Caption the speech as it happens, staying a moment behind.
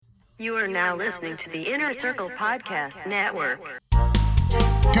You are now listening to the Inner Circle Podcast Network.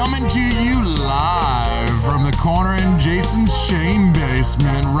 Coming to you live from the corner in Jason's Shane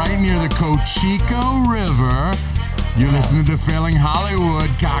basement, right near the Cocheco River. You're listening to Failing Hollywood,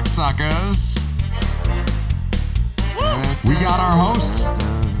 cocksuckers. We got our host,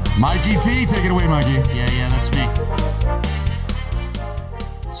 Mikey T. Take it away, Mikey. Yeah, that's me.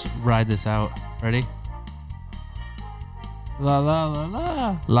 Let's ride this out. Ready? La la la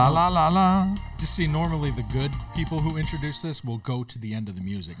la. La la la la. Just see, normally the good people who introduce this will go to the end of the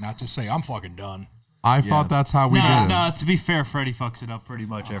music, not just say, I'm fucking done. I thought that's how we did it. No, to be fair, Freddie fucks it up pretty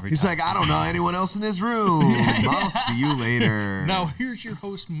much every time. He's like, I don't know anyone else in this room. I'll see you later. Now, here's your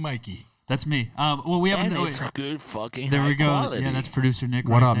host, Mikey. That's me. Well, we have good fucking there high we go. quality. Yeah, that's producer Nick.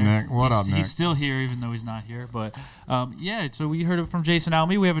 What right up, there. Nick? What up, Nick? He's still here, even though he's not here. But yeah, so we heard it from Jason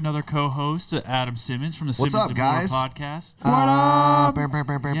Alme. We have another co-host, Adam Simmons from the What's Simmons up, and More guys? podcast. What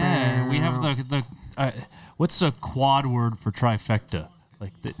up? Yeah, we have the what's a quad word for trifecta?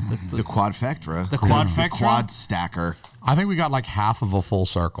 Like The quadfecta. The quadfecta? The quad stacker. I think we got like half of a full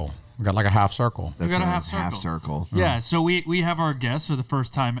circle. We got like a half circle. That's got a a half half circle. circle. Yeah, so we have our guest for the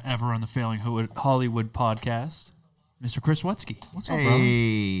first time ever on the Failing Hollywood podcast, Mr. Chris Wutzke What's up, brother?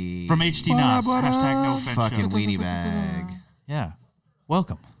 Hey. from HT What Nos. up, what Hashtag up? no offense Fucking show. weenie bag. Yeah,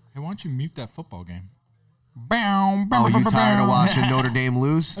 welcome. Hey, why don't you mute that football game? Oh, you tired of watching Notre Dame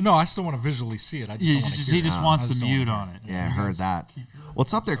lose? No, I still want to visually see it. I just Yeah, don't want to hear he it. just I wants the don't mute wanna on hear it. Yeah, I heard that.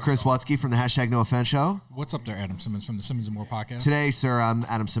 What's up there, Chris Wutzke from the Hashtag No Offense Show? What's up there, Adam Simmons from the Simmons and More podcast? Today, sir, I'm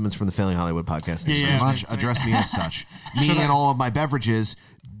Adam Simmons from the Failing Hollywood podcast. Thanks Yeah, very yeah, much. that's Address me as such. Me and all of my beverages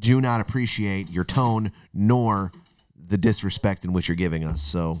do not appreciate your tone nor the disrespect in which you're giving us.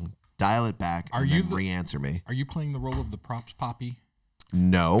 So dial it back and then re-answer me. Are you playing the role of the props poppy?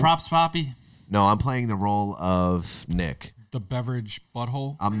 No. Props, Poppy. No, I'm playing the role of Nick. The beverage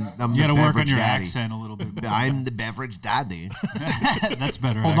butthole? I'm You got the to work on beverage your daddy. accent a little bit. I'm the beverage daddy. That's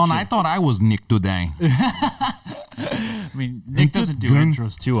better. Hold on, I actually. thought I was Nick today. I mean, Nick doesn't do good.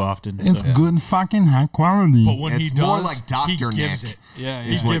 intros too often. It's so. good fucking high quality. But when It's he does, more like Dr. he gives Nick. it. Yeah,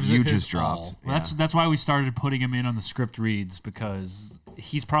 Is yeah. what gives you it his just dropped. all. Well, that's why we started putting him in on the script reads, because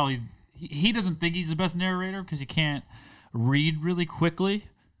he's probably he doesn't think he's the best narrator because he can't read really quickly,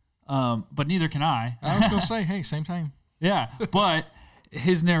 but neither can I. I was going to say, hey, same time. Yeah, but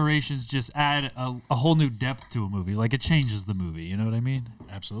his narrations just add a whole new depth to a movie. Like, it changes the movie. You know what I mean?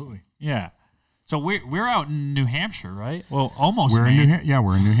 Absolutely. Yeah. So we're out in New Hampshire, right? Well, almost. We're in Maine.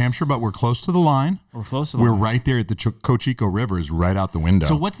 we're in New Hampshire, but we're close to the line. We're close to the We're line. right there at the Cocheco River, is right out the window.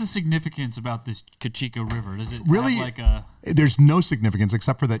 So what's the significance about this Cocheco River? Does it Really? have like a... There's no significance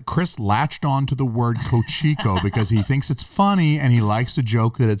except for that Chris latched on to the word Cocheco because he thinks it's funny and he likes to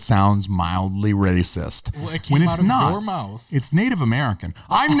joke that it sounds mildly racist. Well, it came when it's out of not. your mouth. It's Native American.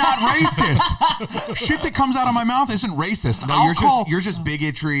 I'm not racist. Shit that comes out of my mouth isn't racist. No, you're just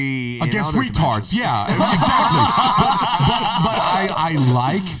bigotry in against other retards. dimensions. Yeah, exactly. but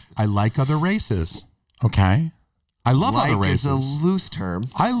I like other races. Okay, I love other Like races. is a loose term.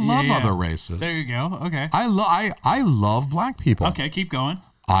 I love Yeah. other races. There you go. Okay. I love black people. Okay, keep going.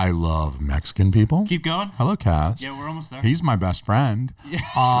 I love Mexican people. Keep going. Hello, Cass. Yeah, we're almost there. He's my best friend.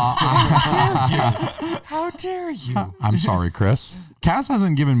 How dare you? I'm sorry, Chris. Cass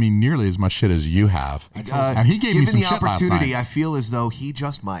hasn't given me nearly as much shit as you have. And he gave me given some the shit last opportunity, night. I feel as though he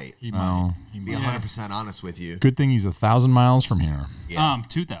just might. He Well, might. He Be might. 100% honest with you. Good thing he's 1,000 miles from here.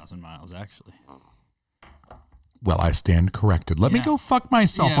 2,000 miles, actually. Well, I stand corrected. Let me Yeah. go fuck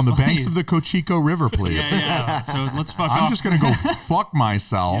myself Yeah, on the banks please. of the Cocheco River, please. Yeah. So let's fuck off. I'm just going to go fuck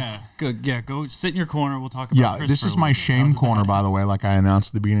myself. Yeah, good. Yeah, go sit in your corner. We'll talk about Yeah, Chris this for a is my little bit. shame How's it corner, going? by the way, like I announced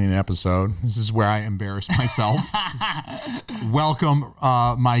at the beginning of the episode. This is where I embarrass myself. Welcome,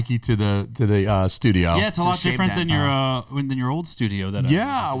 Mikey, to the studio. Yeah, it's a lot shame different den. than your old studio.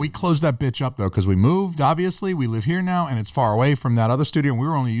 Yeah, we closed that bitch up, though, because we moved, obviously. We live here now, and it's far away from that other studio, and we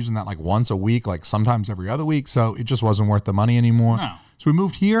were only using that like once a week, like sometimes every other week, so it just wasn't worth the money anymore. No. So we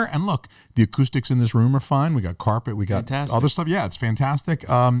moved here, and look, the acoustics in this room are fine. We got carpet, we got Fantastic. other stuff. Yeah, it's fantastic.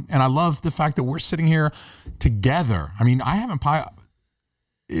 And I love the fact that we're sitting here together. I mean,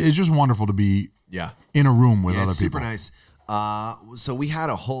 it's just wonderful to be in a room with Yeah, other it's people. super nice. So we had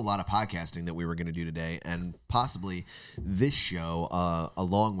a whole lot of podcasting that we were going to do today, and possibly this show,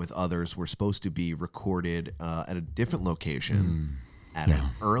 along with others, were supposed to be recorded at a different location at an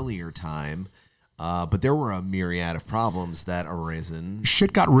earlier time. But there were a myriad of problems that arisen.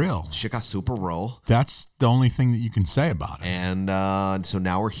 Shit got real. Shit got super roll. That's the only thing that you can say about it. And so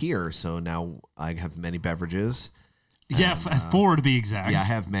now we're here. So now I have many beverages. Yeah, And, 4 to be exact. Yeah, I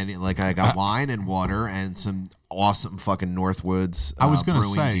have many. Like I got wine and water and some awesome fucking Northwoods. I was gonna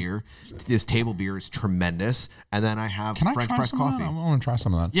brewing say- beer. This table beer is tremendous, and then I have Can I French try press some of coffee. that? I want to try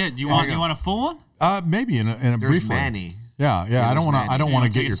some of that. Yeah, do you There want you you go. want a full one? Maybe in a There's briefly. many. Yeah. I there's don't want to. I many. don't You want wanna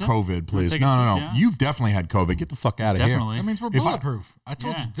to get take a your sip? COVID, Wanna please. take a No. sip? Yeah. You've definitely had COVID. Get the fuck out of Definitely. That means we're If I- bulletproof. I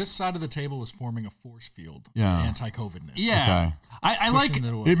told Yeah. you this side of the table is forming a force field Yeah. of anti-COVIDness. Yeah. Okay. I like Pushing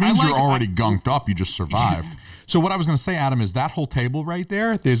it away. It means I you're like- already gunked up. You just survived. So what I was going to say, Adam, is that whole table right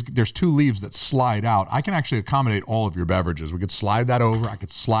there. There's 2 leaves that slide out. I can actually accommodate all of your beverages. We could slide that over. I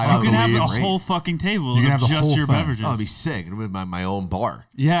could slide out You can the have a leaves. whole fucking table You can of have the just whole your thing. beverages. Oh, it'd be sick. It would be my own bar.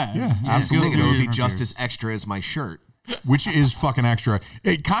 yeah. Yeah, You just absolutely. go Sick, and it through would be different just beers. as extra as my shirt. Which is fucking extra.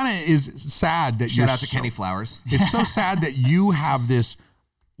 It kind of is sad that Shout out to Kenny Flowers. It's so sad that you have this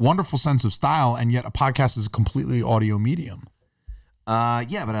wonderful sense of style, and yet a podcast is a completely audio medium.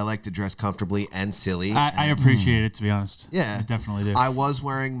 Yeah, but I like to dress comfortably and silly. I appreciate it, to be honest. Yeah, I definitely do. I was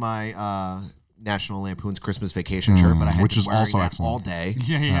wearing my National Lampoon's Christmas Vacation shirt, but I had which been is wearing also that excellent. all day.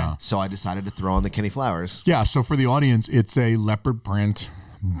 yeah. So I decided to throw on the Kenny Flowers. Yeah, so for the audience, it's a leopard print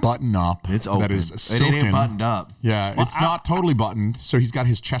button up. It's open. That is It silken. ain't buttoned up. Yeah, it's not totally buttoned. So he's got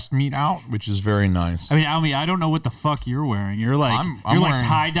his chest meat out, which is very nice. I mean, I don't know what the fuck you're wearing. You're like I'm you're wearing- like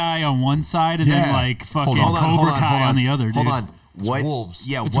tie dye on one side and then Yeah. like fucking Hold on. Cobra Kai on the other. Dude. Hold on. What? wolves.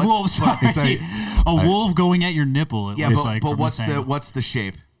 Yeah, It's what's, wolves. Sorry. It's a- wolf going at your nipple. It Yeah, looks but, like but from what's this angle. what's the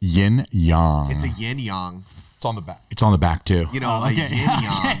shape? Yin yang. It's a yin yang. It's on the back. It's on the back too. You know, Oh, a okay. yin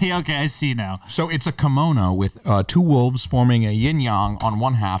yang. okay, okay, I see now. So it's a kimono with 2 wolves forming a yin yang on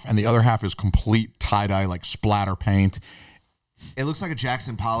one half, and the other half is complete tie dye, like splatter paint. It looks like a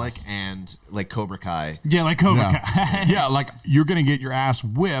Jackson Pollock and like Cobra Kai. Yeah, like Cobra Yeah. Kai. Yeah, like you're gonna get your ass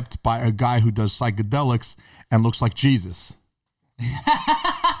whipped by a guy who does psychedelics and looks like Jesus.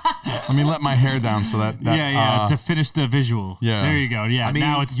 Let me let my hair down so that yeah, to finish the visual. yeah. There you go. Yeah, I mean,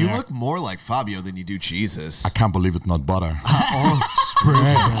 now it's you there. look more like Fabio than you do Jesus. I can't believe it's not butter. Oh,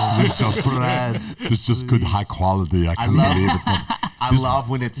 spread. It's just spread. It's just good high quality. I can't love- believe it's not. I love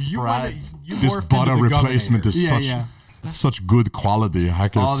when it spreads. This butter replacement is Yeah, such good quality. I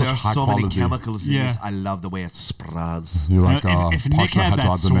can Oh, such there are high so quality. many chemicals in Yeah. this. I love the way it spreads. You like if Nick had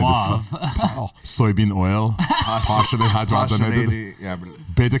that suave. soybean oil, partially hydrogenated, Yeah, but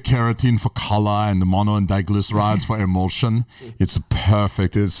beta carotene for color, and the mono and diglycerides for emulsion. It's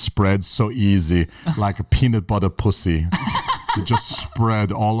perfect. It spreads so easy, like a peanut butter pussy. It just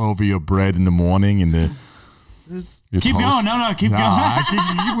spread all over your bread in the morning. In the your Keep toast. going. No, keep going. I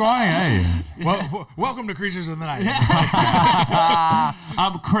keep going. Hey. Well, welcome to Creatures of the Night.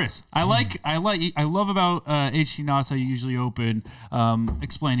 Chris, I love about HC Nos how you usually open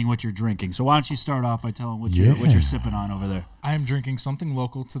explaining what you're drinking. So why don't you start off by telling what you're sipping on over there? I am drinking something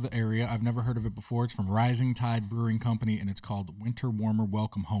local to the area. I've never heard of it before. It's from Rising Tide Brewing Company, and it's called Winter Warmer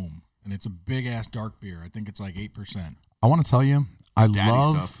Welcome Home. And it's a big-ass dark beer. I think it's like 8%. I want to tell you, I Daddy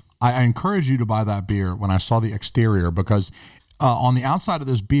love. stuff. I encourage you to buy that beer when I saw the exterior because on the outside of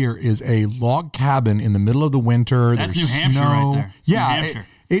this beer is a log cabin in the middle of the winter. That's There's New Hampshire snow. right there. It's New Yeah, Hampshire.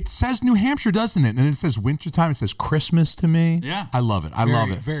 it says New Hampshire, doesn't it? And it says wintertime. It says Christmas to me. Yeah. I love it. I Very- love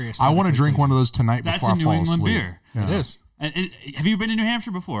it. very I want to aesthetically drink one of pleasing. those tonight That's before a I New fall England asleep. beer. Yeah. It is. Have you been to New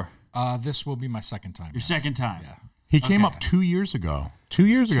Hampshire before? This will be my second time. Your second time. Yeah. He came Okay. up 2 years ago. 2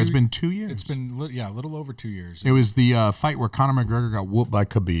 years ago. It's been 2 years. It's been, a little over 2 years. It was the fight where Conor McGregor got whooped by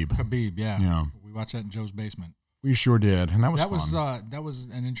Khabib. Khabib, yeah. Yeah. We watched that in Joe's basement. We sure did, and that was fun. That was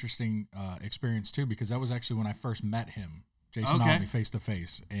an interesting experience too, because that was actually when I first met him, Jason Okay. Almy, face to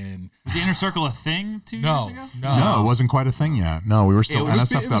face, and Was the Inner Circle a thing 2 years ago? No, it wasn't quite a thing yet. No, we were still It was-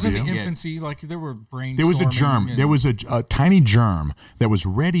 NSFW. it was in the infancy. Like there were brainstorming. There was a germ. and- There was a tiny germ that was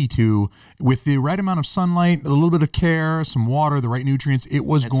ready to, with the right amount of sunlight, a little bit of care, some water, the right nutrients, it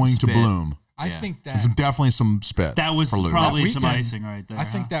was And some going to spit. bloom. I Yeah. think And that definitely some spit. That was for Lou. probably That some weekend, icing right there. I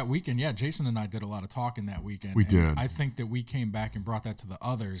think huh? that weekend, yeah, Jason and I did a lot of talking that weekend. We and did. I think that we came back and brought that to the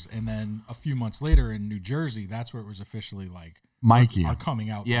others, and then a few months later in New Jersey, that's where it was officially like Mikey. our coming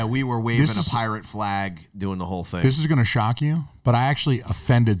out. Yeah, we were waving This a is- pirate flag, doing the whole thing. This is going to shock you, but I actually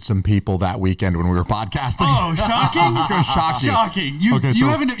offended some people that weekend when we were podcasting. Oh, shocking! This is going to shock you. Shocking! You, Okay, you so-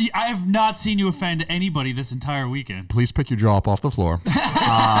 haven't. I have not seen you offend anybody this entire weekend. Please pick your jaw up off the floor.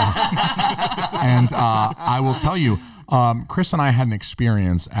 And I will tell you, Chris and I had an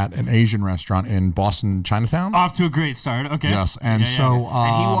experience at an Asian restaurant in Boston, Chinatown. Off to a great start. Okay. Yes, and Yeah, so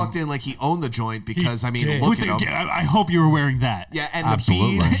And he walked in like he owned the joint because, I mean, did. look at him. I hope you were wearing that. Yeah, and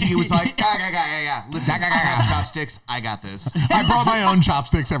Absolutely. the beads, he was like, yeah. Listen, I got chopsticks. I got this. I brought my own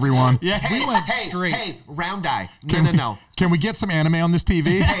chopsticks, everyone. Yeah. Hey, went hey, straight. Hey, round eye. No. Can we get some anime on this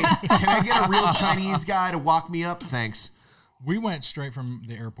TV? Hey, can I get a real Chinese guy to walk me up? Thanks. We went straight from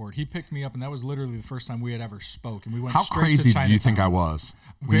the airport. He picked me up, and that was literally the first time we had ever spoke. And we went How straight crazy to do Chinatown. you think I was?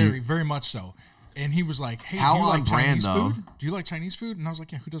 When Very much so. And he was like, "Hey, How do you like on brand, Chinese though? food? Do you like Chinese food?" And I was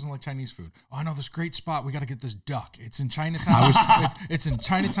like, "Yeah, who doesn't like Chinese food?" "Oh, I know this great spot. We got to get this duck. It's in Chinatown. It's in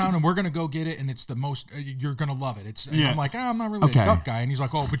Chinatown, and we're gonna go get it. And it's the most. You're gonna love it. It's." And Yeah. I'm like, "I'm not really Okay. a duck guy." And he's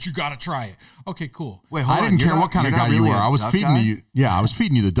like, "Oh, but you got to try it." Okay, cool. Wait, hold I on. didn't You're care not- what kind of you're guy not you really were. a I was duck feeding guy? you. Yeah, I was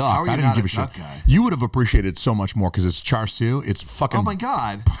feeding you the duck. How are you I didn't not give a a shit. duck guy? You would have appreciated so much more because it's char siu. It's fucking. Oh my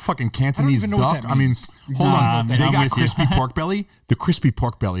God. Fucking Cantonese even know what duck. that I mean, means. hold Nah, on. man, They I'm got with you. crispy pork belly. The crispy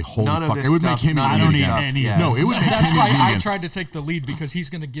pork belly. Holy None of fuck! this It would make stuff- him none eat of don't this eat stuff. any of Yeah. No, it would make That's him why eat I vegan. tried to take the lead because he's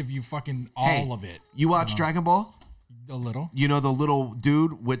gonna give you fucking all of it. You watch Dragon Ball? A little. You know the little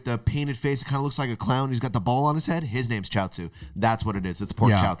dude with the painted face that kind of looks like a clown who's got the ball on his head? His name's Chaozu. That's what it is. It's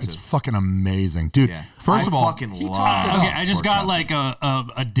pork Yeah, Chaozu. it's fucking amazing, dude. Yeah. First I of all, fucking he love talked it Okay, up. I just pork got Chaozu.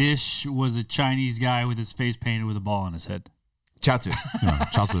 like a dish was a Chinese guy with his face painted with a ball on his head. Chaozu. yeah,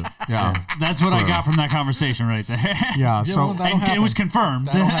 Chelsea. Yeah, That's what I got from that conversation right there. yeah. Yeah, So well, that'll And it was happen. confirmed.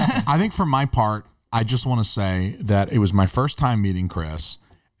 That'll happen. I think for my part, I just want to say that it was my first time meeting Chris,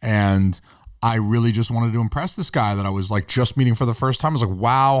 and I really just wanted to impress this guy that I was like just meeting for the first time. I was like,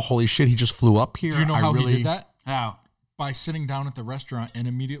 wow, holy shit, he just flew up here. Do you know I how really, he did that? How? By sitting down at the restaurant and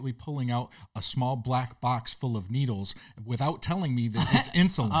immediately pulling out a small black box full of needles without telling me that it's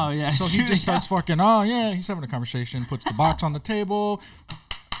insulin. Oh, yeah, So he sure, just starts fucking, oh yeah, he's having a conversation, puts the box on the table,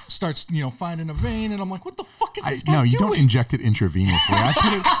 starts, finding a vein, and I'm like, what the fuck is this guy No, you doing? don't inject it intravenously. I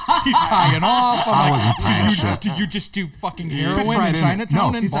put it. He's tying off. I I'm wasn't tying like, shit. do you just do fucking Fits heroin right in in.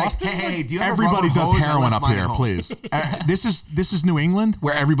 Chinatown No. in He's like, Boston? hey, do you have a Everybody rubber does hose? I heroin left up mine here, at home. please. This is New England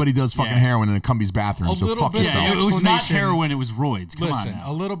where everybody does fucking Yeah. heroin in a Cumbies bathroom. A So little fuck bit, yourself. Yeah, it was not Explanation. heroin, it was roids. Come Listen, on a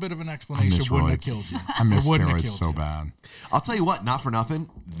now. little bit of an I explanation miss wouldn't have steroids. killed you. I miss It wouldn't have steroids killed so you. bad. I'll tell you what, not for nothing,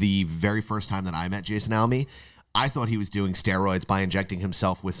 the very first time that I met Jason Alme, I thought he was doing steroids by injecting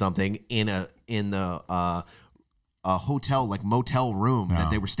himself with something in the hotel, like motel room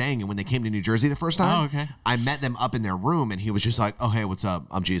that they were staying in when they came to New Jersey the first time. Oh, okay. I met them up in their room, and he was just like, "Oh, hey, what's up?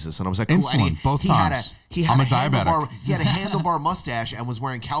 I'm Jesus," and I was like, "Cool." And Insulin, both he times. He had I'm a a diabetic. handlebar. He had a handlebar mustache and was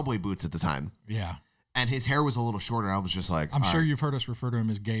wearing cowboy boots at the time, Yeah. and his hair was a little shorter. I was just like, I'm all sure right. you've heard us refer to him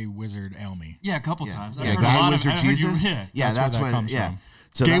as Gay Wizard Almy. Yeah, a couple Yeah, times. yeah, I've heard a Guy lot of- Wizard I heard you- Jesus. yeah. Yeah, That's where that's that when. comes Yeah. from.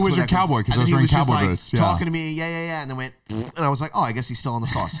 So Gay that's where Wizard that comes- Cowboy, 'cause and I was then he wearing just, cowboy like, boots, yeah. talking to me, yeah, and then went, and I was like, oh, I guess he's still on the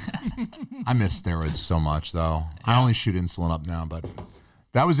sauce. I miss steroids so much, though. I only shoot insulin up now, but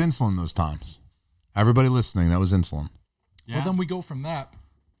that was insulin those times. Everybody listening, that was insulin. Yeah. Well, then we go from that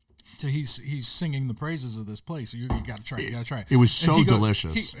to he's singing the praises of this place. You got to try it. You got to try it. It was And so he goes-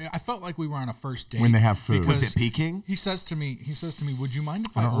 delicious. I felt like we were on a first date When they have food. because Was it Peking? He says to me, would you mind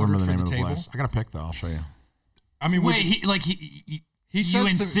if I I, don't ordered remember the for name the of the table? place. I got a pic, though. I'll show you. I mean, would Wait, you- he he you says to-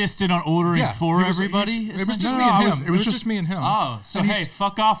 insisted on ordering yeah, for he was- everybody? It was just No, me no, and I him. was- It was just me and him. Oh, so And hey,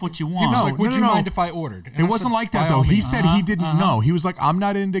 fuck off what you He want. was No, like, would no, you no. mind if I ordered? And It I wasn't said, like that, "By though. all He means." said he didn't know. He was like, I'm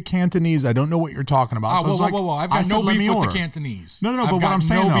not into Cantonese. I don't know what you're talking about. So I Whoa, was whoa, like, whoa, whoa. I've I got said, no let beef me with order. the Cantonese. No, but I've what got I'm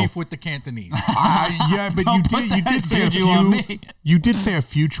saying, no though- beef with the Cantonese. Yeah, but Don't you put did that say a juju on few. me. You did say a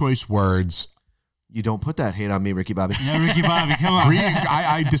few choice words. You don't put that hate on me, Ricky Bobby. Yeah, Ricky Bobby, come on.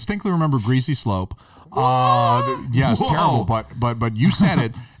 I distinctly remember Greasy Slope. Yeah, it's Whoa. terrible, but you said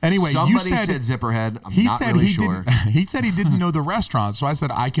it anyway. Somebody you said Zipperhead. I'm he not said really he sure. didn't. He said he didn't know the restaurant, so I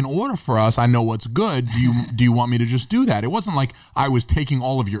said I can order for us. I know what's good. Do you want me to just do that? It wasn't like I was taking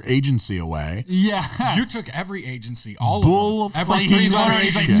all of your agency away. Yeah. You took every agency, all Bull of them. Every fucking He's 3 already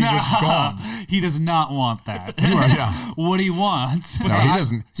he's like, agency no, was gone. he does not want that. Yeah. What he wants. No, he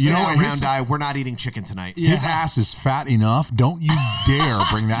doesn't. You Sit know down, what? round eye. We're not eating chicken tonight. His ass is fat enough. Don't you dare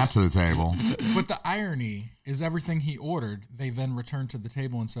bring that to the table. But the irony is everything he ordered, they then returned to the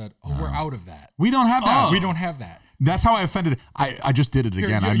table and said, "Oh, we're out of that. We don't have that. We don't have that." That's how I offended. I just did it Here,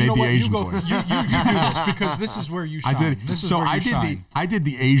 again. you- I you made know the what? Asian You go, voice. You do this because this is where you I shine. did. This is So where you I did shine. I did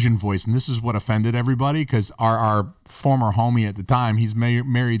the Asian voice, and this is what offended everybody because our former homie at the time, he's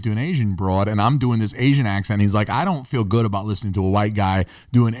married to an Asian broad, and I'm doing this Asian accent. He's like, I don't feel good about listening to a white guy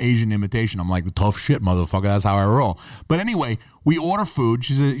do an Asian imitation. I'm like, tough shit, motherfucker. That's how I roll. But anyway, we order food.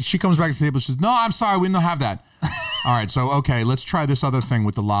 She comes back to the table. She says, no, I'm sorry, we don't have that. All right, so okay, let's try this other thing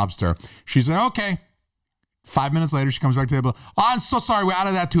with the lobster. She said, okay. 5 minutes later, she comes back to the table. Oh, I'm so sorry, we're out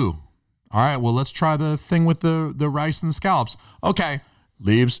of that too. All right, well, let's try the thing with the rice and the scallops. Okay,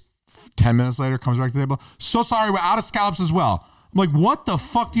 leaves. 10 minutes later, comes back to the table. So sorry, we're out of scallops as well. I'm like, what the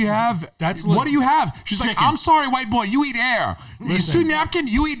fuck do you have? What do you have? She's like, I'm sorry, white boy, you eat air. You see napkin?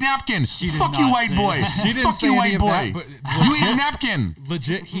 You eat napkin. Fuck you, white boy. She didn't Fuck say you, any white of boy. that, but You eat napkin.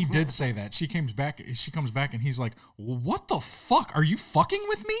 Legit, he did say that. She comes back and he's like, what the fuck? Are you fucking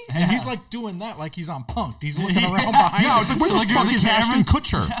with me? And he's like doing that like he's on Punk'd. He's looking around behind Yeah, I was like, where the fuck is Ashton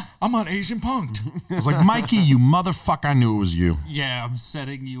Kutcher? I'm on Asian Punk'd. I was like, Mikey, you motherfucker, I knew it was you. Yeah, I'm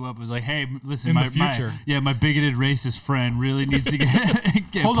setting you up. I was like, hey, listen, In the my future. my bigoted racist friend really needs to get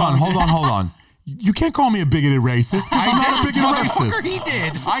Hold on. You can't call me a bigoted racist. I'm not a bigoted racist. He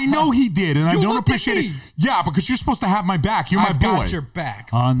did. I know he did, and I don't looked at appreciate it. me. Yeah, because you're supposed to have my back. You're my I've boy. got your back.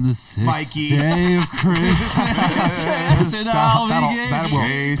 on the sixth Mikey. day of Christmas. That will,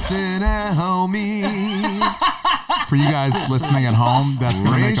 Jason and homie. for you guys listening at home, that's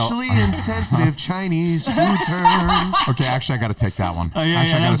going to make Racially insensitive Chinese food terms. Okay, actually, I got to take that one. Oh, yeah,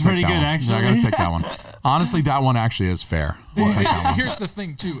 actually, yeah, I gotta that's take pretty that good, one. actually. Yeah, I got to take that one. Honestly, that one actually is fair. I'll take that one. Here's the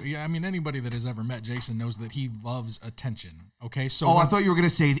thing, too. Yeah, I mean, anybody that has ever met Jason knows that he loves attention. Okay, so Oh, I thought you were going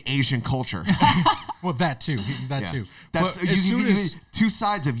to say the Asian culture. well, that too, too. That's But as soon as two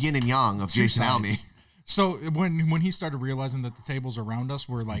sides of yin and yang of Jason sides. Almy. So when he started realizing that the tables around us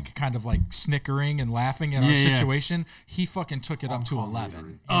were like kind of like snickering and laughing at our Yeah. situation, he fucking took it up to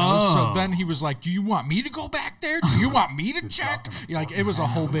 11. You know? So then he was like, "Do you want me to go back there? Do you want me to check?" Like it was a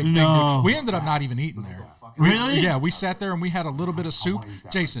whole big thing. No. Dude. We ended up not even eating there. Really? Yeah, we sat there and we had a little bit of soup.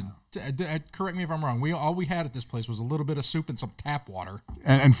 Jason, correct me if I'm wrong. All we had at this place was a little bit of soup and some tap water.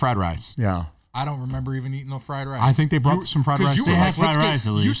 And fried rice. Yeah. I don't remember even eating no fried rice. I think they brought some fried 'cause rice. you to were us. had fried "Let's rice, at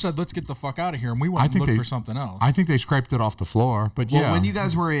You least." said, "Let's get the fuck out of here," and we I went and think looked they- for something else. I think they scraped it off the floor, but Well, yeah. when you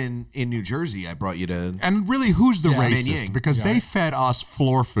guys were in New Jersey, I brought you to. And really, who's the Yeah. racist? Beijing. Because Yeah. they fed us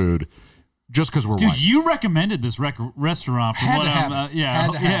floor food just because we're Dude, white. you recommended this restaurant from Had what to I'm have it.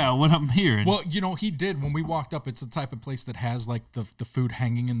 Had to have it. what I'm hearing. Well, you know, he did when we walked up. It's the type of place that has like the food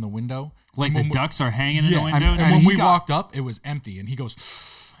hanging in the window, like And the when we- ducks are hanging in the Yeah, window. and and when he we got- walked up, it was empty, and he goes,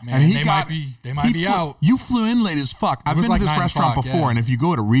 "Man, And he they got, might be flew- out." You flew in late as fuck. I've was been like to this 9 restaurant o'clock, before, yeah. and if you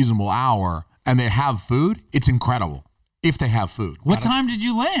go at a reasonable hour and they have food, it's incredible. If they have food. What time did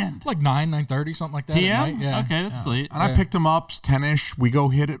you land? Like 9:30, something like that. at PM? night. Yeah. Okay, that's late. And I picked them up 10ish. We go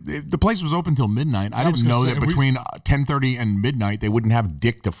hit it. The place was open till midnight. I I was didn't gonna know say, that between 10:30 and midnight they wouldn't have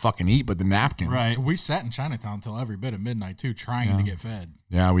dick to fucking eat, but the napkins. Right. We sat in Chinatown till every bit of midnight too, trying to get fed.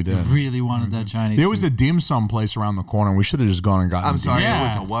 Yeah, we did. Really wanted that Chinese. There was food. a dim sum place around the corner. We should have just gone and gotten I'm sorry, Yeah. it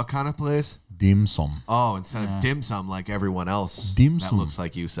was a what kind of place? dim sum. Oh, instead of dim sum like everyone else Dim that sum. looks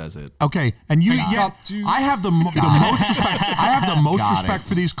like you says it. Okay, and you, yeah, got to- I have the most respect. I have the most Got respect it.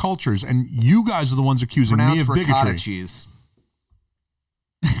 for these cultures, and you guys are the ones accusing me Pronounced of ricotta bigotry. cheese.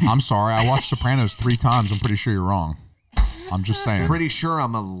 I'm sorry, I watched Sopranos 3 times. I'm pretty sure you're wrong. I'm just saying. Pretty sure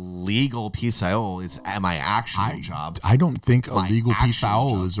I'm a legal pisayol is at my actual job. I don't think my illegal actual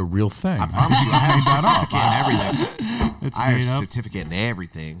pizzaol job. is a real thing. I promise you, I have a certificate and everything. It's I have made a up. certificate and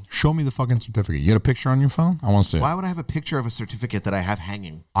everything. Show me the fucking certificate. You got a picture on your phone? I want to see it. Why would I have a picture of a certificate that I have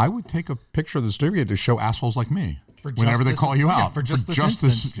hanging? I would take a picture of the certificate to show assholes like me For whenever just they this- call you yeah, out. for just this this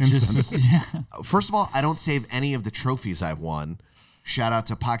instance. instance. First of all, I don't save any of the trophies I've won. Shout out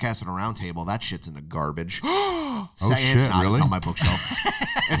to Podcast on a Round Table. That shit's in the garbage. Oh, It's shit, not. really? It's on my bookshelf.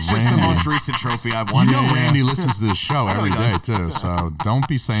 It's just the Randy. most recent trophy I've won. You know Randy listens to this show I know every he day does. too, so don't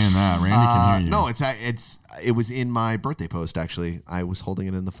be saying that. Randy can hear you. No, it was in my birthday post. Actually, I was holding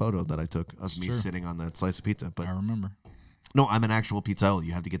it in the photo that I took of me sitting on that slice of pizza. But I remember. no, I'm an actual pizzaiolo.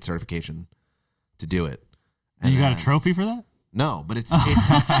 You have to get certification to do it. And you got a then- trophy for that? No, but it's a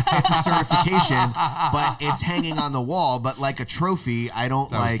certification, but it's hanging on the wall. But like a trophy, I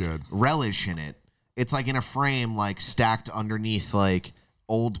don't That was like good. relish in it. It's like in a frame, like stacked underneath like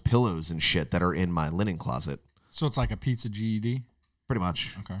old pillows and shit that are in my linen closet. So it's like a pizza GED. Pretty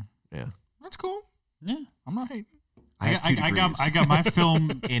much. Okay, Yeah. that's cool. Yeah. I'm not hating. I have 2 degrees I got my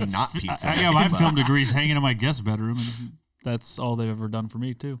film in not pizza. I got my film degrees hanging in my guest bedroom, and that's all they've ever done for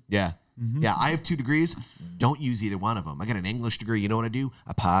me too. Yeah. Mm-hmm. Yeah, I have 2 degrees. Don't use either one of them. I got an English degree. You know what I do?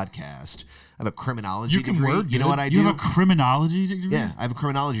 A podcast. I have a criminology You can degree. word You know good. what I You do? have a criminology degree? Yeah, I have a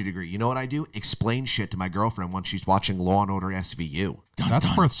criminology degree. You know what I do? Explain shit to my girlfriend when she's watching Law and Order SVU.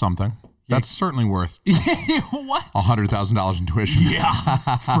 That's worth something. That's certainly worth What? $100,000 in tuition.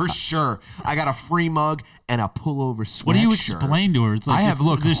 Yeah, for sure. I got a free mug and a pullover sweatshirt. What do you explain to her? It's like I have-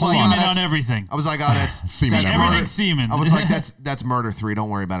 look, there's hold on. semen That's- on everything. I was like, oh, that's Semen that's everywhere. murder. Everything's semen. I was like, that's murder 3. Don't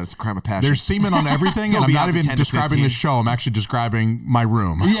worry about it. It's a crime of passion. There's semen on everything, He'll and I'm be not out to even 10 to describing 15. the show. I'm actually describing my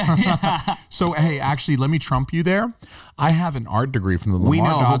room. yeah. So, hey, actually, let me trump you there. I have an art degree from the Lamar We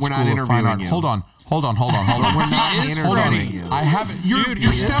know, but Dodd we're not School of Fine interviewing Art. you. Hold on. We're not Hold on. interviewing you. I haven't.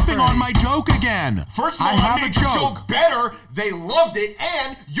 You're stepping on my joke again. First of I all, I have made a the joke. joke better. They loved it,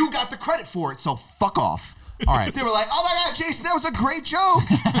 and you got the credit for it. So fuck off. All right. They were like, "Oh my god, Jason, that was a great joke!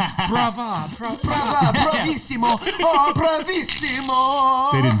 Brava. Brava, bravissimo, oh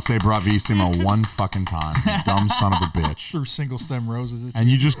bravissimo!" They didn't say bravissimo one fucking time. You dumb son of a bitch. Through single stem roses. And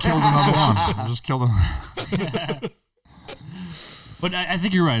you just killed another one. You just killed a. But I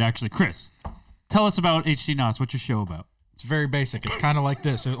think you're right, actually. Chris, tell us about HT Knots. What's your show about? It's very basic. It's kind of like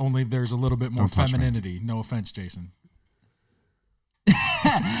this, only there's a little bit more Don't touch me. femininity. No offense, Jason.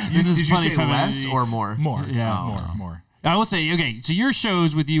 Did you funny say less femininity. or more? More. Yeah. More. I will say, okay, so your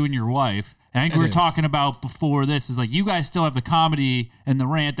show's with you and your wife. And I think It we were is. talking about before this is like you guys still have the comedy and the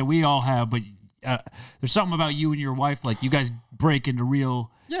rant that we all have, but there's something about you and your wife, like you guys break into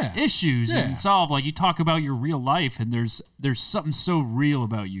real issues Yeah. and solve. Like you talk about your real life, and there's something so real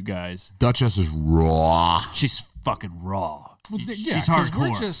about you guys. Duchess is raw. She's fucking raw. Well, She's yeah, because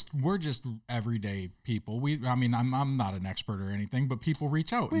hardcore. we're just everyday people. I'm not an expert or anything, but people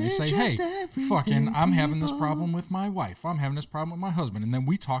reach out and they say, "Hey, fucking, I'm having this problem with my wife. I'm having this problem with my husband," and then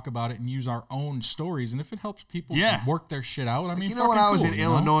we talk about it and use our own stories. And if it helps people work their shit out, I mean, You know when fucking I was cool, in you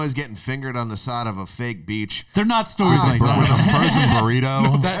know? Illinois getting fingered on the side of a fake beach? They're not stories like With a that. frozen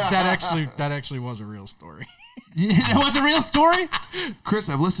burrito. That actually was a real story. It was a real story? Chris,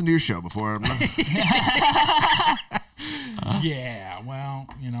 I've listened to your show before. Yeah, well,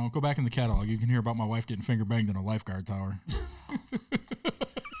 go back in the catalog. You can hear about my wife getting finger banged in a lifeguard tower.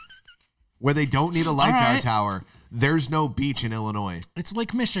 Where they don't need a lifeguard right. tower. There's no beach in Illinois. It's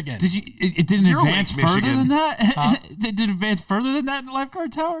Lake Michigan. Did you? It didn't You're advance Lake further Michigan. than that. Did it advance further than that in the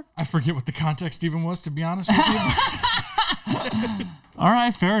lifeguard tower? I forget what the context even was, to be honest with you, All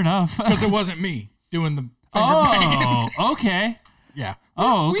right, fair enough. because it wasn't me doing the. Oh, okay. Yeah.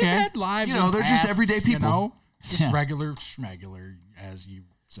 Oh, We've okay. had lives. You know, and they're just pasts, everyday people. Just Yeah. regular schmegular, as you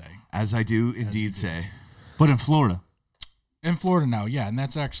say. As I do indeed say. But in Florida. In Florida now, yeah, and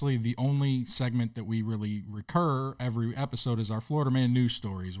that's actually the only segment that we really recur every episode is our Florida Man news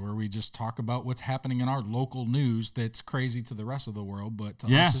stories, where we just talk about what's happening in our local news that's crazy to the rest of the world, but to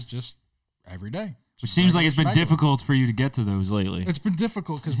us it's just every day. Which Just seems like it's been regular schmegular. difficult for you to get to those lately. It's been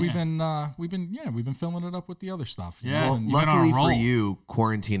difficult because we've been filling it up with the other stuff. you Yeah. know, Well, and You've been on a luckily for roll. you,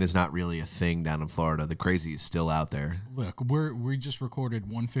 quarantine is not really a thing down in Florida. The crazy is still out there. Look, we just recorded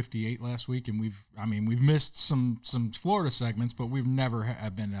 158 last week, and we've missed some Florida segments, but we've never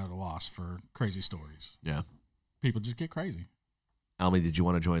have been at a loss for crazy stories. Yeah. People just get crazy. Almy, did you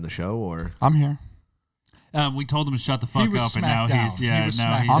want to join the show or? I'm here. We told him to shut the fuck was up, and now smacked he's down. He was now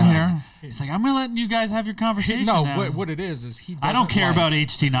smacked he's I'm down. here. He's like, I'm letting you guys have your conversation. No, now. what it is he. I don't doesn't care like- about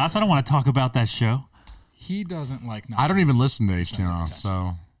HT Knots. I don't want to talk about that show. He doesn't like. I don't even listen to Center of HTNO, attention.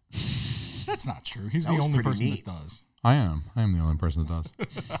 so That's not true. He's That the was only pretty person neat. that does. I am the only person that does.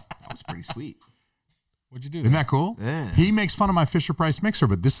 That was pretty sweet. What'd you do? Isn't that cool? Yeah. He makes fun of my Fisher Price mixer,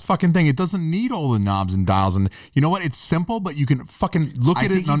 but this fucking thing, it doesn't need all the knobs and dials. And you know what? It's simple, but you can fucking look I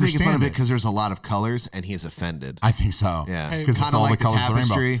at it think and he's making fun of understand it it. because there's a lot of colors and he's offended. I think so. Yeah. Hey, because it's kinda all like the the colors of the rainbow.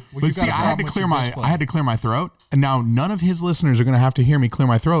 tapestry. Well, you But see, got a I had to problem with clear your my display. I had to clear my throat, and now none of his listeners are going to have to hear me clear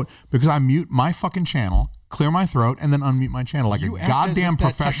my throat because I mute my fucking channel, clear my throat, and then unmute my channel like You a act goddamn as if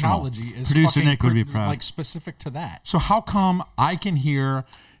that professional. technology is Producer fucking Nick would be proud. like specific to that. So how come I can hear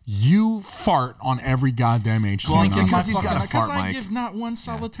you fart on every goddamn HT? Well, knob? because he's got a Because fart I mic. give not one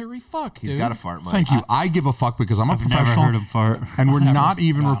solitary fuck, dude. He's got a fart mic. Thank you. I give a fuck because I'm a I've never professional. heard him fart. And we're not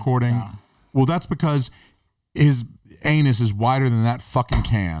even No, recording. no. Well, that's because his anus is wider than that fucking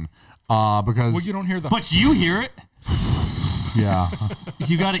can. Because Well, you don't hear the. But you hear it. yeah,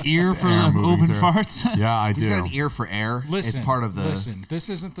 You got an ear for air the moving open through. farts. yeah, I He's do. got an ear for air. Listen, it's part of the. Listen, this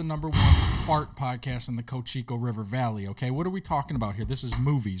isn't the #1 fart podcast in the Cochico River Valley. Okay, what are we talking about here? This is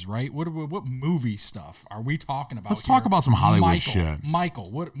movies, right? What movie stuff are we talking about? Let's talk about some Hollywood Michael, shit.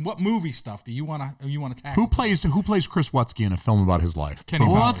 Michael, what movie stuff do you want to tackle? Who plays Chris Watsky in a film about his life? Kenny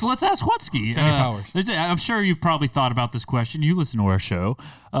Boom. Well, Powers. let's ask Watsky. Kenny Powers. I'm sure you've probably thought about this question. You listen to our show.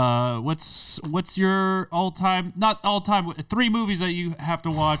 What's your not all time 3 movies that you have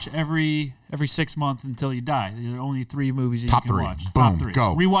to watch every every 6 months until you die. There are only 3 movies that Top you can three. watch. Boom, Top 3.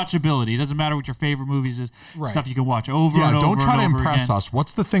 go. Rewatchability. It doesn't matter what your favorite movies is. Right. Stuff you can watch over Yeah, and over don't try to and over impress again. us.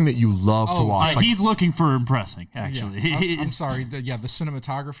 What's the thing that you love to Oh, watch? Like, He's looking for impressing, actually. Yeah. I'm It's- sorry. The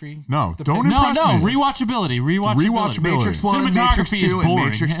cinematography. No, the don't picture- impress No, me. Rewatchability. Rewatchability. Matrix 1, Matrix Cinematography 2, is and boring.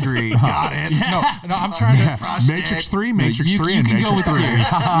 Matrix 3. Got it. No, I'm trying to. Matrix 3, Matrix you, 3, you and can go Matrix with 3.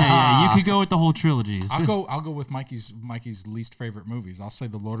 series. yeah, you could go with the whole trilogies. I'll go with Mikey's least favorite movies. I'll say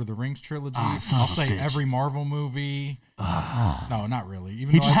the Lord of the Rings trilogy. son I'll of a say bitch. every Marvel movie. No, not really.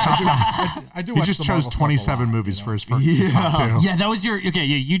 Even He though just- I do He watch just the chose Marvel stuff a 27 lot, movies you know? for his first top 2. Yeah, that was your okay.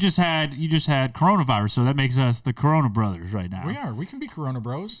 Yeah, you just had coronavirus, so that makes us the Corona Brothers right now. We are. We can be Corona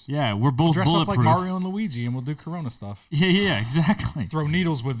Bros. Yeah, we're both Dress up bulletproof. like Mario and Luigi, and we'll do Corona stuff. Yeah, exactly. Throw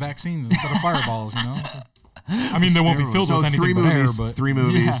needles with vaccines instead of fireballs. You know. I mean, they won't be filled So with anything 3 but movies, air, but 3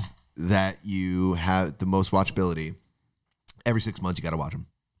 movies Yeah. that you have the most watchability. Every 6 months, you got to watch them.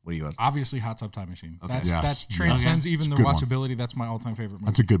 What do you want? obviously Hot Tub Time Machine. That's Yes. that transcends even It's the a good one. watchability. That's my all-time favorite movie.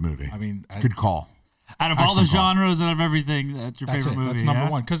 That's a good movie. I mean, Good call. Out of all the Excellent call. genres and of everything, that's your That's favorite it. movie. That's number yeah?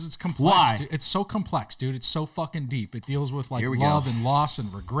 one because it's complex. Why? Dude. It's so complex, dude. It's so fucking deep. It deals with like Here we love go. and loss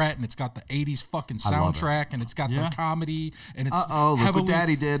and regret, and it's got the '80s fucking I love it. soundtrack, and it's got Yeah. the comedy, and it's Uh-oh, look what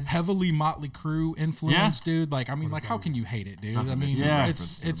Daddy did. Heavily Motley Crue influence, dude. Like, I mean, like, how can you hate it, dude? Nothing I mean, that's a reference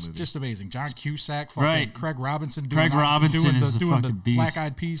it's to the it's movie. just amazing. John Cusack, fucking Right. Craig Robinson, Craig Robinson doing is a doing the fucking beast. Black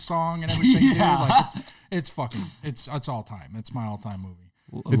Eyed Peas song and everything, Yeah. dude. Like, it's fucking it's all time. It's my all time movie.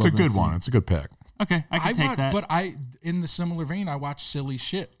 It's a love that good scene. one. It's a good pick. Okay, I can take watch, that. but in the similar vein, I watch silly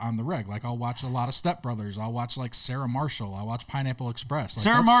shit on the reg. Like I'll watch a lot of Step Brothers. I'll watch like Sarah Marshall. I'll watch Pineapple Express. Like,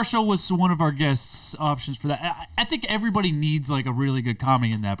 Sarah that's- Marshall was one of our guests' options for that. I think everybody needs like a really good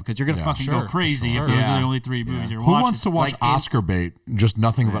comedy in that because you're gonna Yeah, fucking go sure, crazy sure. if those are Yeah. the only 3 movies you're Who watching. wants to watch Like in- Oscar bait? Just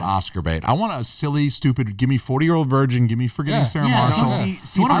nothing but Oscar bait. I want a silly, stupid, give me 40-Year-Old Virgin, give me Forgetting Yeah. Sarah Yeah, Marshall. so-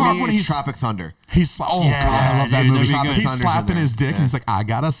 See, One for of our- me, when it's he's- Tropic Thunder. He's oh Yeah, god, I love that dude, movie. that'd be good. He's Thunder's in slapping there. his dick Yeah. and he's like, "I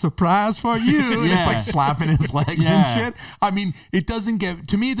got a surprise for you." And it's Yeah. like slapping his legs Yeah. and shit. I mean, it doesn't get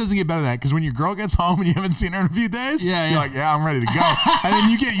to me. It doesn't get better than that because when your girl gets home and you haven't seen her in a few days, Yeah, you're yeah. like, "Yeah, I'm ready to go." And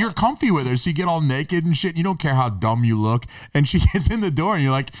then you're comfy with her, so you get all naked and shit. You don't care how dumb you look, and she gets in the door and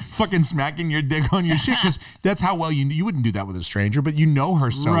you're like fucking smacking your dick on your shit because that's how well you wouldn't do that with a stranger, but you know her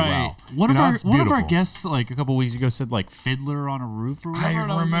so well. One You of know, our it's one of our beautiful. guests like a couple weeks ago said like Fiddler on a Roof or whatever.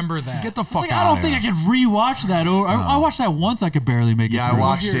 and I was remember that. Get the It's fuck like, out I don't of think I here. can rewatch that. I watched that once. I could barely make it. Yeah, I through.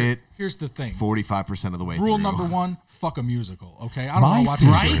 watched it Here's the thing. 45% of the way Rule through. number 1: fuck a musical. Okay, I don't My want to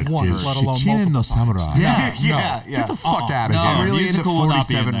watch favorite it once, is let alone Shichin no multiple Samurai. times. Yeah. yeah. Get the fuck out of No. here. I'm really into musical will not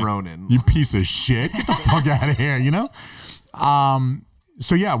be in 47 there. Ronin. You piece of shit. Get the fuck out of here, you know?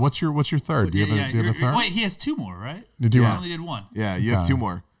 So yeah, what's your third? Do you have a you're- third? Wait, he has 2 more, right? Did you I Yeah. only did 1. Yeah, you have Okay. 2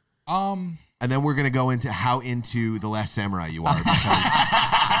 more. Um, And then we're going to go into how into The Last Samurai you are because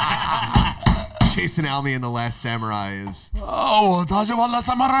Jason Alme in The Last Samurai is... Oh, Tajawala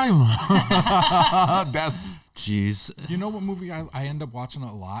Samurai. That's Jeez. you know what movie I end up watching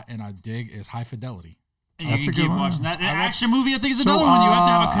a lot and I dig is High Fidelity. And That's you a can good keep one. watching that. An action movie, I think, is So, another one. You have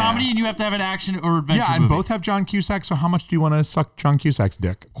to have a comedy yeah. and you have to have an action or adventure yeah, and movie. both have John Cusack. So how much do you want to suck John Cusack's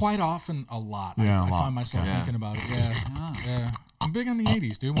dick? Quite often, a lot. Yeah, I a lot. find myself Okay. thinking about it. Yeah. I'm big on the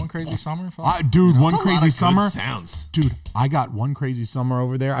 80s, dude. One Crazy Summer. fuck. Dude, One That's a lot Crazy of good Summer. sounds. Dude, I got One Crazy Summer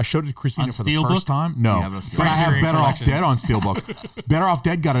over there. I showed it to Christina On for the Steelbook? first time. No, You have it on Steelbook. but I have Criterion Better Off Collection. Dead on Steelbook. Better Off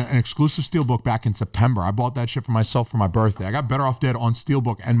Dead got an exclusive Steelbook back in September. I bought that shit for myself for my birthday. I got Better Off Dead on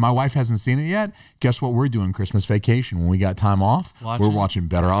Steelbook, and my wife hasn't seen it yet. Guess what we're doing Christmas vacation when we got time off? Watching We're it? watching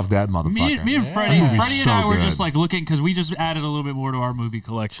Better Off Dead, motherfucker. Me and Freddie, That movie's Freddie and so I were good. just like looking because we just added a little bit more to our movie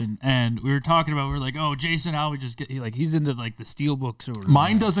collection, and we were talking about we were like, oh, Jason, how we just get he's into like the steel books or whatever.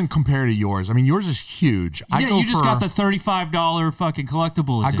 Mine doesn't compare to yours. I mean, yours is huge. Yeah, you just got the $35 fucking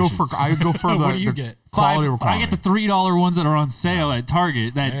collectible. I go for the, What do you the get? quality I requirement. get the $3 ones that are on sale at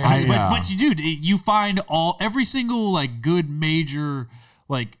Target. That, Yeah. but you do. You find every single like good major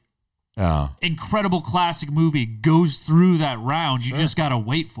like Yeah. incredible classic movie goes through that round. You just gotta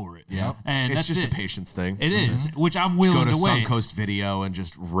wait for it. Yep. and It's that's just it. a patience thing. It is, which I'm Go willing to to wait. Suncoast Video and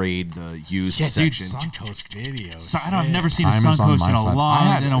just raid the used Yeah, dude, section. Suncoast Videos. So I've never seen a Time is on Suncoast my in a side. long, I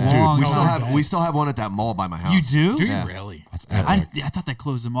had- in a dude, long we time. still have one at that mall by my house. You do? Do you Yeah. really? That's I epic. thought they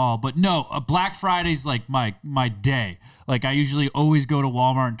closed them all, but no. Black Friday's like my day. Like I usually always go to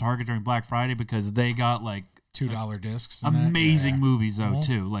Walmart and Target during Black Friday because they got like $2 discs. and that? amazing Yeah. movies though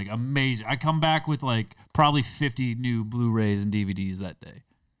too. Like amazing. I come back with like probably 50 new Blu-rays and DVDs that day.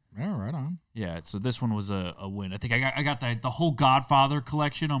 Yeah, right on. Yeah, so this one was a win. I think I got the whole Godfather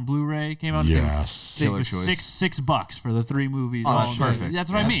collection on Bluray. Came out. Yes. It Killer was choice. $6 for the 3 movies. Oh, that's all together. perfect. That's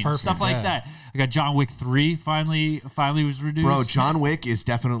what I That's mean. perfect, Stuff like yeah. that. I got John Wick 3 finally was reduced. Bro, John Wick is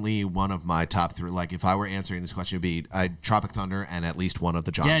definitely one of my top 3. Like, if I were answering this question, it'd be Tropic Thunder and at least one of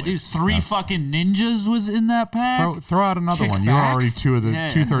the John Yeah, Wick. dude, 3 fucking ninjas was in that pack. Throw out another Kick one. You're back? already two Yeah.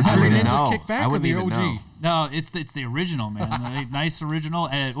 thirds I of the wouldn't way even there. know. Kick Back I or wouldn't the even OG? know. No, it's the original, man. The nice original.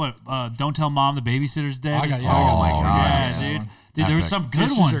 Don't Tell Mom the Babysitter's Dead. I got- is- yeah, I got my yeah, God. dude, there were Epic. some good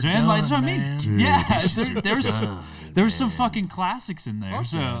Dishes ones, are man. Like, that's what I done, mean. man. Dude, Yeah, dishes there's some fucking classics in there. Fuck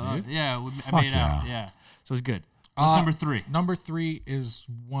So yeah, dude. I made out. yeah. Yeah, so it's good. What's number 3? Number 3 is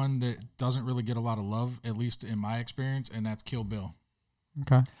one that doesn't really get a lot of love, at least in my experience, and that's Kill Bill.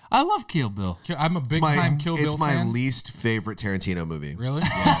 Okay. I love Kill Bill. I'm a big time Kill Bill It's my fan. least favorite Tarantino movie. Really?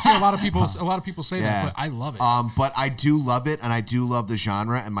 I see a lot of people say Yeah. that, but I love it. But I do love it, and I do love the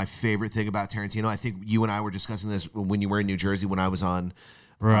genre. And my favorite thing about Tarantino, I think you and I were discussing this when you were in New Jersey when I was on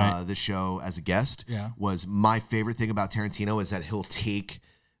the show as a guest. Yeah. Was my favorite thing about Tarantino is that he'll take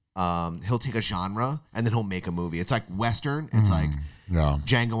a genre and then he'll make a movie. It's like Western. It's like Yeah.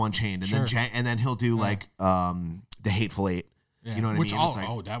 Django Unchained, and Sure. then he'll do like The Hateful Eight. Yeah. You know what Which I mean?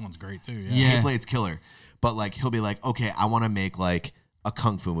 It's that one's great too. Yeah. Hateful Eight's killer. But like he'll be like, okay, I want to make like a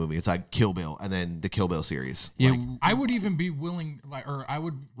kung fu movie. It's like Kill Bill, and then the Kill Bill series. Yeah, Like, I would even be willing, I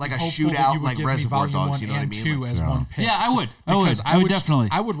would Like be a hopeful that shootout, you would like give me Reservoir Volume Dogs, 1 you know what I and mean? 2 Like, as one pick. yeah, I would. Because I would definitely.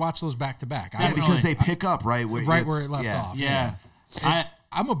 I would watch those back to back. yeah, because they pick up right right where it left off. yeah.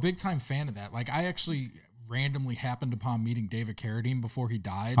 I'm a big time fan of that. Like I actually randomly happened upon meeting David Carradine before he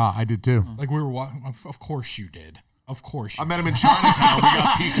died. I did too. Like we were watching. Of course you did. Of course you I met him in Chinatown. We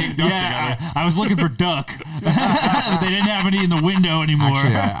got Peking duck Yeah, together. I was looking for duck. They didn't have any in the window anymore.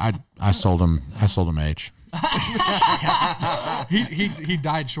 Actually, I sold him. I sold him H. He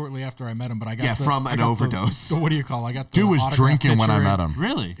died shortly after I met him, but I got from an overdose. What do you call? I got the Dude was autograph drinking when I picture. met him.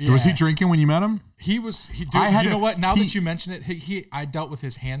 Really? Was he Yeah. drinking when you met him? He was. Dude, I had you know a- what? Now he- that you mention it, I dealt with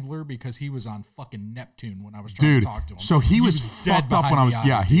his handler because he was on fucking Neptune when I was trying Dude, to talk to him. so he was dead fucked up when behind I was.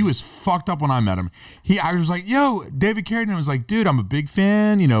 the eyes, He dude. was fucked up when I met him. I was like, "Yo, David Carradine." Was like, "Dude, I'm a big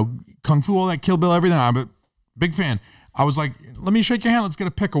fan. You know, Kung Fu, all that, Kill Bill, everything. I'm a big fan." I was like, "Let me shake your hand. Let's get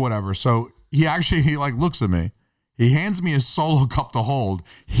a pic or whatever." So he like looks at me. He hands me his Solo cup to hold.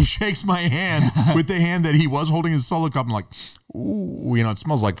 He shakes my hand with the hand that he was holding his Solo cup. I'm like, ooh, you know, it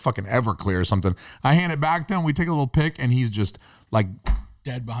smells like fucking Everclear or something. I hand it back to him. We take a little pic, and he's just like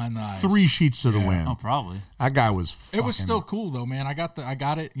dead behind the eyes. 3 sheets to the wind. Oh, probably. That guy was fucking, It was still cool though, man. I got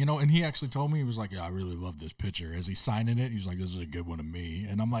it, you know. And he actually told me, he was like, "Yeah, I really love this picture." As he's signing it, he was like, "This is a good one of me."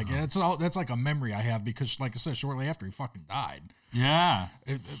 And I'm like, "Yeah, that's like a memory I have because, like I said, shortly after he fucking died." Yeah.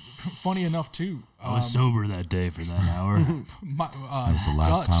 Funny enough, too. I was sober that day for that hour. That was the last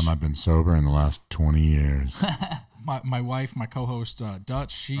Dutch, time I've been sober in the last 20 years. my wife, my co-host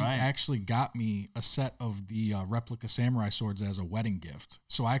Dutch, she Right. actually got me a set of the replica samurai swords as a wedding gift.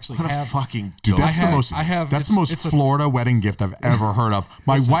 So I actually What a have. fucking Dude, dope. that's the most. That's the most it's a- Florida wedding gift I've ever heard of.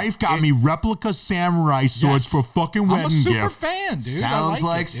 My wife got me replica samurai swords Yes. for fucking I'm wedding a super gift. fan, dude. Sounds I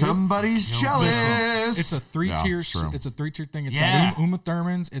like it, dude. somebody's jealous. It's a three-tier. it's true. It's a three-tier thing. It's Yeah. got Uma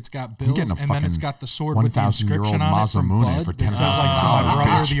Thurman's. It's got Bill's, getting a and then it's fucking got the sword with the 1,000-year-old inscription on it from Masamune Bud for that says like $10,000, to my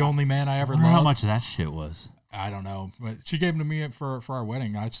brother, bitch. the only man I ever I wonder how loved. much that shit was. I don't know, but she gave them to me for our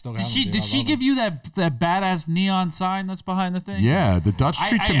wedding. I still have Did them. she dude. did I she love give them. you that badass neon sign that's behind the thing? Yeah, the Dutch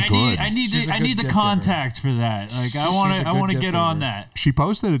treats him good. I need She's a I good need the gift contact for that. Like I want She's a to good gift get on giver. that. She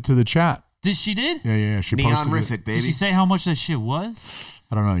posted it to the chat. Did she did? Yeah. She posted it. Neonrific, Did baby. she say how much that shit was?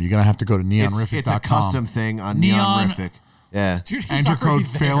 I don't know. You're gonna have to go to It's neonrific.com. a custom thing on Neon- Neonrific. Yeah. Dude, he's Enter already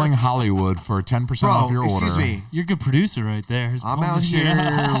code there. Failing Hollywood for 10% off Bro, your order. excuse me. You're a good producer right there. Just I'm pulling out the shit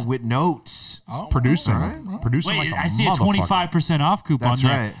out. here with notes. Oh, Producing, Alright. producing Wait, like a I see a motherfucker. 25% off coupon That's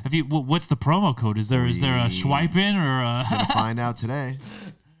there. right. If you, what's the promo code? Is there a swipe in or a Gonna find out today.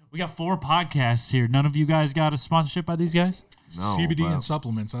 We got 4 podcasts here. None of you guys got a sponsorship by these guys? No, CBD but- and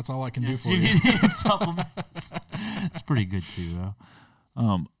supplements. That's all I can do for you. CBD and supplements. It's pretty good too,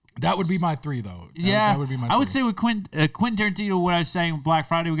 though. That would be my 3, though. Yeah, that would be my. I would 3. say with Quentin Tarantino, what I was saying, Black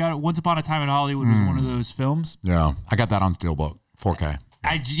Friday, we got it. Once Upon a Time in Hollywood was one of those films. Yeah, I got that on Steelbook, 4K.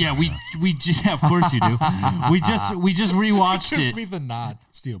 We just, of course you do. We just rewatched Gives it. me the nod.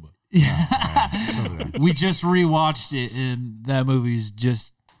 Steelbook. We just rewatched it, and that movie's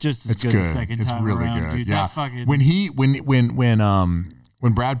just as It's good, good. the second It's time really around, good. dude. Yeah. That fucking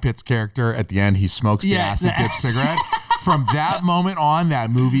When Brad Pitt's character at the end he smokes the Yeah, acid the dip acid. cigarette. From that moment on,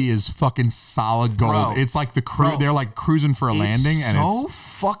 that movie is fucking solid gold. Bro. It's like Bro. they're like cruising for a landing, It's and so it's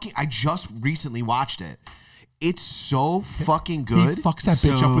fucking. I just recently watched it. It's so fucking He good. fucks that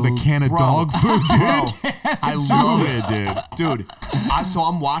bitch up with a So- can of Bro. dog food, dude. Bro. I love it, dude. Dude, so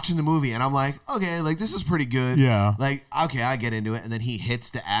I'm watching the movie and I'm like, okay, like this is pretty good. Yeah. Like, okay, I get into it. And then he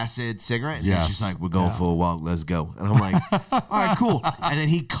hits the acid cigarette and Yes. he's just like, we're going for a walk, let's go. And I'm like, all right, cool. And then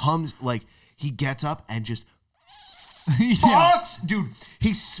he comes, like, he gets up and just fucks. Dude,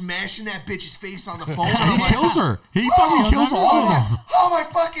 he's smashing that bitch's face on the phone. And I'm He like, kills her. He fucking kills all of them. oh my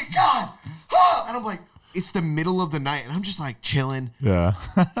fucking God. Ah! And I'm like, it's the middle of the night and I'm just like chilling. Yeah.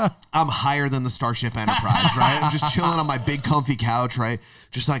 I'm higher than the Starship Enterprise, right? I'm just chilling on my big comfy couch, right?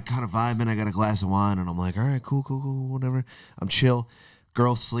 Just like kind of vibing. I got a glass of wine and I'm like, all right, cool, whatever. I'm chill.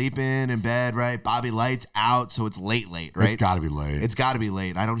 Girl sleeping in bed, right? Bobby lights out, so it's late, right? It's got to be late. It's got to be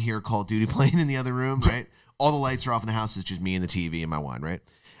late. I don't hear Call of Duty playing in the other room, right? All the lights are off in the house. It's just me and the TV and my wine, right?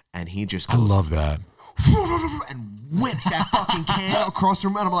 And he just I goes love that. and whips that fucking can across the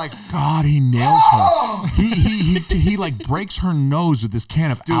room. And I'm like, God, he nails her. He like breaks her nose with this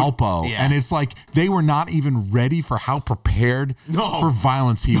can of Alpo, yeah. and it's like they were not even ready for how prepared No. for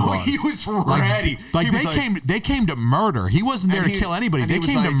violence he was. he was ready. Like He was they came to murder. He wasn't there And to he- kill anybody. and They he was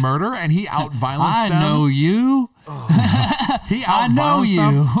came to like- murder, and he out violenced I them. know you. He I know out-violenced you.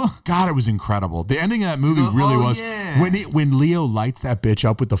 them. God, it was incredible. The ending of that movie go, really "Oh, was yeah." when Leo lights that bitch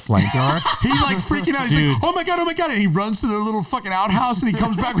up with the flamethrower. He like freaking out. He's Dude. like, oh my god! And he runs to the little fucking outhouse and he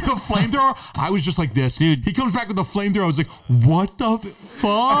comes back with a flamethrower. I was just like this, Dude. He comes back with the flamethrower. I was like, what the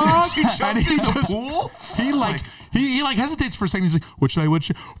fuck? He jumps in the pool? He like. He like hesitates for a second. He's like, "What should I? What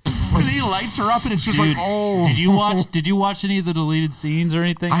should?" And he lights her up, and it's just Dude, like, "Oh." Did you watch any of the deleted scenes or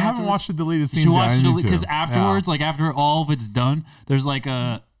anything? I haven't afterwards? watched the deleted You scenes. should yet. watch I the need to. because Yeah. afterwards, like after all of it's done, there's like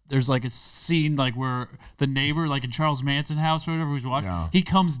a scene like where the neighbor, like in Charles Manson house or whatever, who's watching, Yeah. he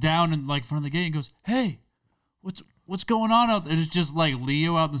comes down and like front of the gate and goes, "Hey, what's going on out there?" And it's just like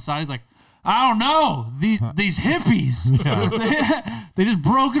Leo out on the side. He's like, "I don't know, these hippies, they just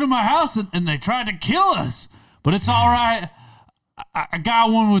broke into my house and they tried to kill us, but it's all right. I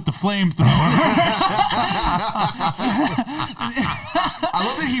got one with the flamethrower." I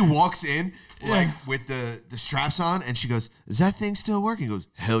love that he walks in like with the straps on, and she goes, "Is that thing still working?" He goes,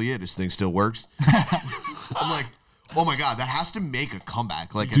 "Hell yeah, this thing still works." I'm like, oh my God, that has to make a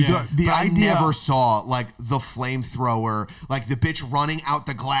comeback. Like, Dude, it's- the but I idea- never saw like the flamethrower, like the bitch running out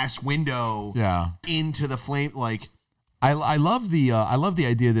the glass window, Yeah. into the flame. Like, I love the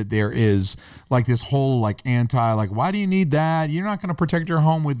idea that there is like this whole like why do you need that? You're not going to protect your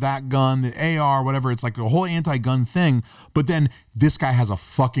home with that gun, the AR, whatever. It's like a whole anti-gun thing. But then this guy has a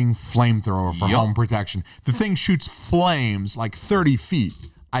fucking flamethrower for Yup. home protection. The thing shoots flames like 30 feet.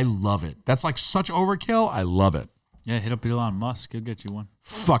 I love it. That's like such overkill. I love it. Yeah, hit up Elon Musk. He'll get you one.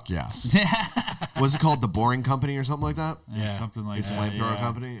 Fuck yes. was it called the Boring Company or something like that? Yeah, something like His that. flamethrower yeah.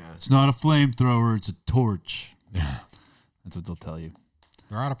 company. Yeah. It's not a flamethrower. It's a torch. Yeah, that's what they'll tell you.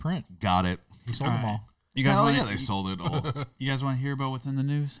 They're out of print. Got it. He sold them all. You guys Hell want yeah, they sold it all. you guys want to hear about what's in the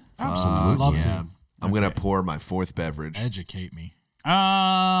news? Absolutely. Love yeah. to. I'm gonna pour my fourth beverage. Educate me.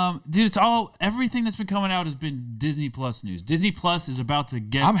 Dude, it's all everything that's been coming out has been Disney Plus news. Disney Plus is about to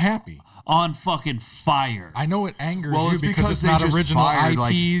get I'm happy. on fucking fire. I know it angers Well, you it's because because it's they not just original fired,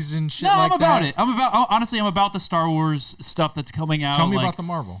 like- IPs and shit No, like I'm about that. it. Honestly, I'm about the Star Wars stuff that's coming out. Tell me like, about the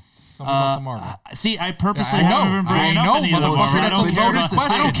Marvel. Tell me about the Marvel. See, I purposely I know. haven't been bringing I up know, any of the motherfucker. Marvel. That's I a don't care loaded about- I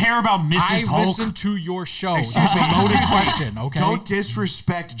question. don't care about Mrs. I Hulk. listened to your show. Excuse That's me. a loaded question, okay? Don't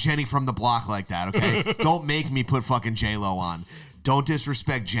disrespect Jenny from the block like that, okay? Don't make me put fucking J-Lo on. Don't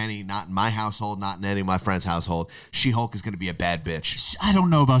disrespect Jenny, not in my household, not in any of my friends' household. She-Hulk is going to be a bad bitch. I don't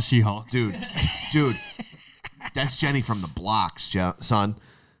know about She-Hulk. Dude, that's Jenny from the blocks, son.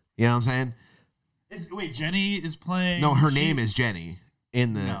 You know what I'm saying? Wait, Jenny is playing. No, her name is Jenny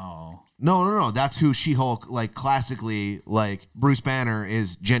in the... No. That's who She-Hulk, like, classically, like, Bruce Banner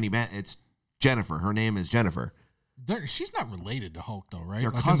is Jenny. It's Jennifer. Her name is Jennifer. She's not related to Hulk, though, right?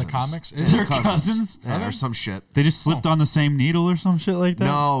 They're like cousins. in the comics? They're cousins? Yeah, or some shit. They just slipped on the same needle or some shit like that.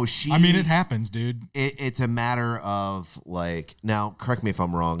 No, I mean, it happens, dude. It's a matter of like. Now, correct me if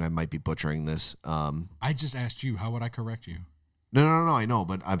I'm wrong. I might be butchering this. I just asked you. How would I correct you? No. I know,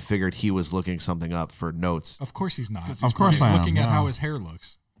 but I figured he was looking something up for notes. Of course he's not. Of course he's I am, looking at yeah. how his hair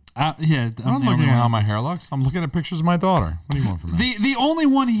looks. Yeah, I'm not looking at how my hair looks. I'm looking at pictures of my daughter. What do you want from me? The only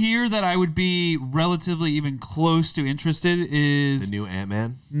one here that I would be relatively even close to interested is The new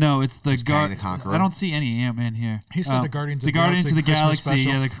Ant-Man. no, it's the Kang the Conqueror? I don't see any Ant-Man here. He said the Guardians of the Guardians of the Galaxy Galaxy, Christmas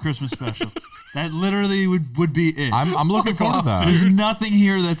special. yeah, the Christmas special. That literally would be it. I'm looking forward to that. There's nothing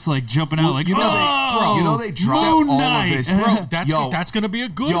here that's like jumping out like you know oh, they dropped Moon all Knight. of this. Bro, that's Yo, that's gonna be a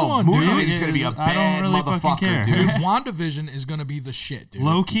good yo, one, Moon dude. Knight is gonna be a I don't bad really fucking motherfucker, care. dude. Dude, WandaVision is gonna be the shit, dude.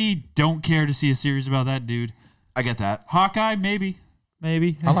 Low-key, don't care to see a series about that dude. I get that. Hawkeye, maybe.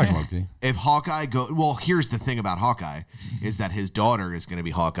 I like Loki. If Hawkeye well, here's the thing about Hawkeye is that his daughter is going to be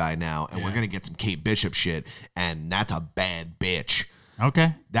Hawkeye now, and we're going to get some Kate Bishop shit, and that's a bad bitch.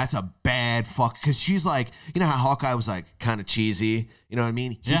 Okay. That's a bad fuck, because she's like, you know how Hawkeye was like kind of cheesy, you know what I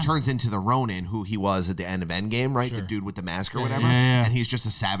mean? He turns into the Ronin who he was at the end of Endgame, right? The dude with the mask or whatever, and he's just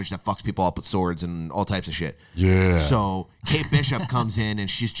a savage that fucks people up with swords and all types of shit. Yeah. So Kate Bishop comes in and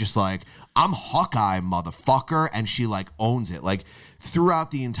she's just like, I'm Hawkeye, motherfucker, and she like owns it. Like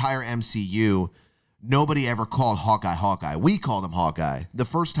throughout the entire MCU, nobody ever called Hawkeye. We called him Hawkeye. The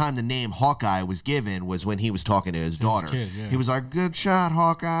first time the name Hawkeye was given was when he was talking to his daughter. kid, yeah. He was like, good shot,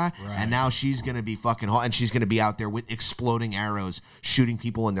 Hawkeye. Right. And now she's going to be fucking and she's going to be out there with exploding arrows, shooting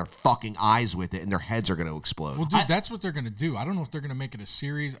people in their fucking eyes with it, and their heads are going to explode. Well, dude, that's what they're going to do. I don't know if they're going to make it a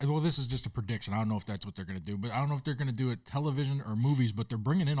series. Well, this is just a prediction. I don't know if that's what they're going to do, but I don't know if they're going to do it television or movies, but they're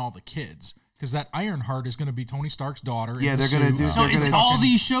bringing in all the kids. Because that Ironheart is going to be Tony Stark's daughter. Yeah, they're going to do. So is all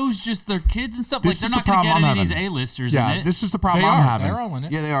these shows just their kids and stuff? Like they're not going to get any of these A-listers in it. This is the They problem I'm are. having. They're all in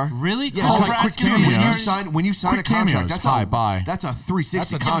it. Yeah, they are. Really? Yeah, Chris it's like Pratt's quick gonna be cameos. yours? When you sign Quick a contract, cameos. Bye. that's a 360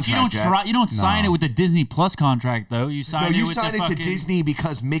 That's a- contract. You don't Jack. you don't sign it with the Disney Plus contract though. You sign No, it you with sign the it to fucking, Disney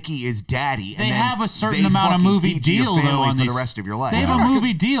because Mickey is daddy. They and then have a certain they amount of fucking movie feed to your deal though family on for these. the rest of your life. They have a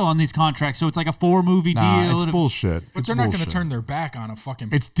movie deal on these contracts, so it's like a 4-movie Nah, deal. it's bullshit. But they're not going to turn their back on a fucking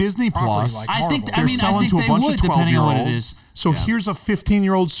It's Disney property Plus. like I think- Marvel. I mean, They're selling to a they bunch would, of depending on what it 12-year-olds. is. So here's a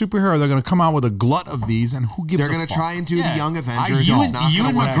 15-year-old superhero. They're going to come out with a glut of these, and who gives They're a going to fuck? try and do Yeah. the Young Avengers. don't. It's and not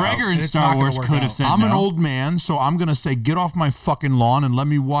Ewan going to work McGregor out. in It's Star not gonna Wars work could out. have said I'm no. an old man, so I'm going to say, get off my fucking lawn and let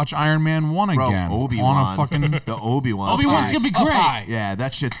me watch Iron Man 1 Bro, again. Obi-Wan. On a fucking... The Obi-Wan. Obi-Wan's series. gonna be Up great. high. Yeah,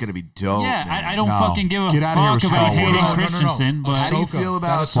 that shit's going to be dope. Yeah, man. I don't No. fucking give a Get outta here fuck with about Star Hayden Wars. Christensen, but How do you Ahsoka. feel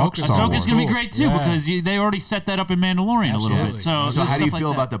about That Fuck Ahsoka's Star Ahsoka's Wars. gonna be cool. great too Yeah. because they already set that up in Mandalorian a little bit. Absolutely. So how do you stuff feel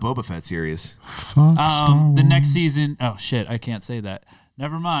like about the Boba Fett series? the next season? Oh shit, I can't say that.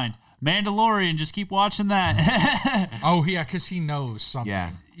 Never mind. Mandalorian, just keep watching that. Oh, yeah, because he knows something.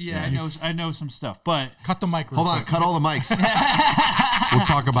 Yeah. Yeah, I know some stuff, but Cut the mic real Hold on, quick. cut all the mics. We'll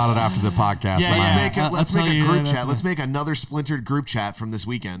talk about it after the podcast. Yeah, man. yeah. Let's I'll make tell a you group that chat. after. Let's make another splintered group chat from this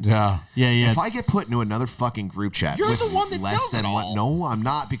weekend. Yeah. yeah. If I get put into another fucking group chat You're with the one that less does than it one, all. no, I'm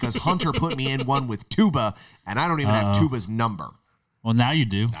not, because Hunter put me in one with Tuba, and I don't even have Tuba's number. Well, now you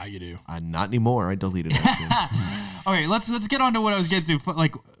do. Now you do. Not anymore. I deleted that. Okay, let's get on to what I was getting to.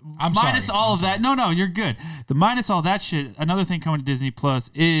 Like, I'm minus sorry. all of that. No, you're good. The minus all that shit. Another thing coming to Disney Plus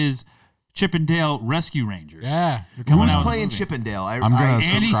is Chip and Dale Rescue Rangers. Yeah. Coming Who's out. playing Chippendale? I'm gonna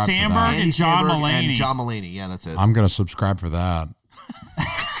Andy subscribe for Samberg that. Andy and John Samberg Mulaney. and John Mulaney. Yeah, that's it. I'm going to subscribe for that.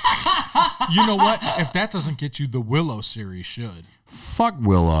 You know what? If that doesn't get you, the Willow series should. Fuck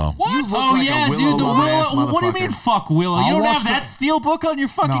Willow. You look Oh like a yeah, Willow dude, the love-ass Willow. What do you motherfucker. mean, fuck Willow? You I'll don't watch have that the- steel book on your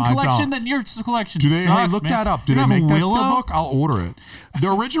fucking No, I collection. don't. Then your collection Do they? sucks, Hey, look man. that up. Do You they don't make have that Willow? steel book? I'll order it. The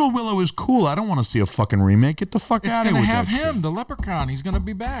original Willow is cool. I don't want to see a fucking remake. Get the fuck It's out of going here to with have that him, shit. the leprechaun. He's going to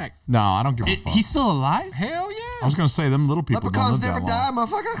be back. No, I don't give a fuck. He's still alive? Hell I yeah. was going to say, them little people Leprechauns don't never live die, that long.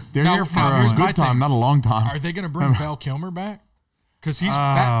 motherfucker. They're Now- here for now a here's my good time, thing. not a long time. Are they going to bring Val Kilmer back? Because he's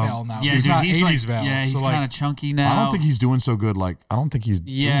Fat Val now. Yeah, he's dude, not he's 80s like, Val. yeah, he's so like, kind of chunky now. I don't think he's doing so good. Like, I don't think he's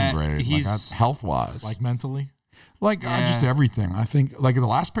Yeah, doing great. he's- Like, health-wise. like mentally. Just Yeah. everything. I think, like, the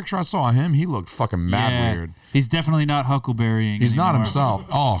last picture I saw of him, he looked fucking mad Yeah. weird. He's definitely not huckleberrying. He's not anymore. himself.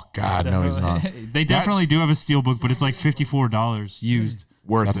 Oh, God, no, he's not. They definitely do have a steel book, but it's like $54 used.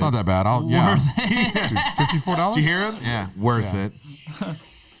 Worth That's it. not that bad. Yeah. Worth it. Dude, $54? Did you hear him? Yeah, worth it. Can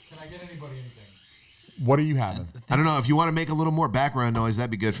I get anybody anything? What are you having? I don't know. If you want to make a little more background noise, that'd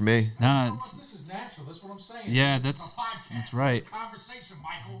be good for me. No, it's, This is natural. That's what I'm saying. Yeah, This that's- is a podcast. that's right. It's a conversation,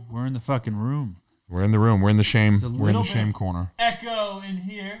 Michael. we're in the fucking room. We're in the room. We're in the shame. We're in little the shame bit- corner. Echo in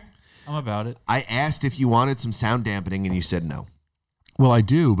here. I'm about it. I asked if you wanted some sound dampening, and you said no. Well, I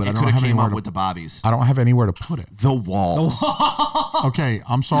do, but I It don't could have have came anywhere up to. with the bobbies. I don't have anywhere to put it. The walls. Okay,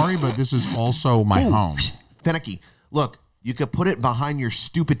 I'm sorry, but this is also my home. Finicky. Look, you could put it behind your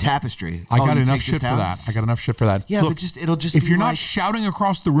stupid tapestry. I got you enough take shit this for down? that. I got enough shit for that. Yeah, Look, but it'll just if be you're not like- shouting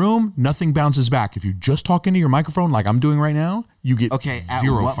across the room, nothing bounces back. If you just talk into your microphone like I'm doing right now, you get Okay, at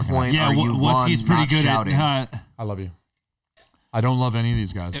zero what fucking point Yeah, are you what's one, he's pretty not good shouting? at. I love you. I don't love any of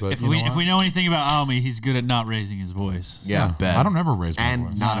these guys, but If you know we what? know anything about Almy, he's good at not raising his voice. Yeah, bet. I don't ever raise my And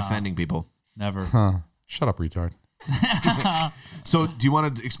voice. not offending people. Never. Huh. Shut up, retard. So, do you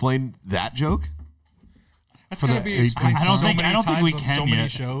want to explain that joke? That's For going the to be 8 explained I don't so think- many I don't think times we on can so many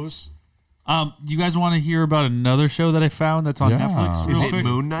yet. shows. You guys want to hear about another show that I found that's on Yeah. Netflix? Is real it quick?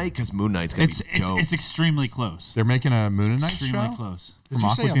 Moon Knight? Because Moon Knight's going to It's be dope. it's extremely close. They're making a Moonanite Extremely show? close. Did From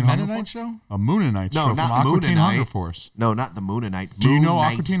you say Aqua a Teen Hunger Mennonite Force? show? A Moonanite No, show from not Aqua Teen Moonanite. Hunger Force. No, not the Moon Knight. Do you know Moon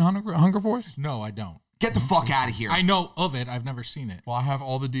Aqua Knight. Teen Hunger Force? No, I don't. Get the fuck out of here. I know of it. I've never seen it. Well, I have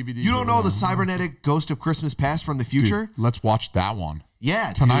all the DVDs. You don't know over the there. cybernetic ghost of Christmas past from the Dude, future? let's watch that one.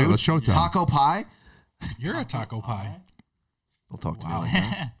 Yeah, Tonight, dude. let's show it to him. Taco pie? You're a taco pie. Don't talk to me like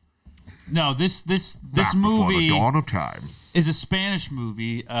that. No, this Back before the movie dawn of time. is a Spanish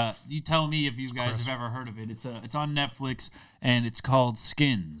movie. You tell me if you guys have ever heard of it. It's on Netflix and it's called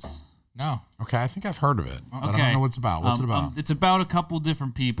Skins. No. Okay, I think I've heard of it. But I Okay. don't know what it's about. What's it about? It's about a couple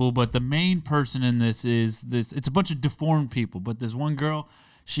different people, but the main person in this is this. It's a bunch of deformed people, but this one girl,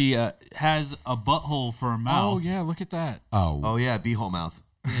 she has a butthole for a mouth. Oh yeah, look at that. Oh, yeah, beehole mouth.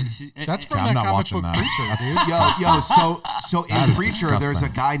 That's from I'm that not comic watching book that. Creature, dude. So That in is Preacher, there's a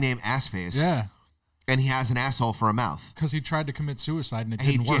disgusting. guy named Assface. Yeah, And he has an asshole for a mouth. because he tried to commit suicide and it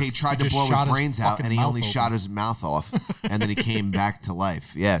He, didn't work. he tried to just blow his shot brains out, fucking and he mouth only open. shot his mouth off, and then he came back to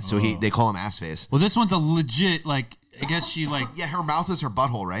life. Yeah, so they call him Assface. Well, this one's a legit like. I guess she like. Yeah, her mouth is her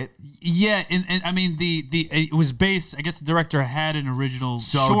butthole, right? Yeah, and I mean the it was based. I guess the director had an original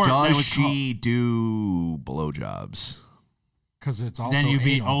So short that does was she do blowjobs? Because it's also Then you'd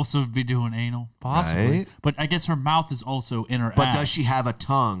be anal. also be doing anal, possibly. Right. But I guess her mouth is also in her But ass. does she have a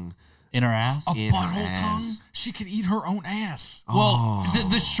tongue? in her ass? a in her butthole ass. tongue. She could eat her own ass. Well,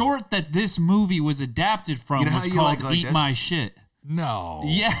 the short that this movie was adapted from You know how was you called like "Eat this? My Shit." No.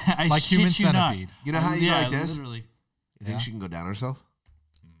 Yeah, I Like shit Human you not. Centipede. You know how you yeah, like this? Literally. You think she can go down herself?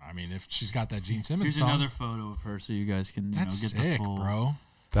 I mean, if she's got that Gene Simmons Here's tongue, another photo of her, so you guys can that's get sick, the full. bro.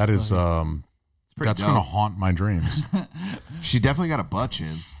 That is pretty that's gonna dope. haunt my dreams. She definitely got a butt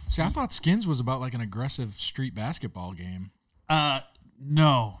chin. See, I thought Skins was about like an aggressive street basketball game.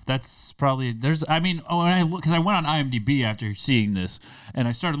 No, that's probably there's. I mean, when I look, because I went on IMDb after seeing this, and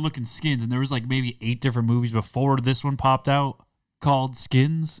I started looking Skins, and there was like maybe 8 different movies before this one popped out called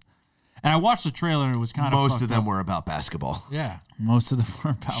Skins, and I watched the trailer, and it was kind of Most of them were about basketball. Yeah. Most of them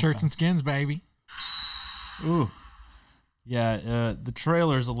were about Shirts and skins, baby. Ooh, yeah. The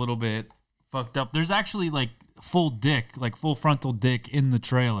trailer's a little bit fucked up. There's actually like full dick, like full frontal dick in the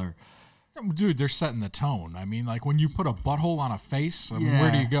trailer. Dude, they're setting the tone. I mean, like when you put a butthole on a face, I mean,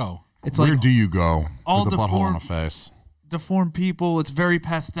 where do Yeah. you go? It's Where like do you go all with a butthole on a deformed- face? deformed people. It's very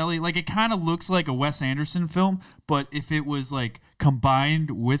pastel-y. Like it kind of looks like a Wes Anderson film, but if it was like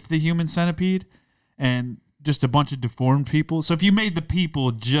combined with the Human Centipede and just a bunch of deformed people. So if you made the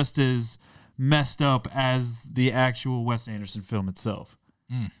people just as messed up as the actual Wes Anderson film itself.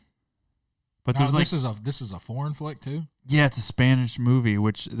 But Now, there's like, this is a foreign flick too. yeah, it's a Spanish movie.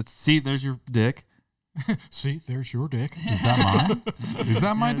 Which see, there's your dick. See, there's your dick. Is that mine? Is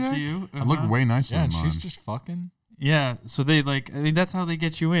that my Yeah, it's dick? you. I look way nicer Yeah, than and mine. she's just fucking. Yeah, so they like. I mean, that's how they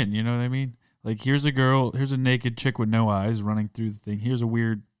get you in. You know what I mean? Like, here's a girl. Here's a naked chick with no eyes running through the thing. Here's a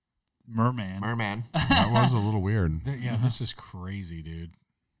weird merman. Merman. That was a little weird. Yeah, this is crazy, dude.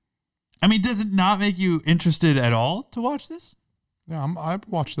 I mean, does it not make you interested at all to watch this? Yeah, I'd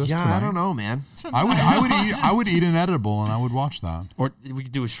watch this. Yeah, tonight. I don't know, man. I would eat an edible and I would watch that. Or we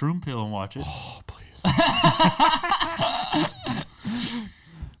could do a shroom pill and watch it. Oh, please.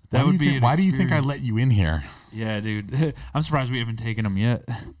 That would be. Why do you think I let you in here? Yeah, dude. I'm surprised we haven't taken them yet.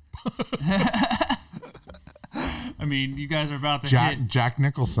 I mean, you guys are about to hit. Jack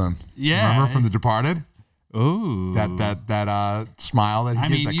Nicholson. Yeah. Remember from The Departed? Ooh. That smile that he I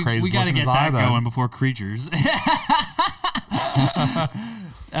gives, mean, that crazy we got to look in get his eye. that going before Creatures.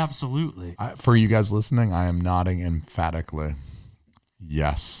 Absolutely. For you guys listening, I am nodding emphatically.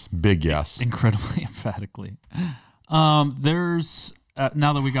 Yes. Big yes. Incredibly emphatically. There's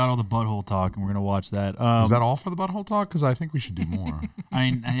now that we got all the butthole talk, and we're gonna watch that. Is that all for the butthole talk? Because I think we should do more. I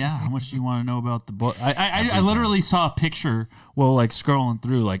mean, yeah. How much do you want to know about the butt? I literally saw a picture while like scrolling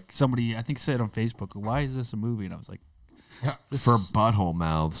through, like somebody I think said on Facebook, "Why is this a movie?" And I was like, "This For is butthole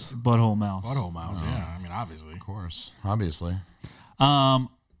mouths. butthole mouse." Butthole mouse. Yeah, I mean, obviously. Of course. Obviously.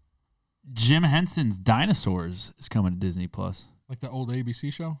 Jim Henson's Dinosaurs is coming to Disney Plus. Like the old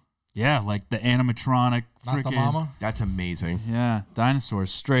ABC show. Yeah, like the animatronic. Not the frickin- mama. That's amazing. Yeah,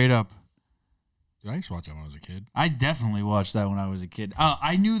 dinosaurs straight up. Dude, I used to watch that when I was a kid. I definitely watched that when I was a kid.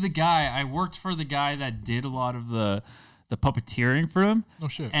 I knew the guy. I worked for the guy that did a lot of the puppeteering for him. No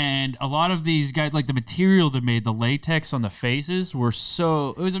shit. And a lot of these guys, like the material they made, the latex on the faces were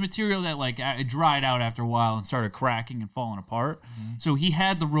it was a material that like it dried out after a while and started cracking and falling apart. So he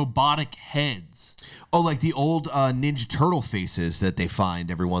had the robotic heads. Oh, like the old Ninja Turtle faces that they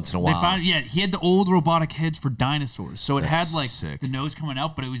find every once in a while. He had the old robotic heads for dinosaurs. So it That's had like sick. the nose coming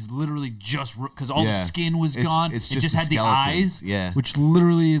out, but it was literally just because all the Yeah. skin was It's- gone. it's It just just the had the skeleton. eyes, Yeah. which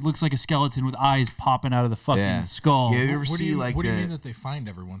literally looks like a skeleton with eyes popping out of the fucking Yeah. skull. Yeah, you ever What do see you, like what do you the- mean that they find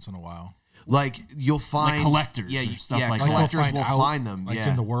every once in a while? Like you'll find collectors or stuff like that. collectors will find them. like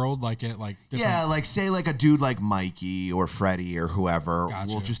in the world, like it, like different... Yeah, like say like a dude like Mikey or Freddie or whoever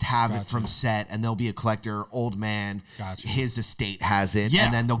Gotcha. will just have it from set, and there'll be a collector, old man. Gotcha. His estate has it, Yeah.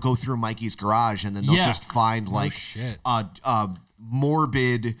 and then they'll go through Mikey's garage, and then they'll just find like shit. a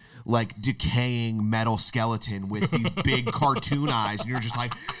morbid, like decaying metal skeleton with these big cartoon eyes, and you're just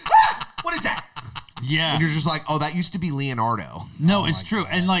like, what is that? Yeah. And you're just like, oh, that used to be Leonardo. No, it's true.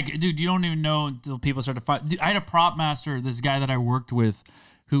 And like, dude, you don't even know until people start to find. Dude, I had a prop master, this guy that I worked with,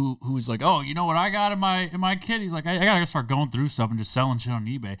 who was like, oh, you know what I got in my kit? He's like, I gotta start going through stuff and just selling shit on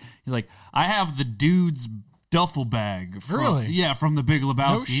eBay. He's like, I have the dude's duffel bag. Really? Yeah, from the Big Lebowski.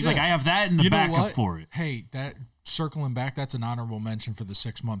 No He's like, shit. I have that in the You know backup what? for it. Hey, that circling back, that's an honorable mention for the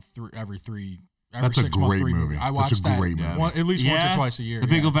 6 month every That's a 6 month great movie. I That's watched a that great movie. at least once or twice a year. The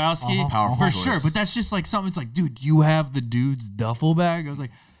Big yeah. Lebowski, Powerful for choice. sure. But that's just like something. It's like, dude, you have the dude's duffel bag. I was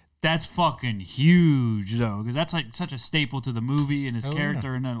like, that's fucking huge, though, because that's like such a staple to the movie and his Hell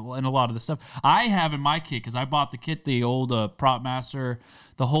character and a lot of the stuff I have in my kit. Because I bought the kit, the old prop master,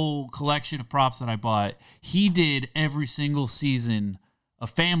 the whole collection of props that I bought. He did every single season of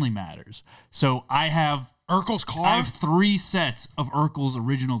Family Matters, so I have Urkel's car. I have 3 sets of Urkel's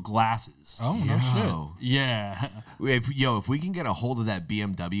original glasses. Oh no Oh. Yeah, If we can get a hold of that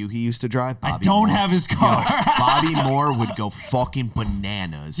BMW he used to drive, Bobby I don't Moore, have his car. Bobby Moore would go fucking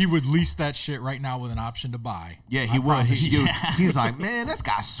bananas. shit! He would lease that shit right now with an option to buy. Yeah, he would. He's like, man, that's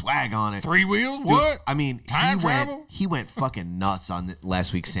got swag on it. 3 wheels? Dude, What? I mean, Time travel? he went fucking nuts on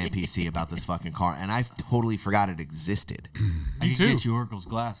last week's Sam PC about this fucking car, and I totally forgot it existed. I can too. get you Urkel's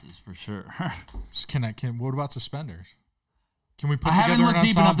glasses for sure. What about suspenders? Can we put I haven't together looked an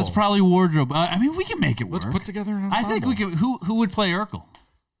deep enough. ensemble? That's probably wardrobe. I mean, we can make it work. Let's put together an I ensemble. think we can. Who would play Urkel?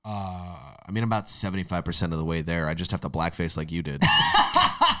 I mean, I'm about 75% of the way there. I just have to blackface like you did. It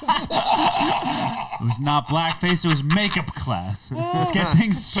was not blackface. It was makeup class. Let's get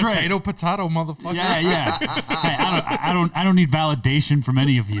things straight. Potato, motherfucker. Yeah. Hey, I don't need validation from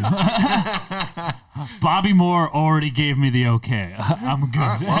any of you. Bobby Moore already gave me the okay. I'm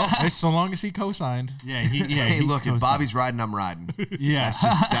good. Well, so long as he co-signed. Yeah. Hey, he look, if goes Bobby's riding, I'm riding. Yeah.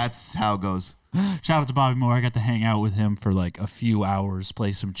 That's how it goes. Shout out to Bobby Moore. I got to hang out with him for like a few hours,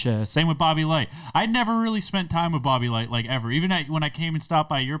 play some chess. Same with Bobby Light. I never really spent time with Bobby Light like ever. Even when I came and stopped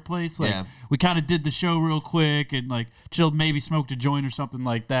by your place, like we kind of did the show real quick and like chilled, maybe smoked a joint or something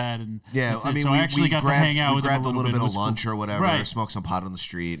like that. And Yeah, that's I it. mean, So we I actually got grabbed, to hang out we with grabbed him a little bit It of was lunch cool. or whatever, Right. smoked some pot on the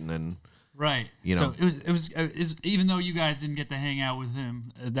street, and then Right. You know. So it was even though you guys didn't get to hang out with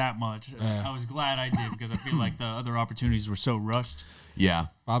him that much, I was glad I did because I feel like the other opportunities were so rushed. yeah,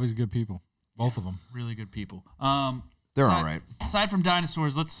 Bobby's good people. Both of them. Really good people. they're all right. Aside from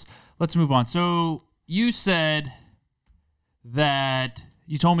dinosaurs, let's move on. So you said that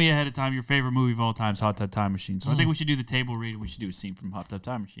you told me ahead of time your favorite movie of all time is Hot Tub Time Machine. So I think we should do the table read and we should do a scene from Hot Tub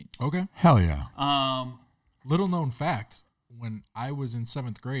Time Machine. Okay. Hell yeah. Little known fact, when I was in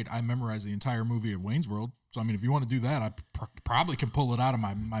 7th grade, I memorized the entire movie of Wayne's World. So, I mean, if you want to do that, I probably can pull it out of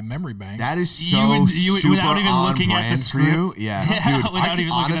my memory bank. That is so You super without even on looking at the brand for you. script? Yeah, Yeah, dude. without even looking at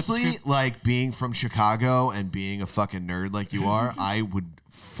the honestly, script. like being from Chicago and being a fucking nerd like you are, I would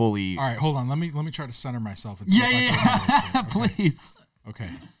fully. All right, hold on. Let me try to center myself. And see if I can remember this shit. Okay. Please. Okay.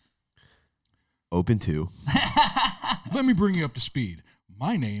 Open to. Let me bring you up to speed.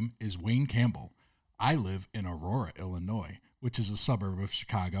 My name is Wayne Campbell. I live in Aurora, Illinois, which is a suburb of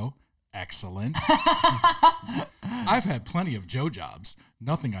Chicago. Excellent. I've had plenty of Joe jobs,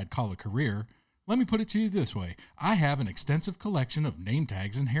 nothing I'd call a career. Let me put it to you this way. I have an extensive collection of name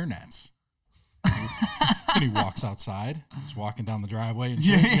tags and hairnets. And he walks outside. He's walking down the driveway and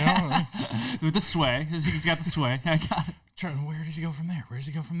shit, you know? With the sway. He's got the sway. I got it. Where does he go from there? Where does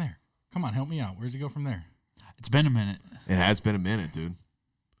he go from there? Come on, help me out. Where does he go from there? It's been a minute. It has been a minute, dude.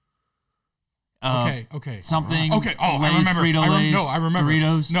 Okay. Something. Okay. Oh, Lay's, I remember. Frito-Lays, I remember.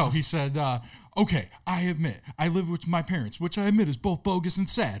 Doritos. No, he said, okay, I admit, I live with my parents, which I admit is both bogus and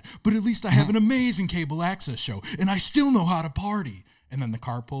sad, but at least I have an amazing cable access show, and I still know how to party. And then the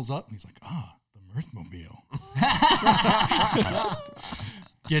car pulls up, and he's like, the Mirthmobile.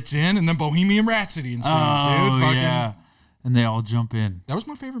 Gets in, and then Bohemian Rhapsody ensues, Oh, dude. Fucking, yeah. And they all jump in. That was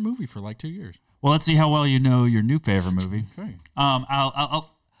my favorite movie for like 2 years. Well, let's see how well you know your new favorite movie. Okay. I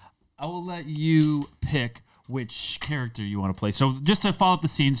will let you pick which character you want to play. So just to follow up the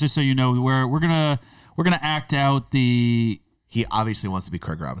scenes, just so you know, we're gonna act out the. He obviously wants to be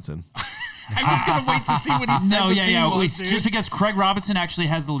Craig Robinson. I was going to wait to see what he said. No, the yeah, scene yeah. was, dude. Just because Craig Robinson actually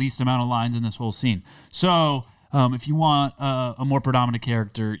has the least amount of lines in this whole scene. So if you want a more predominant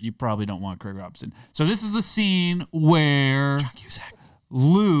character, you probably don't want Craig Robinson. So this is the scene where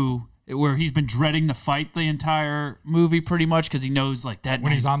Lou where he's been dreading the fight the entire movie pretty much because he knows like that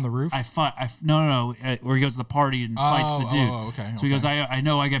When night, he's on the roof? No, where he goes to the party and fights the dude. Okay. So he goes, I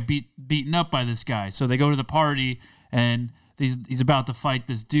know I got beaten up by this guy. So they go to the party and he's about to fight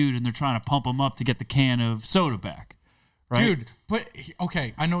this dude and they're trying to pump him up to get the can of soda back. Right? Dude, but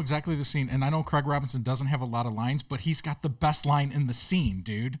okay, I know exactly the scene, and I know Craig Robinson doesn't have a lot of lines, but he's got the best line in the scene,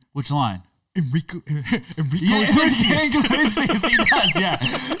 dude. Which line? Enrico Iglesias. Iglesias. He does, yeah.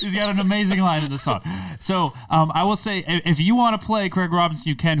 He's got an amazing line in the song. So I will say, if you want to play Craig Robinson,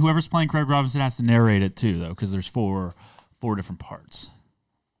 you can. Whoever's playing Craig Robinson has to narrate it too, though, because there's four different parts.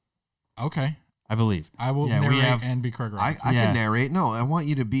 Okay. I believe. I will narrate and be Craig Robinson. I can narrate. No, I want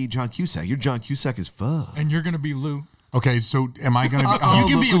you to be John Cusack. You're John Cusack as fuck. And you're going to be Lou. Okay, so am I going to be... You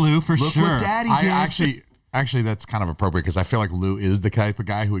can be Lou for look sure. what Daddy I did. actually, that's kind of appropriate because I feel like Lou is the type of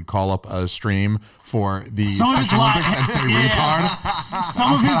guy who would call up a stream for the Some of his Special Olympics and say Yeah. retard.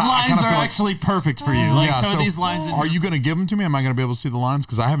 Some of his lines kinda are feel like- actually perfect for you. Like some of these lines. Are you going to give them to me? Am I going to be able to see the lines?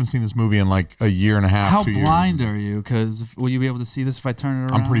 Because I haven't seen this movie in like a year and a half, How 2 years. blind are you? Because will you be able to see this if I turn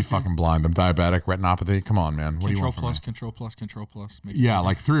it around? I'm pretty fucking blind. I'm diabetic, retinopathy. Come on, man. What do you want from me? Control plus. Yeah,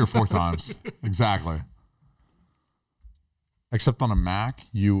 like 3 or 4 times. Exactly. Except on a Mac,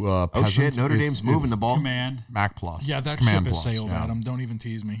 you Oh peasant, shit! Notre it's- Dame's moving it's the ball. Command. Mac Plus. Yeah, It's that Command ship is Plus, sailed, yeah. Adam. Don't even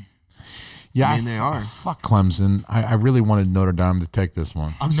tease me. Yeah, I mean, they are. Fuck Clemson. I really wanted Notre Dame to take this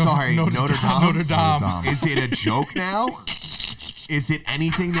one. I'm sorry, Notre Dame. Notre Dame. Is it a joke now? Is it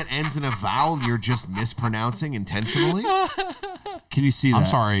anything that ends in a vowel you're just mispronouncing intentionally? Can you see that? I'm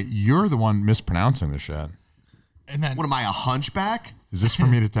sorry, you're the one mispronouncing the shit. And then What am I, a hunchback? Is this for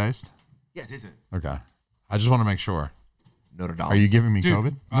me to taste? Yes, is it? Okay. I just want to make sure. Notre Dame. Are you giving me Dude,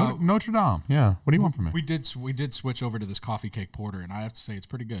 COVID? Notre Dame. Yeah. What do you want from me? we did switch over to this coffee cake porter, and I have to say it's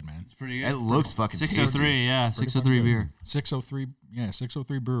pretty good, man. It's Pretty It good. looks fucking 603, tasty. yeah, 603 beer.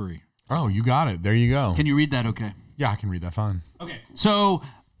 603 brewery. Oh, you got it. There you go. Can you read that? Okay. Yeah, I can read that fine. Okay. So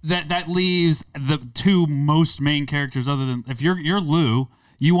that leaves the two most main characters. Other than if you're Lou,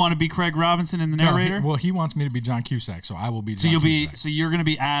 you want to be Craig Robinson in the narrator. Well, he wants me to be John Cusack, so I will be. so John you'll be. Cusack. So you're gonna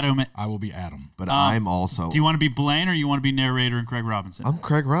be Adam. I will be Adam. But I'm also. Do you want to be Blaine or you want to be narrator and Craig Robinson? I'm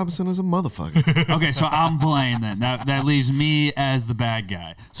Craig Robinson as a motherfucker. Okay, so I'm Blaine then. That leaves me as the bad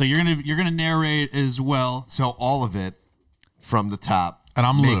guy. So you're gonna narrate as well, So all of it from the top. And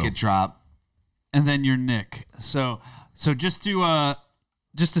I'm make Lou. it drop. and then you're Nick. So just to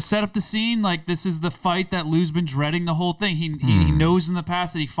set up the scene, like this is the fight that Lou's been dreading the whole thing. He knows in the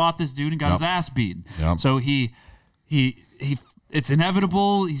past that he fought this dude and got his ass beaten. Yep. So he it's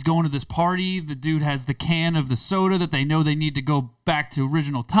inevitable. He's going to this party. The dude has the can of the soda that they know they need to go back to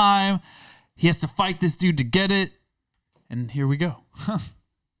original time. He has to fight this dude to get it. And here we go.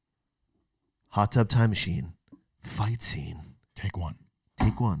 Hot tub time machine. Fight scene. Take one.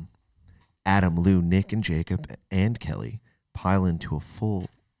 Take one. Adam, Lou, Nick, and Jacob, and Kelly pile into a full.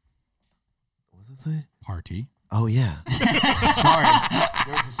 What does it say? Party. Oh, yeah. Sorry.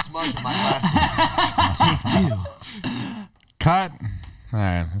 There's a smudge in my glasses. Take 2. Cut. All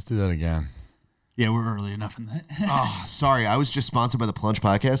right, let's do that again. Yeah, we're early enough in that. Oh, sorry. I was just sponsored by the Plunge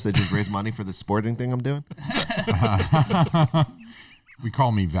Podcast. They just raised money for the sporting thing I'm doing. We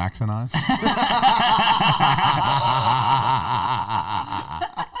call me Vaccinized.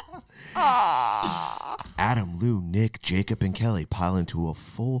 Adam, Lou, Nick, Jacob, and Kelly pile into a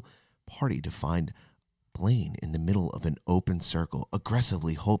full party to find Blaine in the middle of an open circle,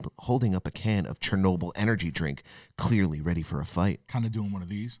 aggressively holding up a can of Chernobyl energy drink, clearly ready for a fight. Kind of doing one of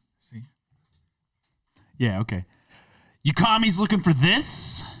these. See? Yeah, okay. You commies looking for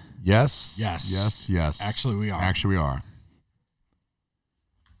this? Yes. Yes. Yes. Yes. Actually, we are. Actually, we are.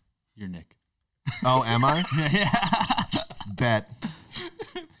 You're Nick. Oh, am I? Yeah. Bet.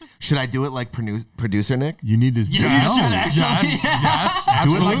 Should I do it like producer Nick? You need to. Yeah, no. you should actually. Yes. Do it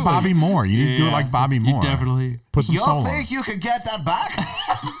Absolutely. like Bobby Moore. You need to do it like Bobby Moore. You definitely. Put some You soul think on. you could get that back?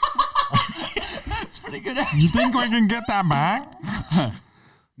 That's pretty good. You think we can get that back?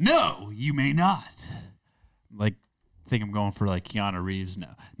 No, you may not. Like, I think I'm going for like Keanu Reeves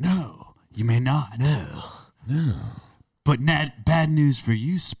now. No, you may not. No. But bad news for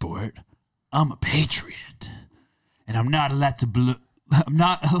you, sport. I'm a patriot, and I'm not allowed to blow. I'm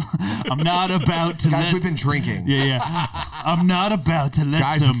not about to Guys, let. we've been drinking. Yeah. I'm not about to let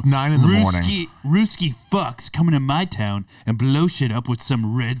Guys, some it's 9 in the morning. Ruski fucks come into my town and blow shit up with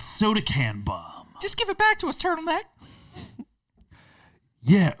some red soda can bomb. Just give it back to us, turtleneck.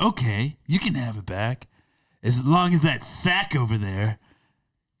 Yeah, okay, you can have it back. As long as that sack over there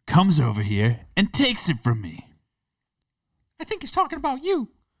comes over here and takes it from me. I think he's talking about you.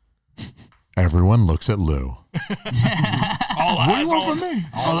 Everyone looks at Lou. All What do eyes you want on from me?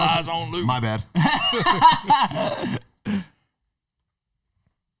 All eyes on Lou. My bad.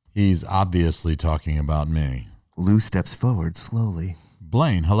 He's obviously talking about me. Lou steps forward slowly.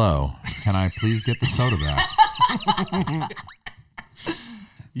 Blaine, hello. Can I please get the soda back?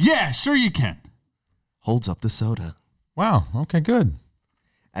 Yeah, sure you can. Holds up the soda. Wow. Okay, good.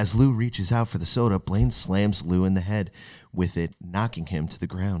 As Lou reaches out for the soda, Blaine slams Lou in the head with it, knocking him to the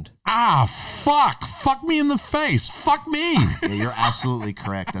ground. Ah, fuck. Fuck me in the face. Fuck me. Yeah, you're absolutely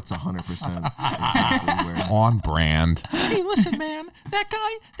correct. That's 100% exactly where On brand. Hey, listen, man. That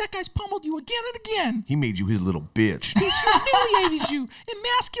guy's pummeled you again and again. he made you his little bitch. He's humiliated you,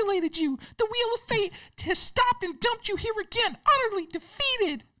 emasculated you. The wheel of fate has stopped and dumped you here again, utterly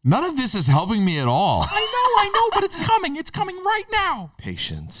defeated. None of this is helping me at all. I know, but it's coming. It's coming right now.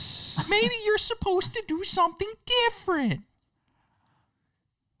 Patience. Maybe you're supposed to do something different.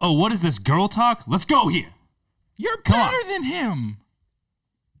 Oh, what is this, girl talk? Let's go here. You're Come on. better than him.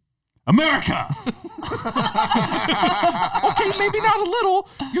 America! Okay, maybe not a little.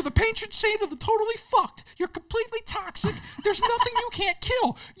 You're the patron saint of the totally fucked. You're completely toxic. There's nothing you can't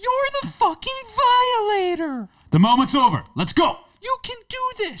kill. You're the fucking violator. The moment's over. Let's go. You can do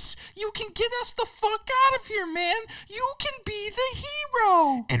this. You can get us the fuck out of here, man. You can be the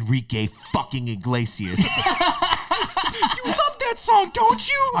hero. Enrique fucking Iglesias. You love that song, don't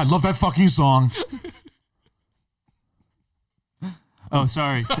you? I love that fucking song. Oh,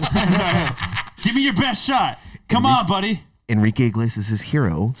 sorry. Sorry. Give me your best shot. Come on, buddy. Enrique Iglesias'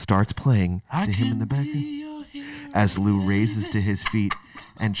 hero starts playing to him in the back as Lou raises to his feet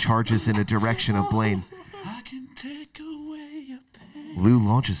and charges in a direction of Blaine. I can take away your pain. Lou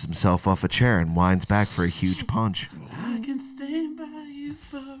launches himself off a chair and winds back for a huge punch. I can stand by you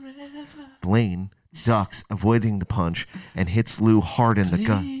forever. Blaine ducks, avoiding the punch, and hits Lou hard in the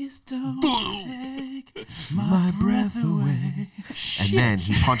gut. Please don't take my breath away. And then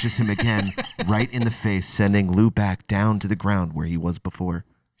he punches him again, right in the face, sending Lou back down to the ground where he was before.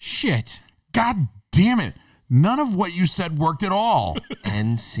 Shit. God damn it. None of what you said worked at all.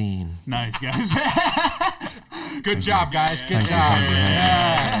 End scene. Nice, guys. Good job, guys. Good job.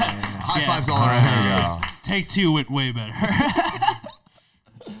 High fives all around. There we go. Take two went way better.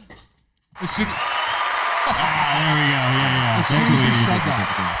 As soon, There we go. Yeah. as soon That's as what you we said did.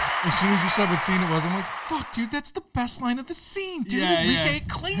 that, as soon as you said what scene it was, I'm like, fuck, dude, that's the best line of the scene, dude. Yeah, yeah. Enrique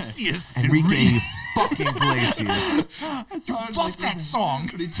Iglesias. Enrique fucking Iglesias. Love that song.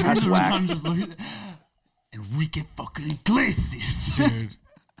 He turns around and just looks at Enrique fucking Iglesias. Dude.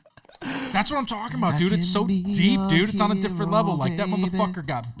 That's what I'm talking about, dude. It's so deep, dude. It's on a different level. Like, that motherfucker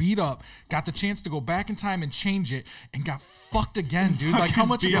got beat up, got the chance to go back in time and change it, and got fucked again, dude. Like, how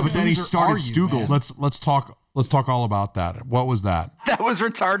much of a but then he loser started are you, Stugel. man? Let's talk all about that. What was that? That was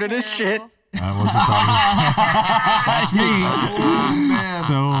retarded as shit. That wasn't talking. That's me. Oh, man.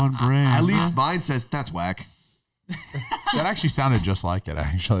 So on brand. At least mine says that's whack. That actually sounded just like it,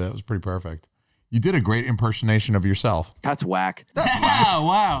 actually. That was pretty perfect. You did a great impersonation of yourself. That's whack. Yeah,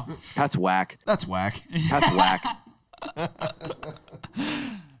 wow. That's whack. That's whack. That's whack.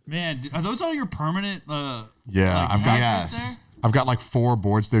 Man, are those all your permanent? Yeah, I've got Yes. I've got like 4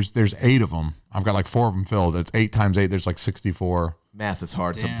 boards. There's 8 of them. I've got like 4 of them filled. It's 8 times 8. There's like 64. Math is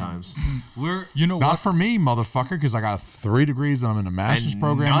hard Damn. sometimes. We're You know Not what? for me, motherfucker, because I got 3 degrees and I'm in a master's And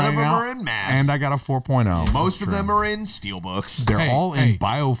program none right of them now, are in math. and I got a 4.0. Most of them are in steel books. They're Hey, all hey. in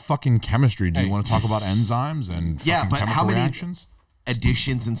bio fucking chemistry. Do you Hey. want to talk about enzymes and Yeah, fucking but chemical how many reactions?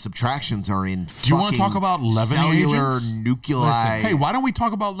 additions and subtractions are in Do you want to talk about leavening cellular agents? nuclei? Listen, hey, why don't we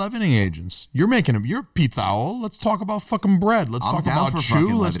talk about leavening agents? You're a pizza owl. Let's talk about fucking bread. Let's I'm talk down about for chew.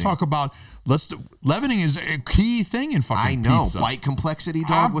 fucking Let's leavening. talk about leavening is a key thing in fucking I know. pizza. Bite complexity,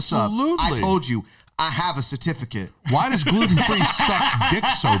 dog. What's up? Absolutely. I told you. I have a certificate. Why does gluten-free suck dick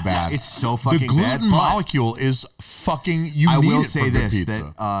so bad? It's so fucking The gluten bad, but molecule is fucking. You I need will it say for good this: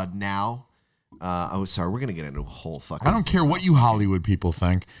 pizza. that now, oh, sorry, we're gonna get into a whole fucking. I don't care what you Hollywood people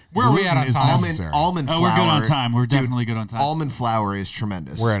think. Where are we at Gluten on is time? necessary. Almond oh, flour. we're good on time. We're Dude, definitely good on time. Almond flour is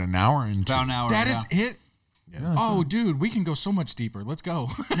tremendous. We're at an hour and About an hour. That right is now. it? Oh, dude, we can go so much deeper. Let's go.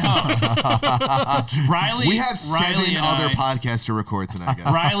 Riley. we have Riley 7 and other I- podcasts to record tonight,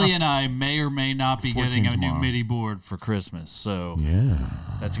 guys. Riley and I may or may not be 14 getting a tomorrow. new MIDI board for Christmas, so yeah.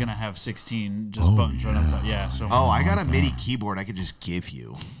 that's gonna have 16 just buttons right on top. Yeah. So Oh, I got a MIDI keyboard I could just give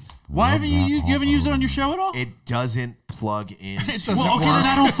you. why love haven't you? that You haven't used it on your show at all? It doesn't plug in. It doesn't well, okay, work. then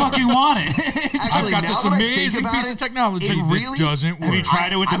I don't fucking want it. I've got now this that I think amazing about piece of it, technology it that really doesn't work. Have you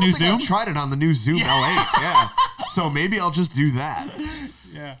tried it with the I new don't think Zoom? I've tried it on the new Zoom L8. Yeah. So maybe I'll just do that.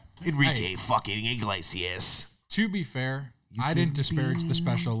 Yeah. Enrique fucking Iglesias. To be fair, I didn't disparage the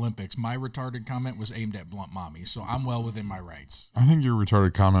Special Olympics. My retarded comment was aimed at Blunt Mommy, so I'm well within my rights. I think your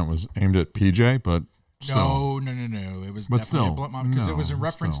retarded comment was aimed at PJ, but still. No. It was But definitely still, at Blunt Mommy because it was in no,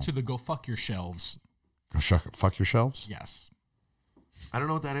 reference still. to the go fuck your shelves. Go fuck your shelves? Yes. I don't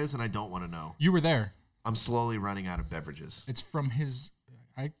know what that is, and I don't want to know. You were there. I'm slowly running out of beverages. It's from his...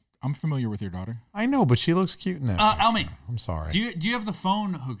 I'm familiar with your daughter. I know, but she looks cute in it. Almy, I'm sorry. do you have the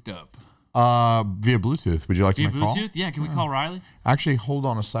phone hooked up? Via Bluetooth. Would you like to Via make a call? Bluetooth? Yeah, can we call Riley? Actually, hold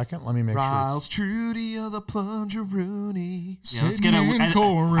on a second. Let me make Riles Trudy of the Plunger Rooney. Yeah, let's get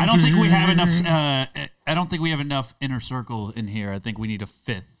I don't think we have enough. I don't think we have enough inner circle in here. I think we need a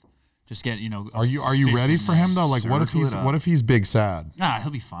fifth. Just get sure. Are you ready for him though? Like, what if he's big sad? Nah, he'll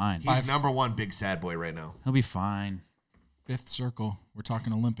be fine. He's number one big sad boy right now. He'll be fine. Fifth circle. We're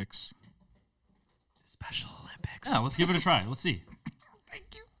talking Olympics. Special Olympics. Yeah, let's give it a try. Let's see.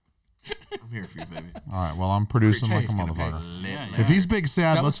 I'm here for you, baby. All right. Well, I'm producing like a Chase gonna motherfucker. be lit, Yeah, lit. If he's big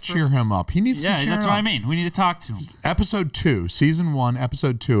sad, That let's was for- cheer him up. He needs Yeah, some cheering that's what I up. mean. We need to talk to him. Episode 2, season 1,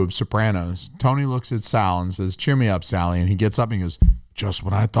 episode 2 of Sopranos. Tony looks at Sal and says, "Cheer me up, Sally." And he gets up and he goes, "Just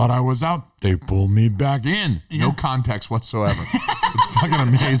when I thought I was out, they pulled me back in." No context whatsoever. It's fucking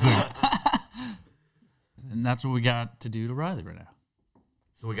amazing. And that's what we got to do to Riley right now.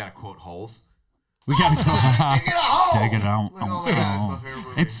 So we got to quote holes. We got to Take it out. take it out. Like, oh my God, it's my favorite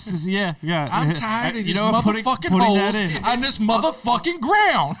movie. It's yeah. I'm tired of You these know what? motherfucking Putting that holes in. on this motherfucking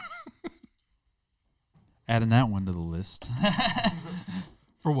ground. Adding that one to the list.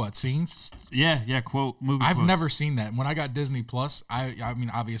 For what, scenes? Yeah. Quote movie. I've quotes. never seen that. When I got Disney Plus, I mean,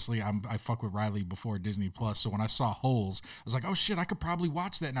 obviously, I fuck with Riley before Disney Plus. So when I saw Holes, I was like, oh shit, I could probably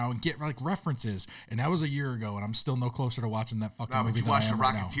watch that now and get like references. And that was a year ago, and I'm still no closer to watching that fucking No, movie but you than I watched The am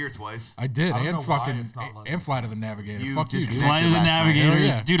right now. Rocketeer twice. I did, I don't and know why fucking it's not like and Flight of the Navigator. You Fuck you, dude. disconnected. Flight of the last night.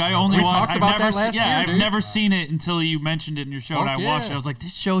 Navigators, Yeah. dude. I only We watched. talked about that last year, I've dude. never seen it until you mentioned it in your show, and I Fuck watched it. yeah. I was like,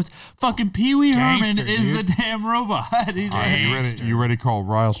 this show's fucking Pee Wee Herman Gangster, is dude. the damn robot. He's All right, you ready? Gangster. You ready to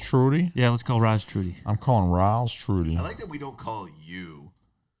call Riles Trudy? Yeah, let's call Raj Trudy. I'm calling Riles Trudy. I like that we don't call you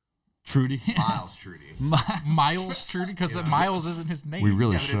Trudy. Miles Trudy. Miles Trudy, because Miles isn't his name. We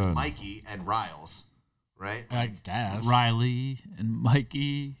really Yeah, but should. it's Mikey and Riles, right? I guess. Riley and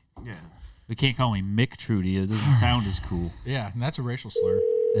Mikey. Yeah. We can't call me Mick Trudy. It doesn't sound as cool. Yeah, and that's a racial slur.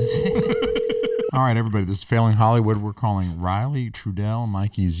 Is it? All right, everybody. This is Failing Hollywood. We're calling Riley Trudell,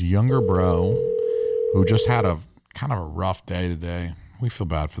 Mikey's younger bro, who just had a kind of a rough day today. We feel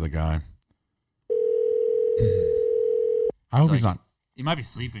bad for the guy. I hope he's like- not. He might be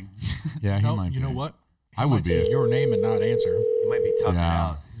sleeping. Yeah, he No, might be. you know what? I He would might be. see your name and not answer. He might be tucking Yeah,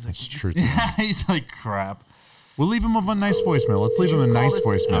 out. He's like, that's true. He's like, crap. We'll leave him a nice voicemail. Let's leave him a nice tell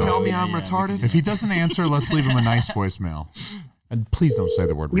voicemail. me I'm Yeah, retarded. If he doesn't answer, let's leave him a nice voicemail. And please don't say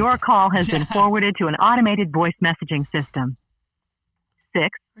the word. Your retard. call has been forwarded to an automated voice messaging system. Are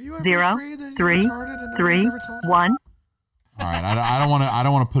you ever 0 afraid that you're 3 retarded and 3 nobody's ever told you? 1. All right, I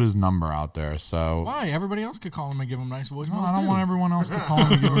don't want to put his number out there. So Why? Everybody else could call him and give him nice voicemails no, I don't too. want everyone else to call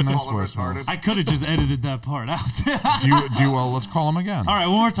him and give him nice Call him voicemails. retarded. I could have just edited that part out. Well, let's call him again. All right,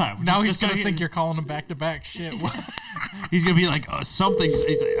 one more time. Now he's Just gonna get- think you're calling him back to back. Shit. He's gonna be like something.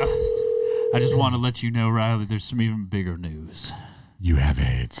 He's like, I just want to let you know, Riley. There's some even bigger news. You have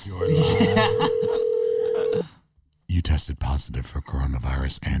AIDS. You tested positive for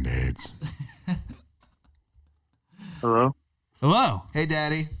coronavirus and AIDS. Hello? Hello. Hey,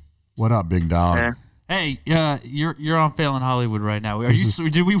 Daddy. What up, big dog? Yeah. Hey, you're on Failing Hollywood right now. Are This you?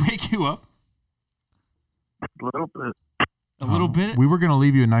 Did we wake you up A little bit. a little bit? We were going to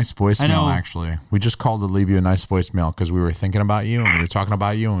leave you a nice I know. voicemail, actually. We just called to leave you a nice voicemail because we were thinking about you and we were talking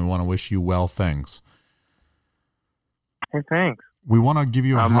about you and we want to wish you well things. Hey, thanks. We want to give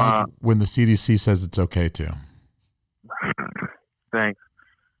you a I'm, hug when the CDC says it's okay to. Thanks.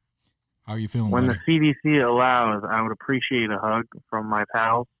 How are you feeling, When buddy? the CDC allows, I would appreciate a hug from my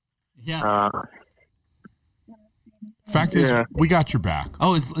pals. Yeah. Fact is, Yeah. we got your back.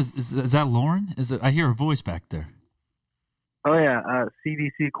 Oh, is that Lauren? I hear a voice back there. Oh, yeah.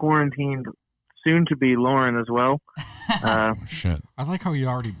 CDC quarantined, soon to be Lauren as well. Oh, shit. I like how he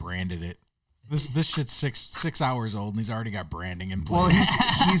already branded it. This shit's six hours old and he's already got branding in place.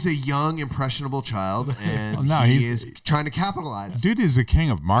 Well, he's a young, impressionable child, and No, he he's- is trying to capitalize. Dude is the king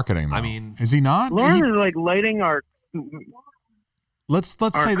of marketing, though. I mean- is he not? Lauren He- is like lighting our let's say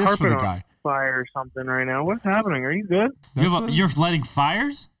this for carpet the on guy. fire or something right now. What's happening? Are you good? You're lighting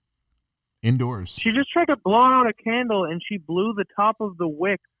fires? Indoors. She just tried to blow out a candle and she blew the top of the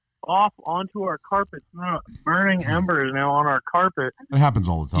wick off onto our carpet. Burning embers now on our carpet. It happens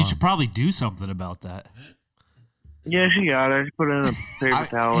all the time. You should probably do something about that. Yeah, she got it. She put it in a paper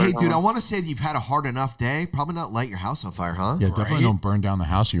towel. Hey, dude, I want to say that you've had a hard enough day. Probably not light your house on fire, huh? Yeah, definitely Right? don't burn down the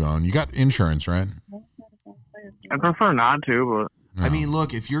house you own. You got insurance, right? I prefer not to, I mean,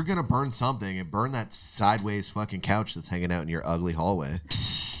 look, if you're gonna burn something, and burn that sideways fucking couch that's hanging out in your ugly hallway.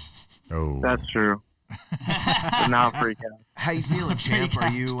 Oh, but that's true. But not freak out. How you feeling, champ? Are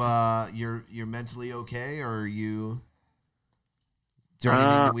you you're mentally okay, or are you? Is there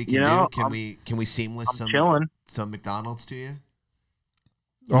anything that we can do? Can we seamless I'm chilling. some McDonald's to you?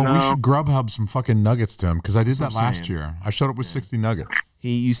 Oh, No. we should Grubhub some fucking nuggets to him because I did That's that what I'm last saying. year. I showed up with 60 nuggets.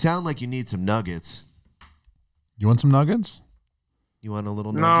 You sound like you need some nuggets. You want some nuggets? You want a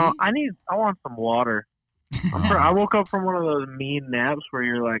little No, nugget? I want some water. I woke up from one of those mean naps where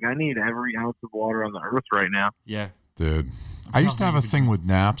you're like, I need every ounce of water on the earth right now. Yeah. Dude, I used to have a thing with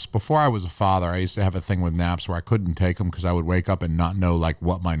naps. Before I was a father, I used to have a thing with naps where I couldn't take them because I would wake up and not know like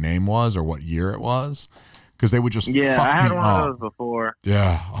what my name was or what year it was because they would just Yeah, fuck I had me one up. of those before.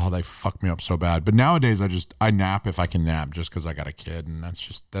 Yeah, oh, they fucked me up so bad. But nowadays, I nap if I can nap just because I got a kid, and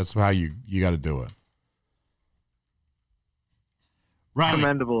that's how you got to do it. Riley,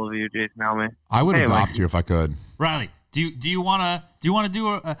 Commendable of you, Jason Helmy. I would Anyway. adopt you if I could. Riley, do you want to do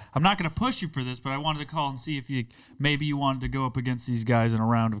a I'm not going to push you for this, but I wanted to call and see if maybe you wanted to go up against these guys in a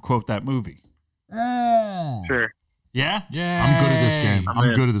round of quote that movie. Sure. Yeah? Yeah. I'm good at this game. I'm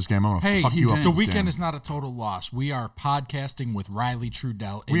in. good at this game. I'm gonna Hey, fuck you up. the this weekend game. is not a total loss. We are podcasting with Riley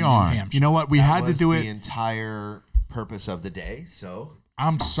Trudell in We New are. Hampshire. You know what? We That had to was do the it. entire purpose of the day. So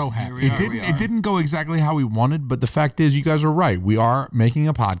I'm so happy. we It are. didn't. we It are. didn't go exactly how we wanted, but the fact is, you guys are right. We are making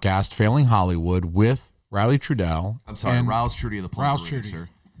a podcast, Failing Hollywood, with Riley Trudell. I'm sorry, and Riles Trudy of the Riles Plunger, Trudy. sir.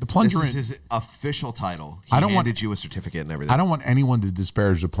 The plunger. This is his official title. He I don't handed want- you a certificate and everything. I don't want anyone to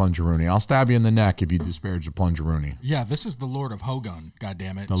disparage the Plungeroony. I'll stab you in the neck if you disparage the Plungeroony. Yeah, this is the Lord of Hogun. God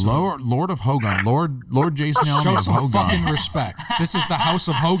damn it. The So Lord of Hogun, Lord Jason Elmer show of some fucking Hogun. respect. This is the House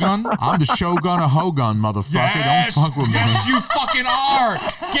of Hogun. I'm the Shogun of Hogun, motherfucker. Yes, Don't fuck with yes, me. you fucking are.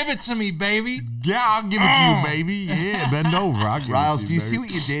 Give it to me, baby. Yeah, I'll give it to you, baby. Yeah, bend over. I'll give Riles, it to do you baby. see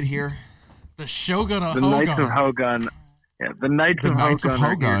what you did here? The Shogun of The Knights of Hogun. Hogun. Yeah, the Knights The of Knights of Hogun. are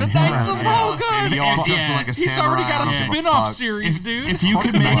Hogun. here. The Knights of Yeah, Hogun. baby, all dressed Yeah. like a He's samurai. already got a I don't give spin-off fuck. series, dude. If you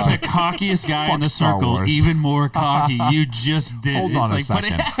could make the cockiest guy in Fuck the Star circle Wars. even more cocky, you just did. Hold It's on a like, but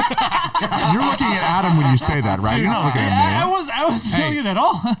second. You're looking at Adam when you say that, right? You're not looking at me. I was Hey. looking at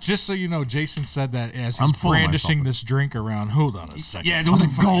all. Just so you know, Jason said that as I'm he's full of brandishing myself. this drink around. Hold on a second. Yeah, with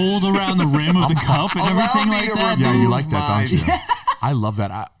the gold around the rim of the cup and Allow everything me like to that. Yeah, you remove like that, mine. don't you? I love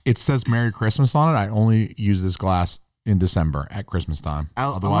that. It says Merry Christmas on it. I only use this glass in December at Christmas time.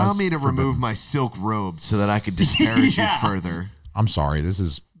 Allow Otherwise, me to forbidden. remove my silk robe so that I could disparage Yeah. you further. I'm sorry. This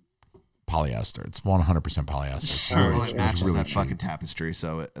is polyester. It's 100% polyester. Well, Really, it it's matches really that cheap. fucking tapestry,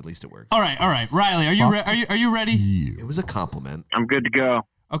 so at least it worked. All right. Riley, are you ready? You. It was a compliment. I'm good to go.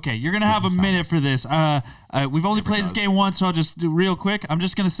 Okay, you're gonna have a minute for this. We've only played this does. game once, so I'll just do real quick. I'm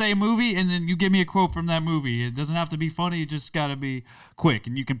just gonna say a movie, and then you give me a quote from that movie. It doesn't have to be funny; it just gotta be quick,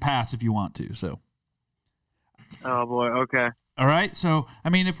 and you can pass if you want to. So, Oh boy. Okay. all right. So, I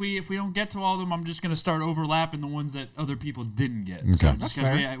mean, if we don't get to all of them, I'm just gonna start overlapping the ones that other people didn't get. So, Okay. just That's 'cause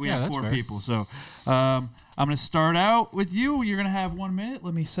fair. we Yeah, have that's four fair. people. So, I'm gonna start out with you. You're gonna have 1 minute.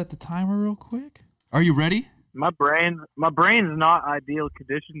 Let me set the timer real quick. Are you ready? My brain's not ideal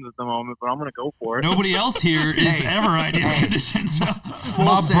conditions at the moment, but I'm gonna go for it. Nobody else here is ever ideal conditions. So. Full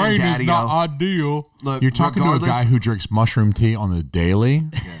My send, brain is Daddy-o. not ideal. Look, You're talking to a regardless- guy who drinks mushroom tea on the daily,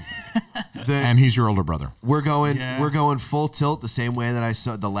 and he's your older brother. We're going Yeah. we're going full tilt the same way that I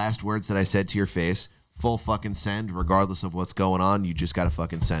saw the last words that I said to your face. Full fucking send, regardless of what's going on. You just gotta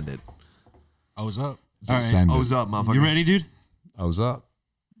fucking send it. O's up. All right. Send O's it. up, motherfucker. You ready, dude? O's up.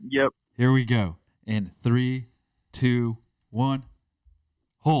 Yep. Here we go. In 3, 2, 1.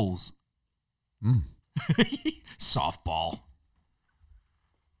 Holes. Softball.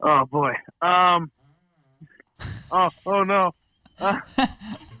 Oh boy. Oh no.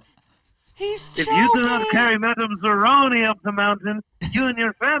 He's If you do not carry Madame Zeroni up the mountain, you and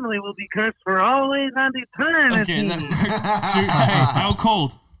your family will be cursed for always and eternity. Okay, that worked. Dude, hey, how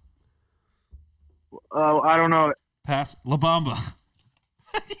cold? I don't know. Pass. La Bamba.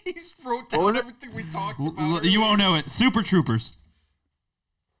 He's wrote down everything we talked about. You won't know it. Super Troopers.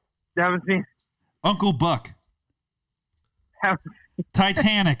 Haven't seen. Uncle Buck. Haven't,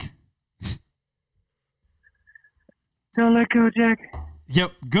 Titanic. don't let go, Jack.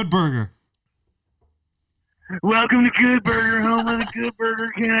 Yep. Good Burger. Welcome to Good Burger, home of the Good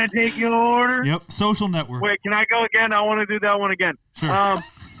Burger. Can I take your order? Yep. Social Network. Wait, can I go again? I want to do that one again. Sure.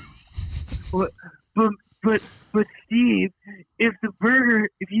 But Steve, if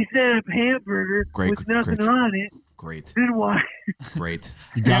you set up hamburger Great- with nothing great- on it, Great. Then why? Great.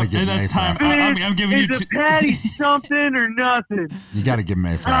 You gotta Yep, give and him A that's for time. effort. I'm giving you Is a patty something or nothing? You gotta give him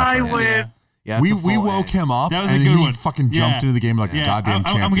A for I effort. win. Yeah, We it's a full woke A. him up That was a and good he one. fucking jumped Yeah. into the game like a goddamn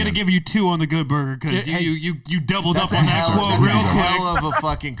champion. I'm gonna give you 2 on the Good Burger because Hey, you doubled That's up a on that hell, quote that's a real quick. hell of a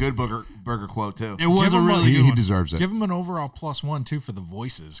fucking good burger quote too. It was Give a him a- really good he one. deserves it. Give him an overall +1 too for the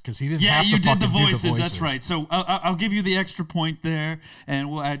voices because he didn't. Yeah, have you to did the fucking do voices. That's right. So I'll give you the extra point there, and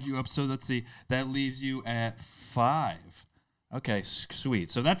we'll add you up. So let's see. That leaves you at 5. Okay, sweet.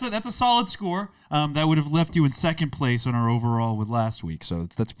 So that's a solid score. That would have left you in second place on our overall with last week. So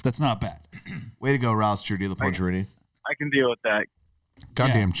that's not bad. Way to go, Rouse Trudy LaPongerini. I can deal with that.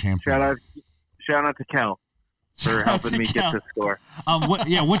 Goddamn champion. Shout out to Cal for helping me Cal. get the score.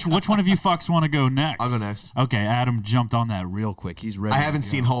 Which one of you fucks want to go next? I'll go next. Okay, Adam jumped on that real quick. He's ready. I to haven't go.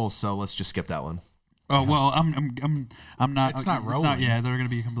 seen Holes, so let's just skip that one. Oh well, I'm not. It's not rolling. Yeah, they're gonna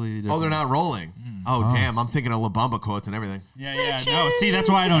be completely different. Oh, they're not rolling. Oh, damn. I'm thinking of La Bamba quotes and everything. Yeah. No, see, that's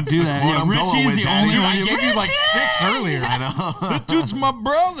why I don't do that. What Yeah, I'm Richie going is with, the Daddy. only Dude, one. I gave you like 6 earlier. I know. That dude's my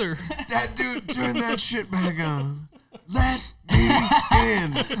brother. That dude, turn that shit back on. Let me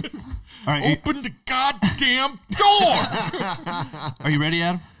in. All right, Open the goddamn door. are you ready,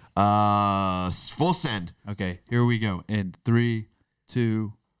 Adam? Full send. Okay, here we go. In 3,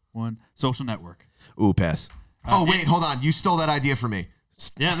 2, 1. Social network. Ooh, pass. Oh, wait, hold on. You stole that idea from me.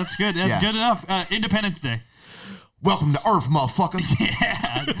 Yeah, that's good. That's Yeah. good enough. Independence Day. Welcome to Earth, motherfucker.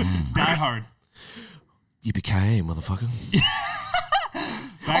 Yeah. Die Hard. Yippee-ki-yay, motherfucker.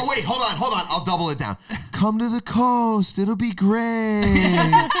 Oh, wait, hold on. I'll double it down. Come to the coast. It'll be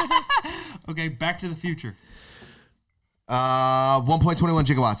great. Okay, Back to the Future. 1.21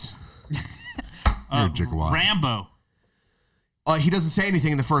 gigawatts. You're a gigawatt. Rambo. He doesn't say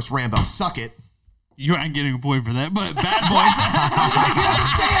anything in the first Rambo. Suck it. You aren't getting a point for that, but Bad Boys. He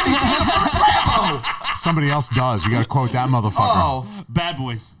doesn't say anything in the first Rambo. Somebody else does. You gotta quote that motherfucker. Oh. Bad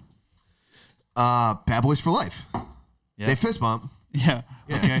Boys. Bad Boys for Life. Yeah. They fist bump. Yeah.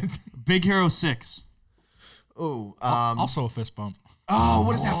 Okay. Big Hero 6. Oh, Also a fist bump.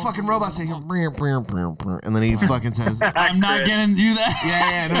 what does that fucking robot say? And then he fucking says, I'm not getting you that.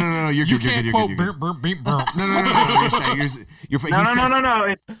 yeah, no, you're You good, you're can't good, quote you're good. burp, burp, beep, burp. No, you're No.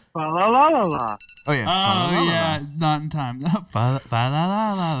 It's la la la la la. Oh, yeah. Oh, yeah. Not in time. Okay.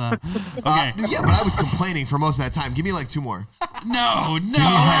 Yeah, but I was complaining for most of that time. Give me like 2 more. No.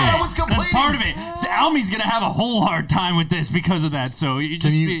 I was That's complaining. part of it. So Almy's going to have a whole hard time with this because of that. So you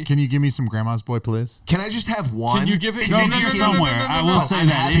just Can you give me some Grandma's Boy, please? Can I just have one? Can you give it? It's in here somewhere. I will say I'm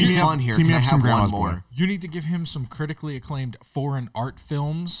that. having It's- fun here. team Can me I up some have one Grandma's more? Boy. You need to give him some critically acclaimed foreign art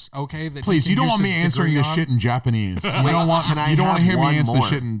films, okay? That Please, he you can don't use want me his answering degree this on. shit in Japanese. You don't want. can I You don't want to have hear me one answer more?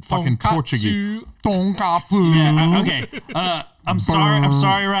 shit in fucking Tonkatsu. Portuguese. Tonkatsu. Yeah, okay. I'm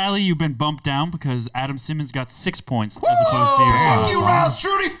sorry, Riley. You've been bumped down because Adam Simmons got 6 points as opposed to your Fuck 5. you, Rouse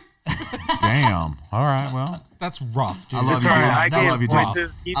Trudy. Damn. All right. Well, That's rough, dude. I love you, dude. Sorry, I I gave love you, dude.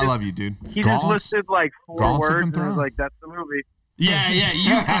 voices. He I love you, dude. He just Gauntlets- listed like 4 gauntlets have words been and was thrown. like, "That's the movie."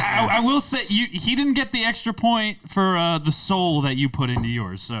 Yeah. I will say he didn't get the extra point for the soul that you put into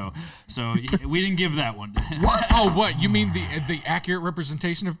yours. So we didn't give that one. Oh, what? You mean the accurate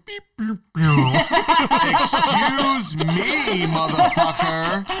representation of beep, beep, beep. Excuse me,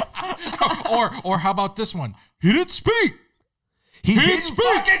 motherfucker. Or how about this one? He didn't speak. He didn't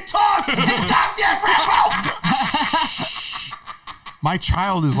fucking talk. You goddamn Rambo. my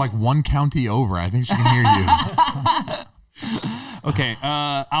child is like 1 county over. I think she can hear you. Okay,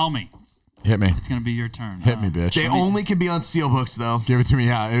 Almy, Hit me. it's gonna be your turn. Hit me, bitch. They only can be on steelbooks, though. Give it to me.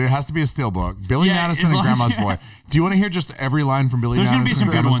 Yeah, it has to be a steelbook. Billy Yeah, Madison as and long as Grandma's you- Boy. Do you want to hear just every line from Billy There's Madison gonna be some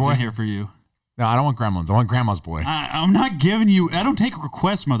and good Grandma's ones Boy? in here for you. No, I don't want Grandma's. I want Grandma's Boy. I'm not giving you. I don't take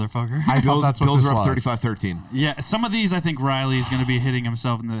requests, motherfucker. I thought that's what Bills this are up was. 35-13. Yeah, some of these I think Riley is going to be hitting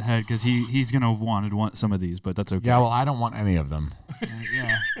himself in the head because he's going to have wanted some of these, but that's okay. Yeah, well, I don't want any of them.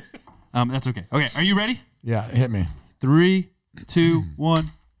 Yeah. That's okay. Okay, are you ready? Yeah, hit me. 3, 2,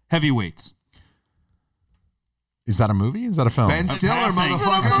 1. Heavyweights. Is that a movie? Is that a film? Ben Stiller, passing.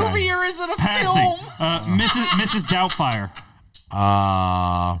 motherfucker. Okay. or is it a Passing. Mrs. Doubtfire.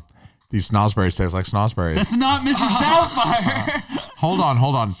 These snosberries taste like snosberries. That's not Mrs. Doubtfire. Hold on.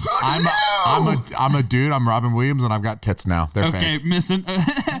 I'm a dude. I'm Robin Williams, and I've got tits now. They're Okay, fake. missing.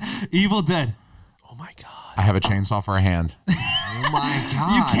 Evil Dead. Oh, my God. I have a chainsaw for a hand. Oh, my You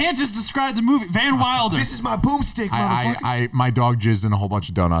God. can't just describe the movie. Van Wilder. This is my boomstick, motherfucker. My dog jizzed in a whole bunch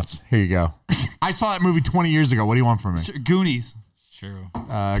of donuts. Here you go. I saw that movie 20 years ago. What do you want from me? Goonies. True.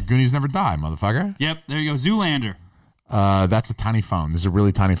 Goonies never die, motherfucker. Yep, there you go. Zoolander. That's a tiny phone. This is a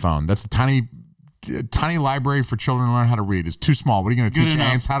really tiny phone. That's a tiny tiny library for children to learn how to read is too small. What are you going to Good teach enough.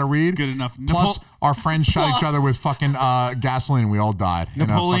 ants how to read? Good enough. Plus, our friends shot each other with fucking gasoline and we all died. in a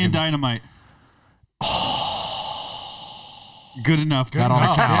Napoleon fucking- Dynamite. Good enough. That ought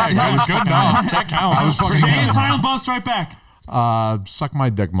to count. Yeah, That was good fucking- enough. That counts. Shane Silent Bomb Strike Back. Suck my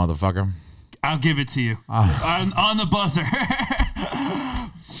dick, motherfucker. I'll give it to you on the buzzer.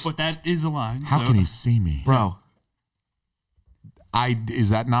 But that is a line. How so. can he see me? Bro, Is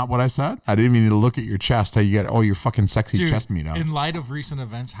that not what I said? I didn't even need to look at your chest. How you get your fucking sexy Dude, chest meat up. in light of recent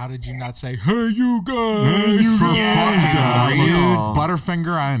events, how did you not say, "Hey, you guys"? real.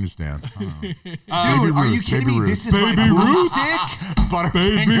 Butterfinger, I understand. dude, Baby are Ruth, you kidding Baby me? Ruth. This is my Baby Ruth. boomstick.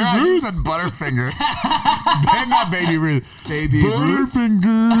 Butterfinger. I just said Butterfinger. Not Baby Ruth. Baby Ruth.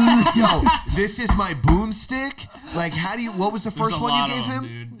 Butterfinger. Yo, this is my boomstick. Like, how do you? What was the There's first a one you lot gave of them,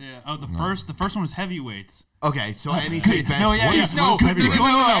 him? dude. Yeah. Oh, the first one was heavyweights. Okay, so anything back. No, yeah, What yeah. is- No, what is good, heavyweight?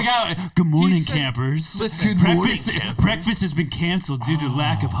 wait, I got it. Good morning, said- campers. Listen, Good morning, breakfast, campers. breakfast has been canceled due to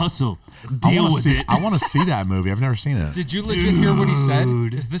lack of hustle. I Deal wanna with see, it. I want to see that movie. I've never seen it. Did you legit hear what he said?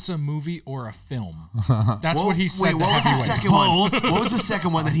 Dude. Is this a movie or a film? That's Whoa, what he said. Wait, to what was the Heavyweights. second one? What was the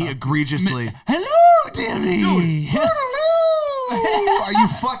second one that he egregiously? Hello, dearie. Are you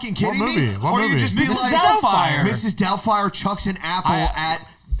fucking kidding movie? me? What or you movie? just be Mrs. like, Doubtfire. Mrs. Doubtfire chucks an apple at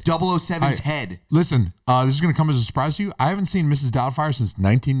 007's head. Listen, this is going to come as a surprise to you. I haven't seen Mrs. Doubtfire since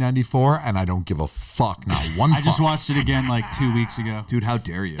 1994, and I don't give a fuck. Not one I fuck. just watched it again like 2 weeks ago. Dude, how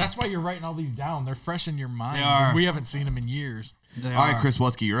dare you? That's why you're writing all these down. They're fresh in your mind. They are. and we haven't seen them in years. They All right, are. Chris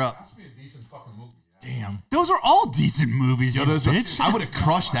Wutsky, you're up. Damn. Those are all decent movies, Yo, you those were- bitch. I would have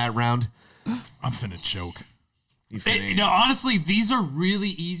crushed that round. I'm finna choke. You It, finna- no, honestly, these are really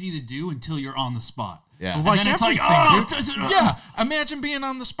easy to do until you're on the spot. Yeah. And Like then it's like, everything, oh, dude. Yeah, imagine being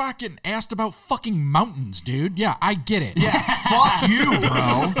on the spot getting asked about fucking mountains, dude. Yeah, I get it. Yeah, fuck you,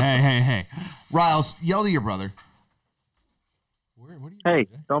 bro. Hey. Riles, yell to your brother. What are you Hey,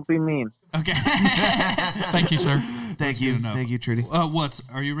 don't be mean. Okay. Thank you, sir. Thank you. enough. Thank you, Trudy.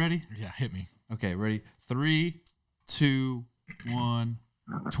 Are you ready? Yeah, hit me. Okay, ready? 3, 2, 1.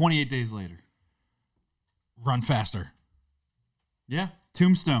 28 days later. Run faster. Yeah.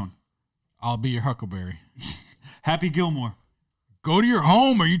 Tombstone. I'll be your Huckleberry. Happy Gilmore. Go to your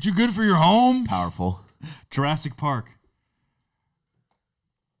home. Are you too good for your home? Powerful. Jurassic Park.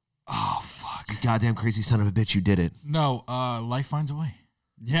 Oh, fuck. You goddamn crazy son of a bitch, you did it. No, life finds a way.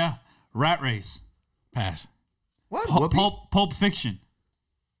 Yeah. Rat Race. Pass. What? Pulp Fiction.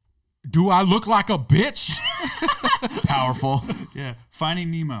 Do I look like a bitch? Powerful. Yeah.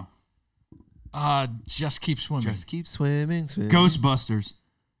 Finding Nemo. Just keep swimming. Just keep swimming, swimming. Ghostbusters.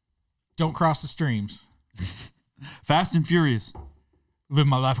 Don't cross the streams. Fast and Furious. Live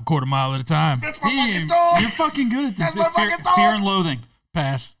my life a quarter mile at a time. Damn, you're fucking good at this. Fear and Loathing.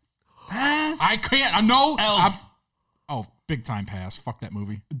 Pass. Pass. I can't. I know. Elf. Oh, big time pass. Fuck that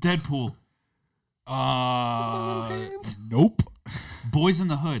movie. Deadpool. Nope. Boys in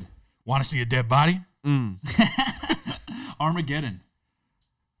the Hood. Want to see a dead body? Armageddon.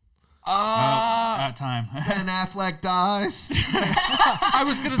 That time. Ben Affleck dies. I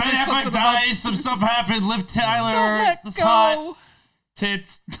was gonna say Ben something Affleck about dies. Some stuff happened. Liv Tyler. Don't let It's go. hot.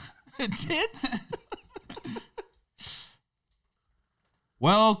 Tits. tits.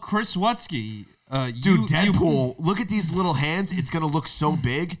 Well, Chris Wutsky. Dude, Deadpool. Look at these little hands. It's going to look so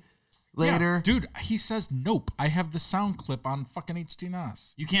big later. Yeah, dude, he says nope. I have the sound clip on fucking HT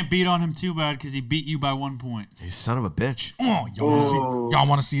Nas. You can't beat on him too bad because he beat you by 1 point. You son of a bitch. Oh, y'all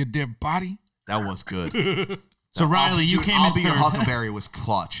want to see a dead body? That was good. So Riley, you Dude, came I'll in be your third. Huckleberry was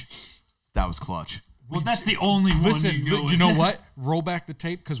clutch. That was clutch. Well, that's the only one Listen, you can go you with. know what? Roll back the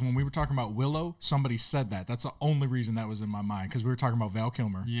tape because when we were talking about Willow, somebody said that. That's the only reason that was in my mind because we were talking about Val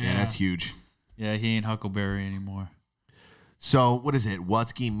Kilmer. Yeah, that's huge. Yeah, he ain't Huckleberry anymore. So what is it?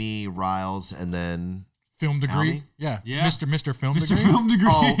 Wutsky, me, Riles, and then Film degree. Howdy? Yeah. Yeah. Mr. Film Mr. degree. Film Degree.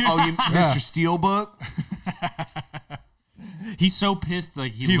 you Mr. Steelbook. He's so pissed,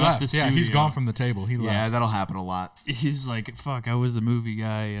 like he, He left the left. studio. Yeah, he's gone from the table. He Yeah, left. that'll happen a lot. He's like, fuck, I was the movie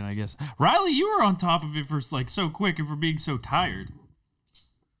guy, and I guess Riley, you were on top of it for like so quick and for being so tired.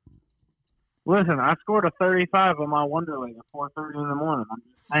 Listen, I scored a 35 on my Wonderling at 4:30 in the morning. I'm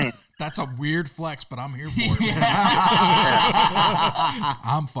just saying. That's a weird flex, but I'm here for it.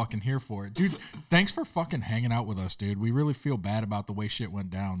 I'm fucking here for it. Dude, thanks for fucking hanging out with us, dude. We really feel bad about the way shit went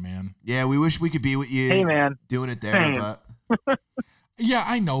down, man. Yeah, we wish we could be with you. Hey, man. Doing it there, Thanks. but Yeah,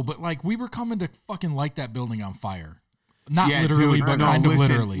 I know, but like we were coming to fucking light that building on fire. Not literally, dude, but no, kind of listen,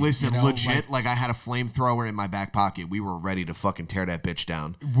 literally. Listen, you know, legit. Like I had a flamethrower in my back pocket. We were ready to fucking tear that bitch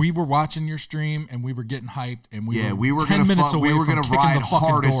down. We were watching your stream and we were getting hyped and we were 10 gonna minutes away we were from gonna kicking ride the fucking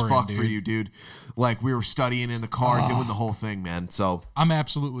hard as door in, fuck dude. for you, dude. Like we were studying in the car, doing the whole thing, man. So I'm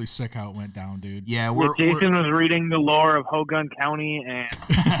absolutely sick how it went down, dude. yeah, Jason was reading the lore of Hogun County, and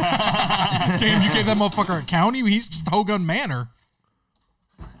Damn, you gave that motherfucker a county? He's just Hogun Manor.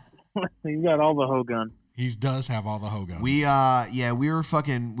 he's got all the Hogun. He does have all the Hoguns.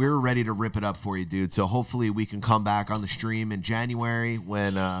 we were ready to rip it up for you, dude. So hopefully we can come back on the stream in January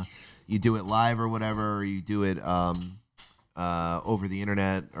when you do it live or whatever, or you do it over the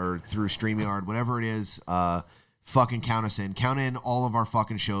internet or through StreamYard, whatever it is. Fucking count us in. Count in all of our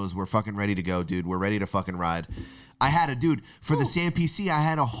fucking shows. We're fucking ready to go, dude. We're ready to fucking ride. I had a dude for the Sam PC. I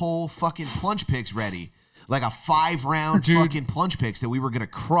had a whole fucking plunge picks ready. Like a 5-round fucking plunge picks that we were gonna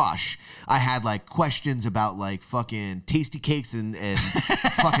crush. I had like questions about like fucking tasty cakes and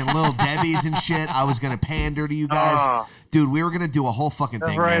fucking little Debbie's and shit. I was gonna pander to you guys, dude. We were gonna do a whole fucking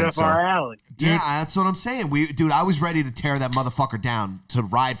That's thing, right man. up So, our alley. yeah, that's what I'm saying. Dude, I was ready to tear that motherfucker down to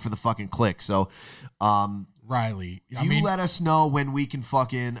ride for the fucking click. So, Riley. you let us know when we can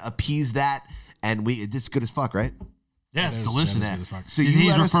fucking appease that, and it's good as fuck, right? Yeah, It it's is delicious. good as fuck. So He's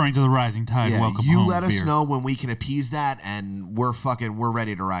let us- referring to the Rising Tide. Yeah, Welcome you home let us beer. know when we can appease that, and we're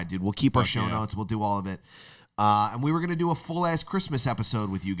ready to ride, dude. We'll keep our show notes. We'll do all of it. And we were gonna do a full ass Christmas episode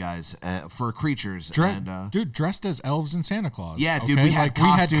with you guys for creatures. Dude, dressed as elves and Santa Claus. Yeah, dude, okay? we had we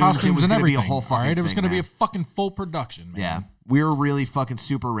had costumes. It costumes was and gonna be a everything. whole fucking all right? It was thing, gonna be man. a fucking full production, man. Yeah, we were really fucking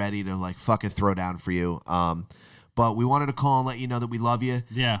super ready to like fucking throw down for you. But we wanted to call and let you know that we love you.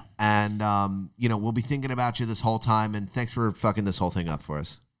 Yeah. And we'll be thinking about you this whole time. And thanks for fucking this whole thing up for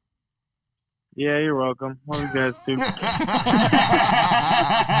us. Yeah, you're welcome. What do you guys do?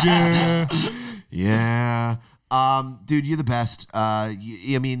 Yeah. Dude, you're the best. I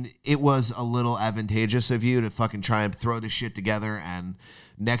mean, it was a little advantageous of you to fucking try and throw this shit together, and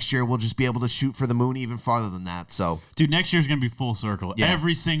next year we'll just be able to shoot for the moon even farther than that. So, Dude, next year's gonna be full circle. Yeah.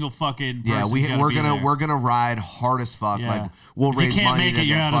 Every single fucking yeah, person's we're be gonna there. we're gonna ride hard as fuck. Yeah. Like we'll If you raise can't money make to it,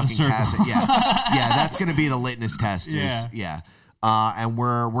 you're get out of the fucking circle. cassette. Yeah, that's gonna be the litmus test. Yeah. And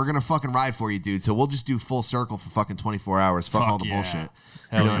we're gonna fucking ride for you, dude. So we'll just do full circle for fucking 24 hours. Fuck all the yeah. bullshit.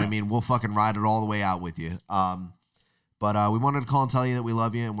 Hell You know what yeah. I mean? We'll fucking ride it all the way out with you. But we wanted to call and tell you that we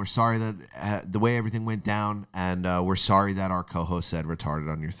love you, and we're sorry that the way everything went down, and we're sorry that our co-host said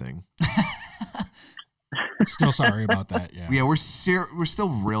retarded on your thing. Still sorry about that. Yeah. Yeah, we're still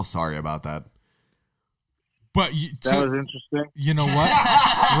real sorry about that. But That was interesting. you know what,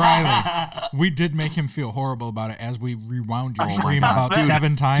 Riley? We did make him feel horrible about it as we rewound your Oh my stream God. about Dude,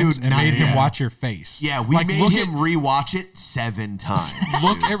 7 times dude, and made him yeah. watch your face. Yeah, we made look him rewatch it 7 times.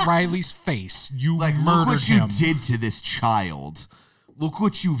 Look at Riley's face. You Like, look murdered what you him. did to this child. Look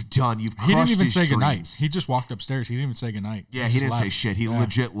what you've done. You've crushed He didn't even his say goodnight. dreams. He just walked upstairs. He didn't even say goodnight. Yeah, he just didn't say left. shit. He Yeah.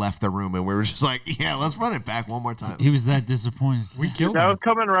 legit left the room, and we were just like, yeah, let's run it back one more time. He was that disappointed. We killed That him. was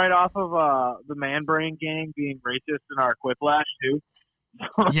coming right off of the Man Brain Gang being racist in our Quiplash too.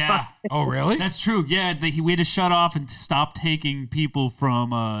 Yeah. Oh, really? That's true. Yeah, we had to shut off and stop taking people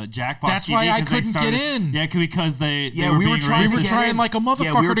from Jackbox. That's TV why I 'cause they couldn't started- get in. Yeah, because they Yeah, were we were being trying racist. to were get trying in. like a Yeah, we were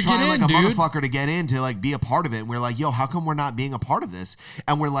motherfucker to trying get like in, a dude. motherfucker to get in to like be a part of it. And we're like, yo, how come we're not being a part of this?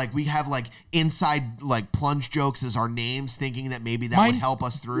 And we're like, we have like inside like plunge jokes as our names, thinking that maybe that would help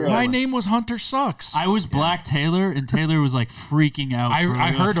us through. My Like, name was Hunter Sucks. I was Black Taylor, and Taylor was like freaking out. I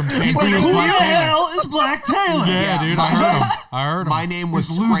heard him say He's like, he was who the Black Taylor. hell is Black Taylor? Yeah, Yeah, dude. my I heard name- him. I heard him. My name was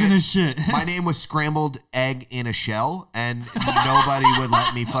He's losing his shit. My name was scrambled egg in a shell, and nobody would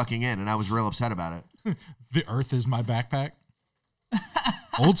let me fucking in, and I was real upset about it. The earth is my backpack.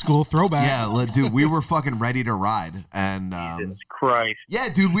 Old school throwback. Yeah, dude, we were fucking ready to ride, and Jesus Christ. yeah,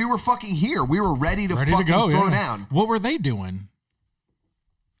 dude, we were fucking here. We were ready to Ready to fucking go. throw yeah. down. What were they doing?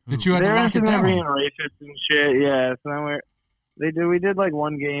 That you had to They're lock it into down? being racist and shit. Yeah. So then we did like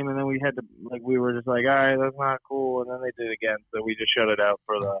one game, and then we had to like we were just like, all right, that's not cool, and then they did it again. So we just shut it out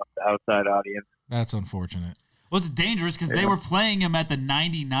for the outside audience. That's unfortunate. Well, it's dangerous because they were playing him at the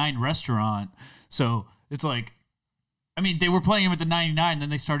 99 restaurant. So it's like, I mean, they were playing him at the 99, then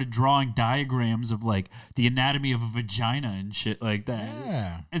they started drawing diagrams of like the anatomy of a vagina and shit like that.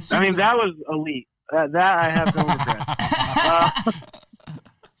 Yeah. It's I mean, super- that was elite. That I have no regret.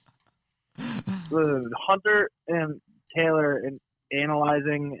 Listen, Hunter and Taylor in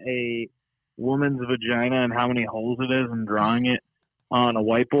analyzing a woman's vagina and how many holes it is and drawing it on a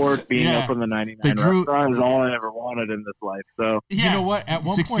whiteboard, being Yeah. up in the 99 They drew- restaurant is all I ever wanted in this life. So yeah, You know what? At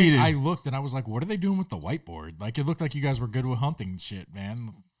one succeeded. point, I looked and I was like, what are they doing with the whiteboard? Like, it looked like you guys were good with hunting shit, man.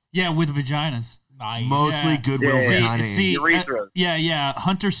 Yeah, with vaginas. Nice. Mostly Yeah. Goodwill Yeah, vagina. See, Urethras. yeah.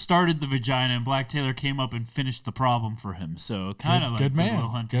 Hunter started the vagina, and Black Taylor came up and finished the problem for him. So kind of like Good Goodwill man.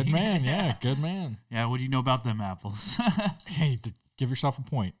 Hunting. Good man. Yeah, good man. Yeah, what do you know about them apples? Hey, give yourself a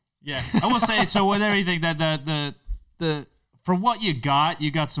point. Yeah, I will say so. With everything that the for what you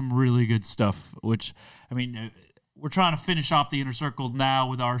got some really good stuff. Which I mean, we're trying to finish off the Inner Circle now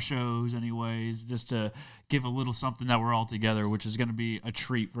with our shows, anyways, just to give a little something that we're all together, which is going to be a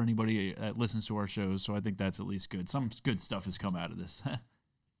treat for anybody that listens to our shows. So I think that's at least good. Some good stuff has come out of this.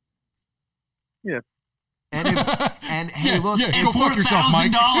 Yeah. And hey, look, yeah, if, go fuck yourself,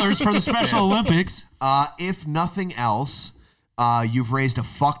 Mike. $4,000 for the Special Olympics. if nothing else, you've raised a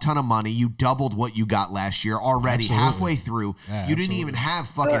fuck ton of money. You doubled what you got last year already. Absolutely. Halfway through, Yeah, you didn't absolutely. even have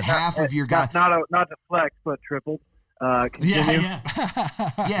fucking half of your guys. Not to flex, but tripled. Continue. Yeah.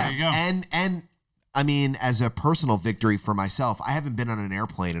 Yeah, There you go. and I mean, as a personal victory for myself, I haven't been on an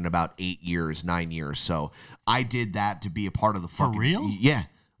airplane in about 9 years. So I did that to be a part of the fucking real? Yeah,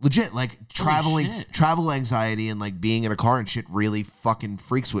 legit. Like shit. travel anxiety, and like being in a car and shit really fucking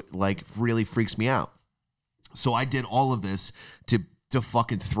freaks me out. So I did all of this to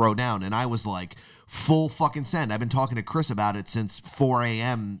fucking throw down, and I was like full fucking send. I've been talking to Chris about it since 4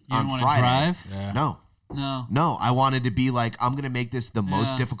 a.m. You on didn't wanna Friday. drive? Yeah. No, I wanted to be like, I'm going to make this the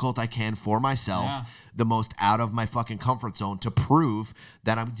most Yeah. difficult I can for myself, Yeah. the most out of my fucking comfort zone to prove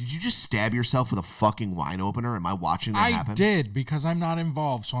that did you just stab yourself with a fucking wine opener? Am I watching that I happen? did because I'm not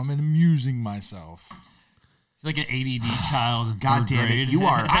involved, so I'm amusing myself. He's like an ADD child in God third damn grade. it. You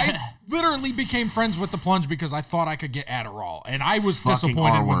are. I literally became friends with the plunge because I thought I could get Adderall, and I was Fucking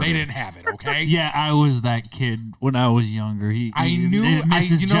disappointed when R-word. they didn't have it. Okay. Yeah, I was that kid when I was younger. I knew. it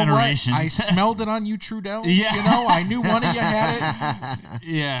misses You know what? generations. I smelled it on you, Trudells. Yeah. You know, I knew one of you had it.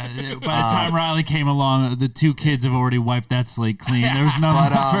 Yeah, by the time Riley came along, the two kids have already wiped that slate clean. There's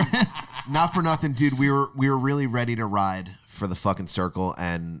nothing But left. not for nothing, dude. We were really ready to ride for the fucking circle,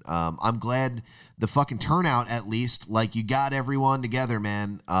 and I'm glad the fucking turnout, at least, like, you got everyone together,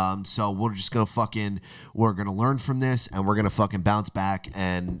 man. So we're just we're gonna learn from this, and we're gonna fucking bounce back.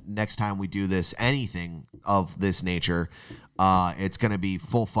 And next time we do this, anything of this nature, it's gonna be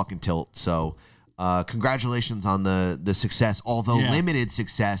full fucking tilt. So congratulations on the success, although Yeah. limited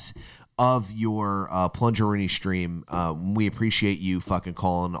success, of your Plungerini stream. We appreciate you fucking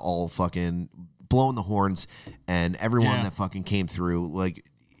calling, all fucking blowing the horns, and everyone Yeah. that fucking came through. Like,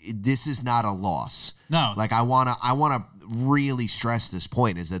 this is not a loss. No. Like, I wanna really stress this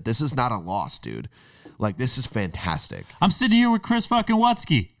point, is that this is not a loss, dude. Like, this is fantastic. I'm sitting here with Chris fucking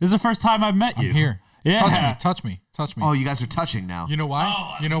Watsky. This is the first time I've met you. I'm here. Yeah. Touch me. Oh, you guys are touching now. You know why?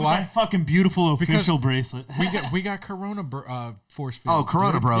 Oh, you know with why? that fucking beautiful Because official bracelet. we got Corona force fields. Oh,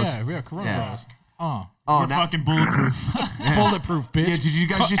 Corona dude. bros. Yeah, we got Corona Yeah. bros. Oh, We're now, fucking bulletproof. Bulletproof, bitch. yeah. Did you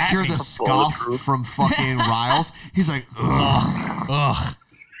guys just hear the scoff from fucking Riles? He's like, ugh.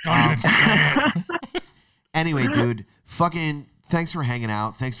 Don't even say it. Anyway, dude, fucking thanks for hanging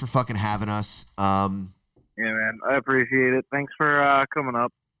out. Thanks for fucking having us. Yeah, man. I appreciate it. Thanks for coming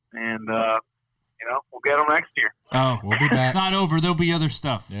up, and we'll get them next year. Oh, We'll be back. it's not over. There'll be other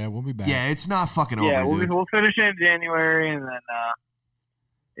stuff. Yeah, we'll be back. Yeah, it's not fucking Yeah, over, dude. we'll finish it in January, and then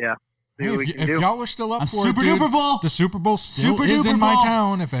see Hey, what we if, can if do. y'all are still up I'm for Super it, dude, Duper Bowl. the Super Bowl still Super is Duper in my Bowl.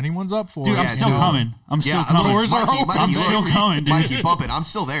 town. If anyone's up for Dude, it, I'm Yeah, still dude. coming. I'm still Yeah, coming. Doors are open. I'm still coming, dude. Mikey, bump it. I'm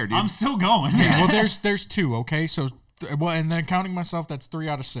still there, dude. I'm still going. well, there's two. Okay, so and then counting myself, that's 3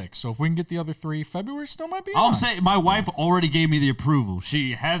 out of 6. So if we can get the other 3, February still might be. All I'm on. saying, my wife already gave me the approval.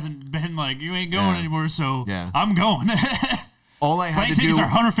 She hasn't been like, you ain't going Yeah. anymore, so Yeah. I'm going. all I had Plane to do, tickets are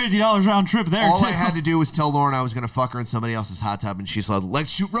 $150 round trip there, all too. I had to do was tell Lauren I was gonna fuck her in somebody else's hot tub, and she's like,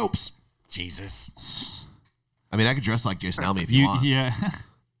 "Let's shoot ropes." Jesus. I mean, I could dress like Jason Elmy if you want. Yeah.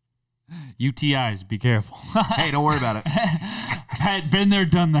 UTIs, be careful. Hey, don't worry about it. Had been there,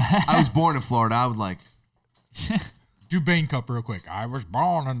 done that. I was born in Florida. I would like. Do Bane Cup real quick. I was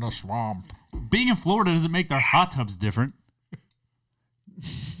born in the swamp. Being in Florida doesn't make their hot tubs different.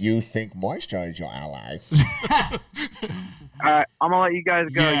 You think moisture is your ally? All right, I'm gonna let you guys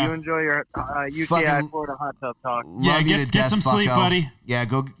go. Yeah. You enjoy your UTI Fucking- Florida hot tub talk. Yeah, Love you get to death, some sleep, fucko. buddy. Yeah,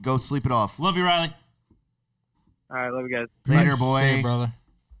 go sleep it off. Love you, Riley. All right, love you guys. Later, See boy. you, brother.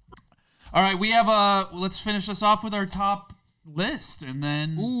 All right, we have let's finish this off with our top list, and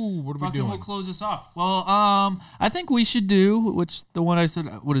then Ooh, what are we fucking we'll doing? close this off. Well, I think we should do the one I said.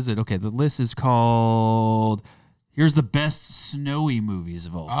 What is it? Okay, the list is called. Here's the best snowy movies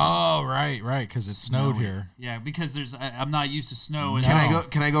of all time. Oh, right, because it snowed Snowy. here. Yeah, because I'm not used to snow. And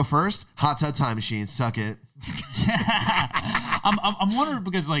Can I go first? Hot tub time machine. Suck it. I'm wondering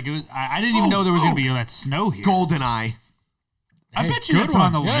because like I didn't even know there was gonna be that snow here. Golden Eye. I Hey, bet you good that's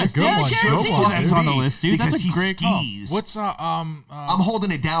on the one. Yeah, list. good Yeah, one. I Good guarantee you one. that's on the list, dude. Because That's a he great call. skis. What's I'm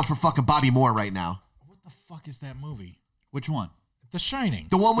holding it down for fucking Bobby Moore right now. what the fuck is that movie? Which one? The Shining.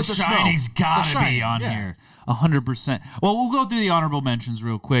 The one with The the, Shining's snow. gotta The Shining, be on yeah. here. 100%. Well, we'll go through the honorable mentions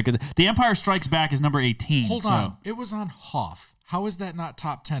real quick. The Empire Strikes Back is number 18. Hold so- on. It was on Hoth. How is that not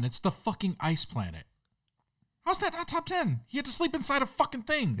top 10? It's the fucking ice planet. How's that not top 10? He had to sleep inside a fucking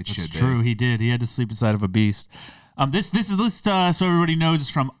thing. It It's should true. be. He did. He had to sleep inside of a beast. This list, so everybody knows, is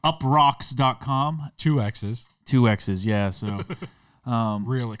from uprocks.com. 2 X's. 2 X's, yeah. So,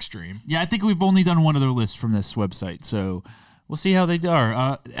 Real extreme. yeah, I think we've only done one other list from this website. So we'll see how they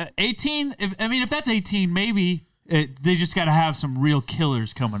are. 18, if that's 18, maybe they just got to have some real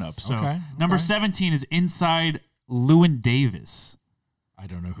killers coming up. So Okay, number okay. 17 is Inside Llewyn Davis. I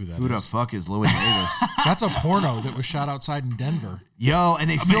don't know who that Who the is. fuck is Llewyn Davis? That's a porno that was shot outside in Denver. Yo, and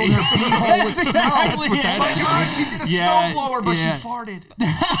they filled her beehole with snow. That's what that Oh my is. God, she did a Yeah, snowblower, but yeah. she farted.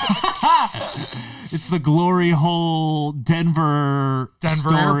 It's the glory hole Denver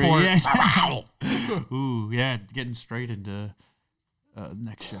story. Airport. Yeah. Ooh, yeah, getting straight into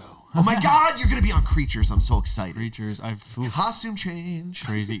next show. Oh my God, you're gonna be on Creatures. I'm so excited. Creatures, Costume change.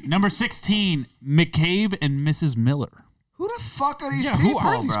 crazy. Number 16, McCabe and Mrs. Miller. Who the fuck are these Yeah, people, who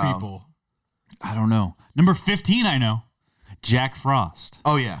are these bro? people? I don't know. Number 15, I know. Jack Frost.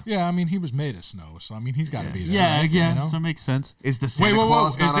 Oh yeah, Yeah, I mean, he was made of snow, so I mean, he's got to be there. Yeah, right? yeah, You know? so it makes sense. is the Wait, Santa whoa, whoa.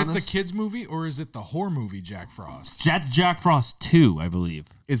 Claus not Is on it the this? kids movie or is it the horror movie Jack Frost? That's Jack Frost 2, I believe.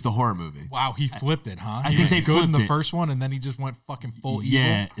 Is the horror movie? Wow, he flipped it, huh? I He think was they good in flipped the it. first one, and then he just went fucking full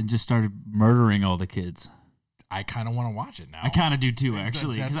Yeah, and just started murdering all the kids. evil. I kind of want to watch it now. I kind of do too,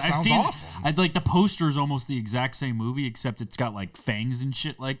 actually. that 'cause sounds awesome. I'd like the poster is almost the exact same movie, except it's got like fangs and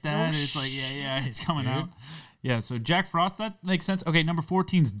shit like that. Oh, It's like, yeah, it's coming dude. out. Yeah, so Jack Frost, that makes sense. Okay, number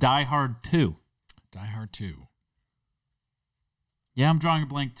 14 is Die Hard 2. Die Hard 2. Yeah, I'm drawing a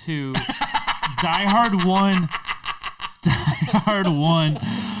blank too. Die Hard 1. Die Hard 1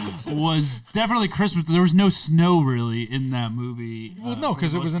 was definitely Christmas. There was no snow really in that movie. Well, no,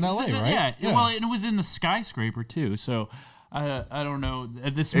 'cause it was in LA, right? Yeah, Yeah. well, and it was in the skyscraper too. So I don't know.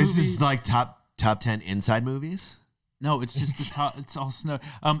 This movie. Is this like top 10 inside movies? No, it's just the top. It's all snow.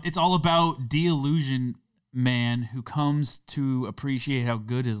 It's all about de-illusion man who comes to appreciate how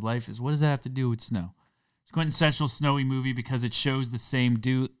good his life is. What does that have to do with snow? It's a quintessential snowy movie because it shows the same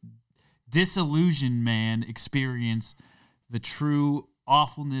disillusioned man experience the true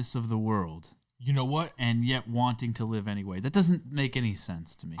awfulness of the world, You know what? and yet wanting to live anyway. That doesn't make any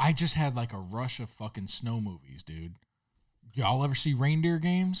sense to me. I just had like a rush of fucking snow movies, dude. Y'all ever see Reindeer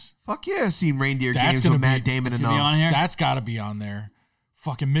Games? Fuck yeah, I've seen Reindeer That's Games gonna with Matt be- Damon and Should be on here. That's got to be on there.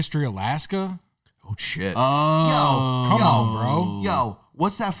 Fucking Mystery Alaska. Oh shit. Oh, Come on, bro. Yo,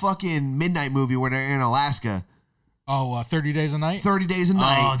 what's that fucking midnight movie where they're in Alaska? Oh, 30 Days a Night. 30 Days a Oh,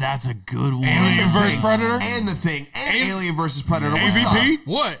 Night. that's a good one. And Alien The vs. Thing. Predator? And The Thing. And Alien vs. Predator. What's AVP? up?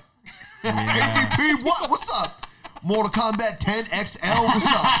 What? AVP, what? What's up? Mortal Kombat 10 XL, what's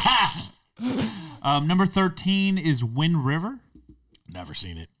up? Number 13 is Wind River. Never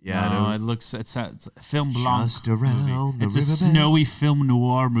seen it. Yeah, No, I it know. looks it's a film blanc. Just around the It's a riverbed. snowy film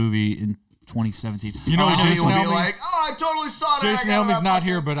noir movie in 2017. You know, Oh, Jason will be Elmy- like, oh, I totally saw that. Jason I got it Elmy's on not fucking-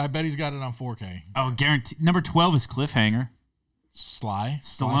 here, but I bet he's got it on 4K. Oh, guarantee. Number 12 is Cliffhanger. Sly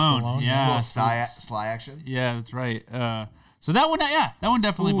Stallone, yeah. Little sly action. Yeah, that's right. So that one, that one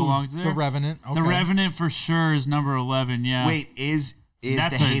definitely Ooh, belongs there. The Revenant. Okay. The Revenant for sure is number 11. Yeah. Wait, is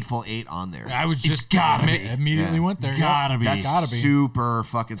That's the a- Hateful Eight on there? I was It's just gotta be. immediately Yeah. went there. Gotta be. That's Gotta be. super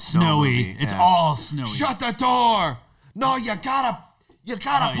fucking snowy. movie. It's Yeah. all snowy. Shut the door. No, you gotta Oh, put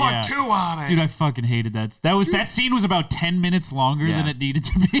yeah. 2 on it. Dude, I fucking hated that. That scene was about 10 minutes longer Yeah. than it needed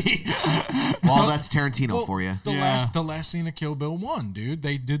to be. Well, that's Tarantino Well, for you. Yeah. The last scene of Kill Bill 1, dude.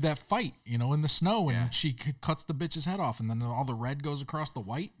 They did that fight, in the snow, and she cuts the bitch's head off, and then all the red goes across the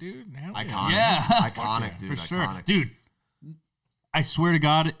white, dude. Hell yeah. Iconic. Yeah. Iconic, dude. For sure. Iconic. Dude, I swear to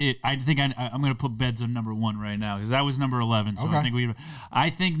God, I think I'm going to put Beds on number 1 right now because that was number 11. So Okay. I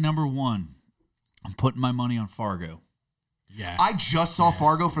think number 1, I'm putting my money on Fargo. Yeah. I just saw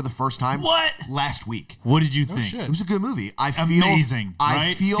Fargo for the first time What? last week. What did you No think? shit. It was a good movie. I feel Amazing, I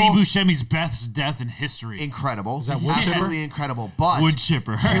right? feel Steve Buscemi's best death in history. incredible. Is that wood chipper? Absolutely incredible. But Wood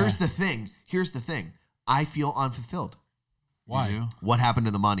chipper. Here's the thing. I feel unfulfilled. Why? You? What happened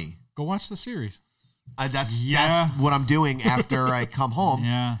to the money? Go watch the series. That's Yeah. what I'm doing after I come home.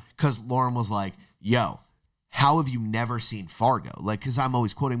 Yeah. Because Lauren was like, "Yo, how have you never seen Fargo?" Like, because I'm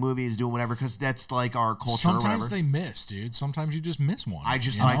always quoting movies, doing whatever, because that's like our culture. Sometimes or whatever. they miss, dude. Sometimes you just miss one. I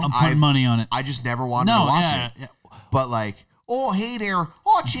just you like know? I'm putting money on it. I just never wanted No, to watch yeah, it. yeah. But like Oh, hey there.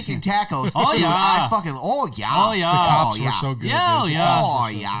 Oh, chicken tacos. Oh, Dude, yeah. I fucking, oh, yeah. Oh, yeah. The cops yeah. were so good. Yeah, dude. yeah. Oh,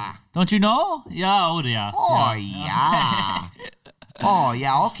 yeah. Don't you know? Yeah, oh yeah. Oh, yeah. Oh,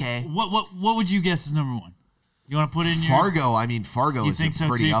 yeah, okay. What would you guess is number one? You want to put in your Fargo, I mean, Fargo You is think so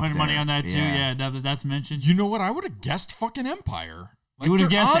pretty too? up Putting there. money on that too? Yeah, now that that's mentioned. You know what? I would have guessed fucking Empire. Like, You would've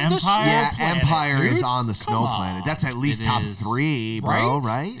they're guessed on the Empire? snow Yeah, planet, Empire is dude. on the snow Come on. planet. That's at least It top is. 3, bro,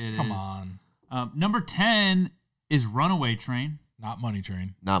 right? It Come is. on. Number 10 is Runaway Train. Not Money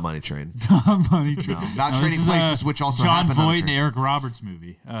Train. Not Money Train. Money Train. Not this Trading is, Places, which also John happened on a Voight and train. Eric Roberts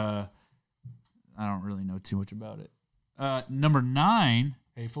movie. I don't really know too much about it. Number 9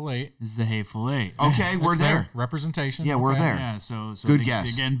 Hateful Eight. is The Hateful Eight. Okay, we're It's there. Representation. Yeah, we're Okay. there. Yeah, so Good they, guess.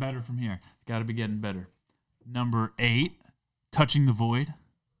 They're getting better from here. Got to be getting better. Number 8, Touching the Void.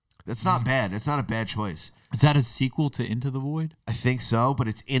 That's not bad. It's not a bad choice. Is that a sequel to Into the Void? I think so, but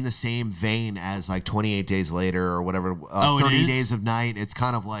it's in the same vein as like 28 Days Later or whatever. Oh, it 30 is? Days of Night. It's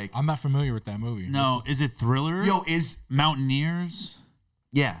kind of like, I'm not familiar with that movie. No, is it Thriller? yo, is Mountaineers?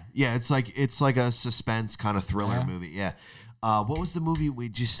 yeah. It's like a suspense kind of thriller Yeah. movie. Yeah. What was the movie we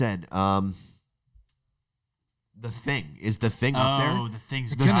just said? The Thing. Is The Thing up there? Oh, the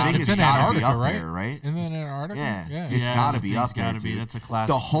thing's It's The in, gotta Thing it's has in gotta be Antarctica, up right? there, right? Isn't it in Antarctica? Yeah. Yeah. It's gotta The be Thing's up there, gotta be. too. That's a classic.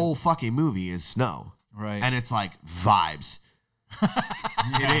 The whole fucking movie is snow. right. And it's like vibes.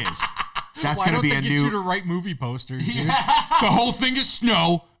 It is. That's Why going to don't be they a get you new. to write movie posters, dude? The whole thing is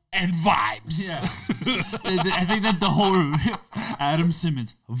snow and vibes. Yeah. I think that the whole Adam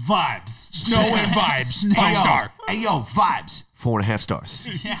Simmons vibes. Snow and vibes. Snow. 5 star. Hey, yo, vibes. 4.5 stars.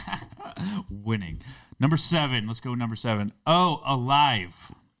 Winning. Number 7. Let's go number 7. Oh,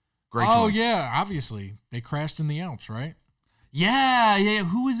 Alive. Great Oh, choice. yeah. Obviously. They crashed in the Alps, right? Yeah.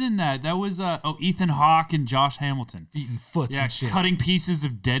 Who was in that? That was Ethan Hawke and Josh Hamilton. Eating foots Yeah, and shit. cutting pieces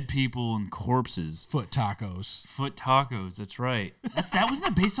of dead people and corpses. Foot tacos. Foot tacos. That's right. That wasn't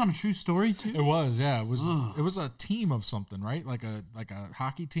that based on a true story too? It was, yeah. It was a team of something, right? Like a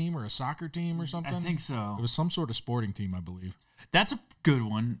hockey team or a soccer team or something. I think so. It was some sort of sporting team, I believe. That's a good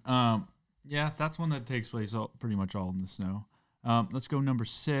one. Yeah, that's one that takes place pretty much all in the snow. Let's go number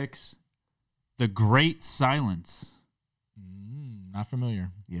 6. The Great Silence. Not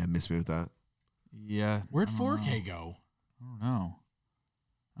familiar. Yeah, miss me with that. Yeah. Where'd I don't 4K go? know.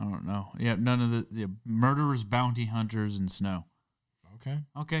 I don't know. Yeah, none of the murderers, bounty hunters, and snow. Okay.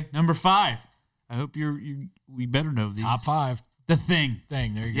 Okay, number 5. I hope we better know these. Top 5 The Thing.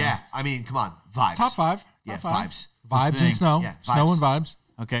 thing. There you Yeah, I mean, come on. Vibes. go. Top 5. Yeah, Top 5. vibes. Vibes Thing. and snow. Yeah, Snow vibes. and vibes.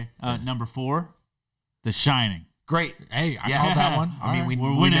 Okay, number 4. The Shining. Great. Hey, I Yeah. called that one. I mean, All right. We're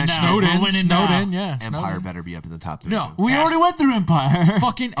we winning mentioned now. Snowed We're in. winning Snowed now. in. Yeah. Empire Snowed in. better be up in the top 3. No. too. We already went through Empire.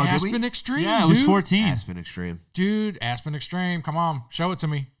 Fucking Oh, did we? Aspen Extreme. Yeah, it was dude. 14. Aspen Extreme. Dude, Aspen Extreme. Come on. Show it to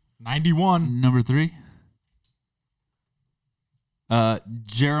me. 91. Number 3.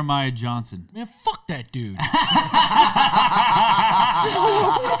 Jeremiah Johnson. Man, fuck that dude. Who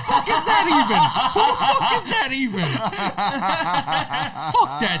the fuck is that even?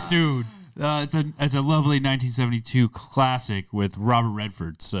 Fuck that dude. It's a lovely 1972 classic with Robert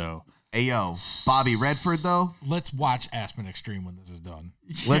Redford. So Hey, yo, Bobby Redford, though? Let's watch Aspen Extreme when this is done.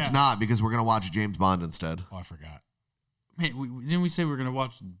 Let's not, because we're going to watch James Bond instead. Oh, I forgot. man, didn't we say we were gonna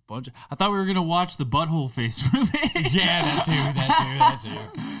watch a bunch? I thought we were gonna watch the Butthole Face movie. Yeah, that too.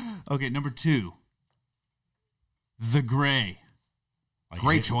 Okay, number 2. The Gray. Like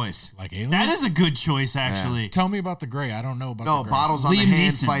Great choice. Like aliens? That is a good choice, actually. Tell me about the Gray. I don't know about No, the Gray. bottles on the Liam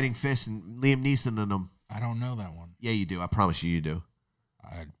hand, Neeson. fighting fists, and Liam Neeson in them. I don't know that one. Yeah, you do. I promise you do.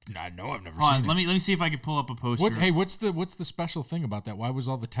 I know I've never Hold seen on, it. let me see if I can pull up a poster. What's the special thing about that? Why was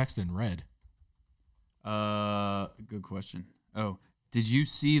all the text in red? Good question. Oh, did you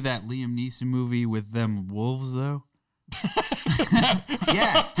see that Liam Neeson movie with them wolves though?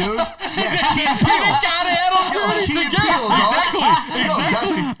 Yeah, dude. Yeah, Key and Peele. Got it on Yo, Key and Peele, dog. Exactly.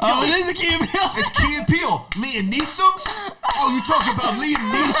 Oh, it is a Key and Peele. It's Key and Peele. Liam Neeson's? Oh, you talking about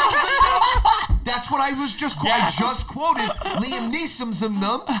Liam Neeson's in them? That's what I was just Yes. I just quoted. Liam Neeson's in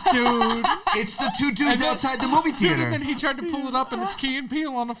them. Dude. It's the two dudes And then- outside the movie Dude, theater. and then he tried to pull it up, and it's Key and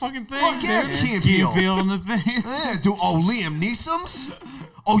Peele on the fucking thing. Fuck yeah, dude. it's Key and Key Peele. and Peele on the thing. Yeah, dude. Oh, Liam Neeson's?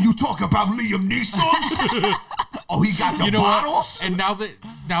 Oh, you talk about Liam Neeson's? Oh, he got the You know bottles? what? And now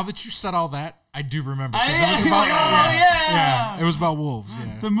that you said all that, I do remember. 'cause Yeah, it was about, yeah. it was about wolves.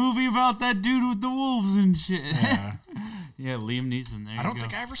 Yeah. The movie about that dude with the wolves and shit. Yeah. Yeah, Liam Neeson. There I don't you go.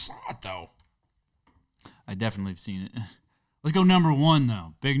 think I ever saw it though. I definitely have seen it. Let's go number 1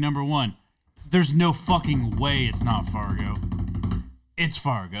 though. Big number 1. There's no fucking way it's not Fargo. It's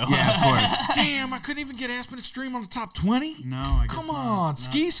Fargo. Yeah, of course. Damn, I couldn't even get Aspen Extreme on the top 20. No, I guess Come not. on, No.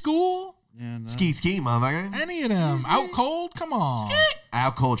 Ski School. Yeah, no. Ski, motherfucker. Any of them. Out Cold? Come on.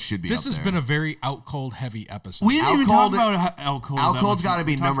 Out Cold should be This up has there. been a very Out Cold heavy episode. We didn't Out even Cold- talk about Out Cold. Out that Cold's much. got to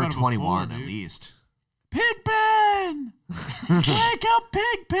be We talked number about it 21 before, at dude. least. Pigpen! Wake up,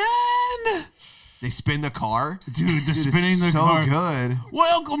 Pigpen! They spin the car. Dude, the Dude, spinning it's the so car. good.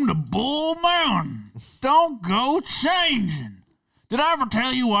 Welcome to Bull Mountain. Don't go changing. Did I ever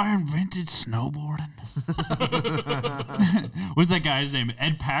tell you I invented snowboarding? What's that guy's name?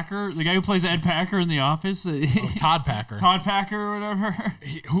 Ed Packer? The guy who plays Ed Packer in The Office? Todd Packer. Todd Packer or whatever?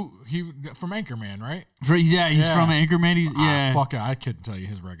 He from Anchorman, right? Yeah, he's Yeah. from Anchorman. He's, yeah. Fuck it. I couldn't tell you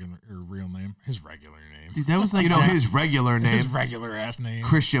his regular or real name. His regular name. Dude, that was like You know Zach- his regular name, His regular ass name.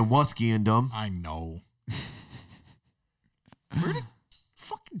 Christian Wutsky and Dumb. I know. Where did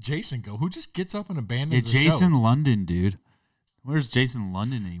fucking Jason go? Who just gets up and abandons the Jason show? London, dude. Where's Jason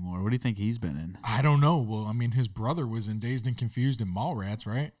London anymore? What do you think he's been in? I don't know. Well, I mean, his brother was in Dazed and Confused and Mallrats,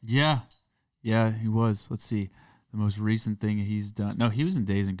 right? Yeah. Yeah, he was. Let's see. The most recent thing he's done. No, he was in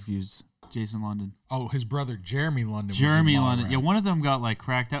Dazed and Confused. Jason London. Oh, his brother Jeremy London. Jeremy was in London. Mallrats. Yeah, one of them got like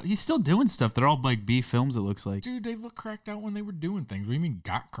cracked out. He's still doing stuff. They're all like B films, it looks like. Dude, they look cracked out when they were doing things. What do you mean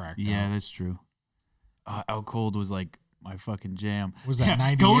got cracked Yeah, out? that's true. Out Cold was like my fucking jam. Was that Yeah,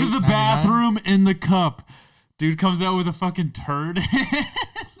 98, go to the 99? bathroom in the cup. Dude comes out with a fucking turd.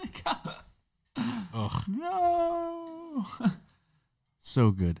 Ugh. No.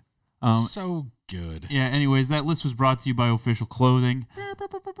 So good. So good. Yeah, anyways, that list was brought to you by Official Clothing.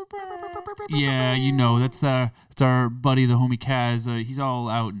 Yeah, you know, that's our buddy, the homie Kaz. He's all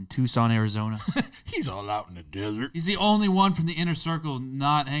out in Tucson, Arizona. He's all out in the desert. He's the only one from the inner circle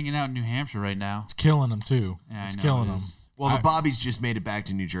not hanging out in New Hampshire right now. It's killing him, too. Yeah, I it's know killing it him. is. Well, the Bobbies just made it back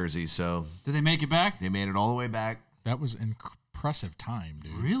to New Jersey, so Did they make it back? they made it all the way back. That was impressive time,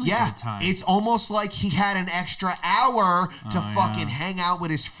 dude. Really Yeah, good time. it's almost like he had an extra hour to Oh, fucking yeah. hang out with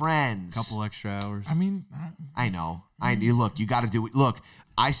his friends. couple extra hours. I mean, I know. Look, you got to do it. Look,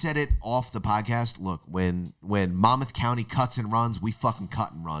 I said it off the podcast. Look, when Monmouth County cuts and runs, we fucking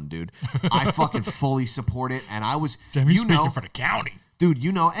cut and run, dude. I fucking fully support it, and I was, Jamie, you speaking know, for the county. dude,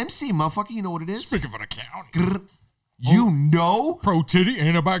 you know, MC motherfucker, you know what it is. Speaking for the county. You know, Pro titty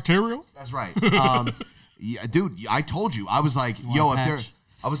antibacterial. that's right. Yeah, dude, I told you. I was like, want a patch?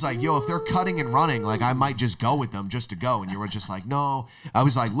 if they're cutting and running, like I might just go with them just to go. And you were just like, no. I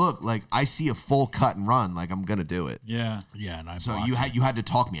was like, look, like I see a full cut and run, like I'm gonna do it. Yeah. Yeah, and I So blocked you had to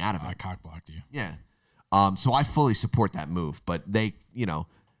talk me out of I it. cock blocked you. Yeah. So I fully support that move, but they, you know,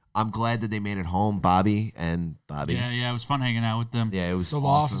 I'm glad that they made it home, Bobby and Bobby. Yeah, it was fun hanging out with them. Yeah, it was So the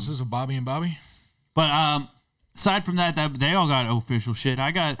awesome. offices of Bobby and Bobby. But aside from that, they all got official shit.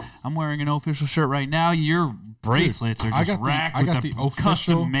 I'm wearing an official shirt right now. Your bracelets are just racked with the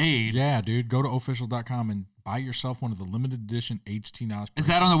custom made. Yeah, dude. Go to official.com and buy yourself one of the limited edition HT Nos. Is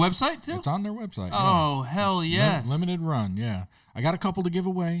that on the website too? It's on their website. Oh, hell yes. Limited run, yeah. I got a couple to give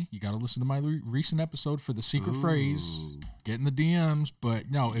away. You got to listen to my recent episode for the secret phrase. Get in the DMs, but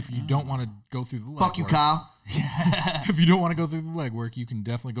no, if you don't want to go through the legwork. Fuck you, Kyle. If you don't want to go through the legwork, you can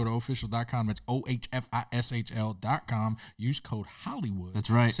definitely go to official.com. It's OHFISHL.com. Use code Hollywood. That's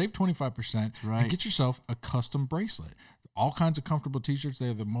right. Save 25%. right. And get yourself a custom bracelet. All kinds of comfortable t-shirts.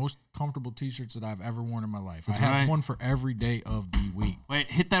 They're the most comfortable t-shirts that I've ever worn in my life. I have right. one for every day of the week.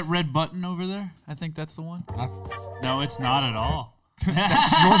 Wait, hit that red button over there. I think that's the one. I- No, it's not at all.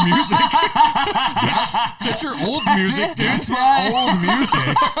 That's your music. That's your old music, dude. That's my old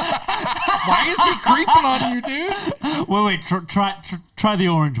music. Why is he creeping on you, dude? Wait, try the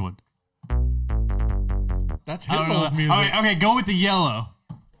orange one. That's I his don't know. old music. Okay, go with the yellow.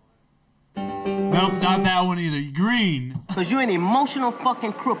 Nope, not that one either. Green. Cause you're an emotional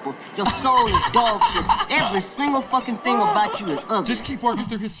fucking cripple. Your soul is dog shit. Every single fucking thing about you is ugly. Just keep working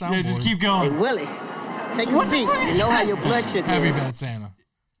through his soundboard. Yeah, just keep Hey, going. Willie, take a seat. You know how your blood sugar Heavy is. Bad Santa.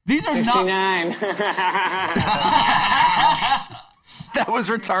 These are not. That was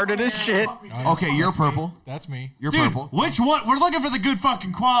retarded as shit. Okay, you're purple. That's me. You're Dude, purple. which one? We're looking for the good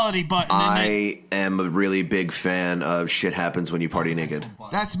fucking quality button. I am a really big fan of Shit Happens When You Party Naked.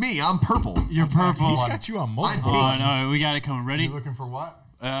 That's me. I'm purple. You're purple. He's got you on multiple. I'm pink. Oh, no, we got it coming. Ready? You looking for what?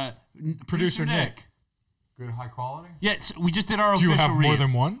 Producer Nick. Good high quality? Yes, we just did our Do you official have more read.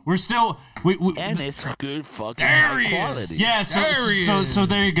 than one? We're still. And it's good fucking There he high is. quality. Yeah, so There he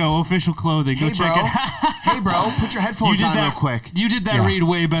there you go. Official clothing. Go Hey, check bro. it out. Hey, bro, put your headphones on real quick. You did that read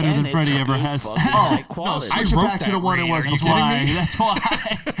way better And than it's Freddie ever good has. fucking high quality. Switch it wrote back to that the one it read. was Are you before. Why? me? That's why.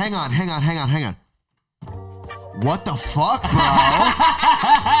 Hang on. What the fuck, bro?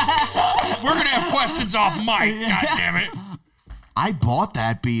 We're going to have questions off mic. God damn it. I bought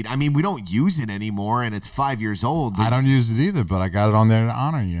that beat. I mean, we don't use it anymore, and it's 5 years old. I don't use it either, but I got it on there to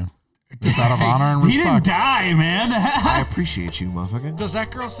honor you. Just out of honor and respect. He didn't die, man. I appreciate you, motherfucker. Does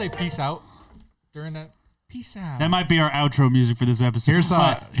that girl say peace out during that? Peace out. That might be our outro music for this episode. Here's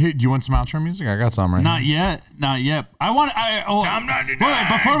here, do you want some outro music? I got some right Not here. yet. Wait,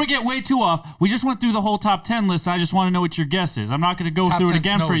 before we get way too off, we just went through the whole top 10 list. I just want to know what your guess is. I'm not going to go Top through it 10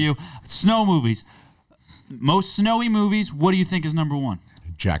 again for snowy. you. Snow movies. Most snowy movies, what do you think is number one?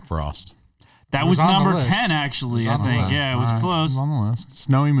 Jack Frost. That It was was on the number list. 10, actually, It I was on the think. list. Yeah, it was All right, close. it's on the list.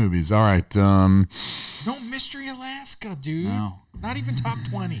 Snowy movies. All right. No Mystery Alaska, dude. No. Not even top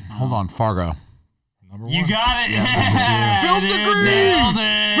 20. Hold on. Fargo. Number You one. got it. Yeah. Film dude, degree. nailed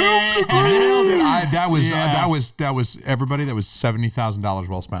it. Film degree. Nailed it. Yeah. That was everybody. That was $70,000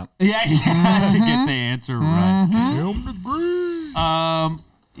 well spent. Yeah, you had to get the answer right. Film degree.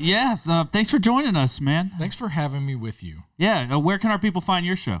 Thanks for joining us, man. Thanks for having me with you. Yeah, where can our people find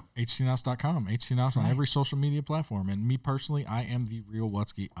your show? HTNOS.com. HTNOS on every social media platform. And me personally, I am the real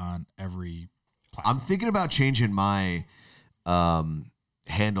Wutsky on every platform. I'm thinking about changing my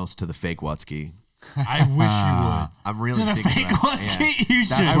handles to the fake Wutsky. I wish you would. I'm really To the thinking fake about Wutsky? Yeah. You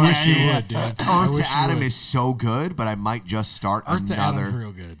That's should. I what wish you Yeah. would, dude. I Earth wish to you Adam would. is so good, but I might just start Earth to Adam's another.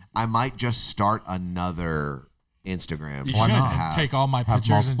 real good. I might just start another Instagram. You Why should not? and take all my Have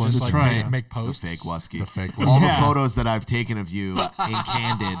pictures and multiple- just That's like right. make The posts. fake Wutsky. The fake All the Yeah. photos that I've taken of you in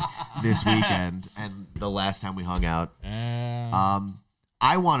Candid this weekend and the last time we hung out.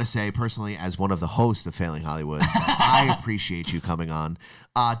 I want to say personally, as one of the hosts of Failing Hollywood, I appreciate you coming on.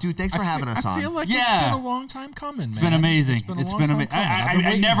 Dude, thanks for having us on. I feel like Yeah. it's been a long time coming, It's man. been amazing. It's been It's a long been time amazing. coming. I've been I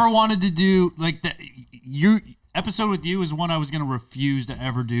waiting. never wanted to do like that. Your episode with you is one I was going to refuse to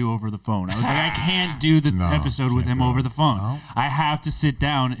ever do over the phone. I was like, I can't do the No, episode with can't him do over it. the phone. No. I have to sit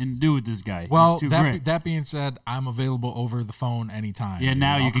down and do it with this guy. Well, He's too great. that being said, I'm available over the phone anytime. Yeah, dude.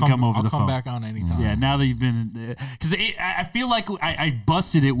 now you I'll can come over I'll the come phone. back on anytime. Yeah, now that you've been, because I feel like I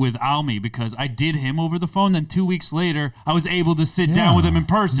busted it with Almi because I did him over the phone. Then 2 weeks later, I was able to sit down with him in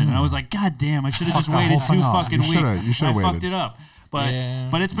person, and I was like, God damn, I should have just Fuck that waited whole thing 2 up. fucking You weeks. shoulda- you shoulda I fucked waited. it up. But Yeah.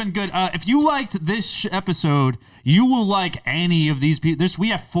 but it's been good. If you liked this episode, you will like any of these people. We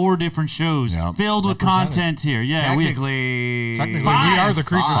have 4 different shows Yep. filled with Represented. content here. Yeah, Technically, Technically, Five. we are the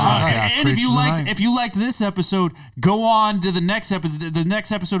creatures of the Five. night. Yeah, and if you Creatures of the liked Night. if you liked this episode, go on to the next episode. The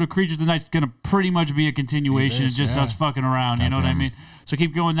next episode of Creatures of the Night is gonna pretty much be a continuation. It It's is, just yeah. us fucking around. You know what I Goddamn. mean? So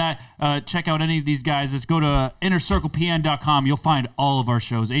keep going that. Check out any of these guys. Let's go to innercirclepn.com. You'll find all of our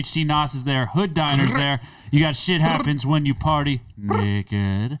shows. HT Nos is there. Hood Diner's there. You got Shit Happens When You Party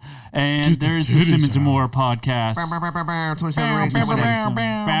Naked. And there's the Simmons and More podcast. 27 races.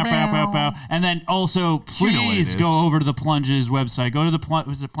 And then also, You know what it please is. go over to the Plunges website. Go to the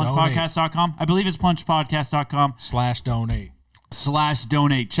plungepodcast.com. I believe it's plungepodcast.com.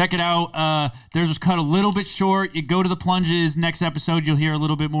 /donate. Check it out. Theirs was cut a little bit short. You go to the Plunges. Next episode, you'll hear a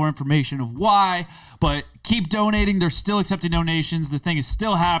little bit more information of why. But keep donating. They're still accepting donations. The thing is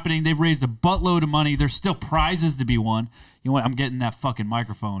still happening. They've raised a buttload of money. There's still prizes to be won. You know what? I'm getting that fucking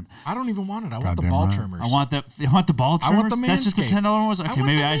microphone. I don't even want it. I want the Goddamn ball right. trimmers. I want the ball I trimmers. want the That's just the Manscaped. $10 ones. I Okay, want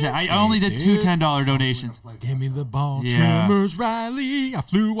maybe the I should. I Manscaped, only did 2 dude. $10 donations. Give me the ball Yeah. trimmers, Riley. I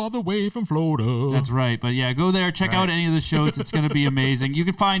flew all the way from Florida. That's right. But yeah, go there. Check out any of the shows. It's going to be amazing. You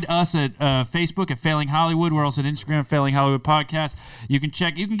can find us at Facebook at Failing Hollywood. We're also at Instagram, Failing Hollywood Podcast. You can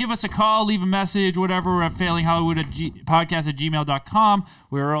give us a call, leave a message, whatever. We're at Failing Hollywood podcast@gmail.com.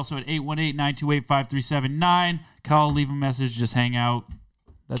 We're also at 818-928-5379. Call, leave a message, just hang out.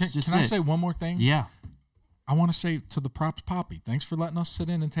 That's just Can it. I say one more thing? Yeah. I want to say to the Props Poppy, thanks for letting us sit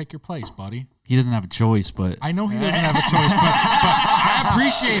in and take your place, buddy. He doesn't have a choice, but I know he doesn't have a choice, but I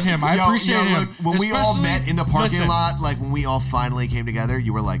appreciate him. I appreciate him. Look, when we all Especially- met in the parking listen, lot, like when we all finally came together,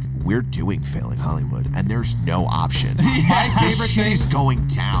 you were like, "We're doing Failing Hollywood, and there's no option. My This favorite shit thing is going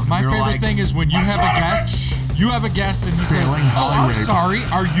down." My You're favorite like, thing is when you have a guest. You have a guest and he says, Failing "Oh, I'm Hollywood." sorry.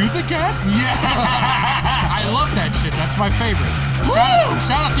 Are you the guest?" Yeah. I love that shit. That's my favorite.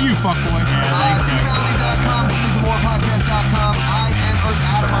 Shout out to you, fuckboy. gmail.com, SimmonsandMorePodcast.com. I am Earth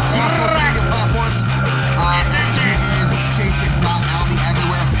Adam on all social media platforms. And he is Jason.Alvey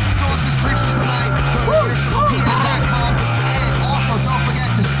everywhere. Go listen to Creatures of the Night. Go to InnerCirclePN.com. And also, don't forget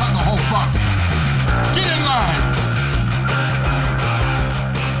to suck the whole fuck. Get in line.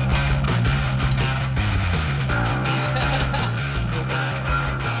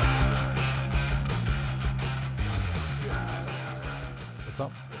 What's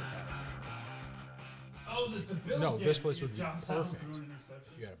up? No, this place would be perfect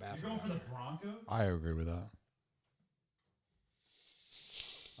if you had a bathroom. I agree with that.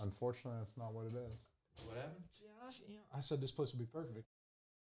 Unfortunately, that's not what it is. I said this place would be perfect.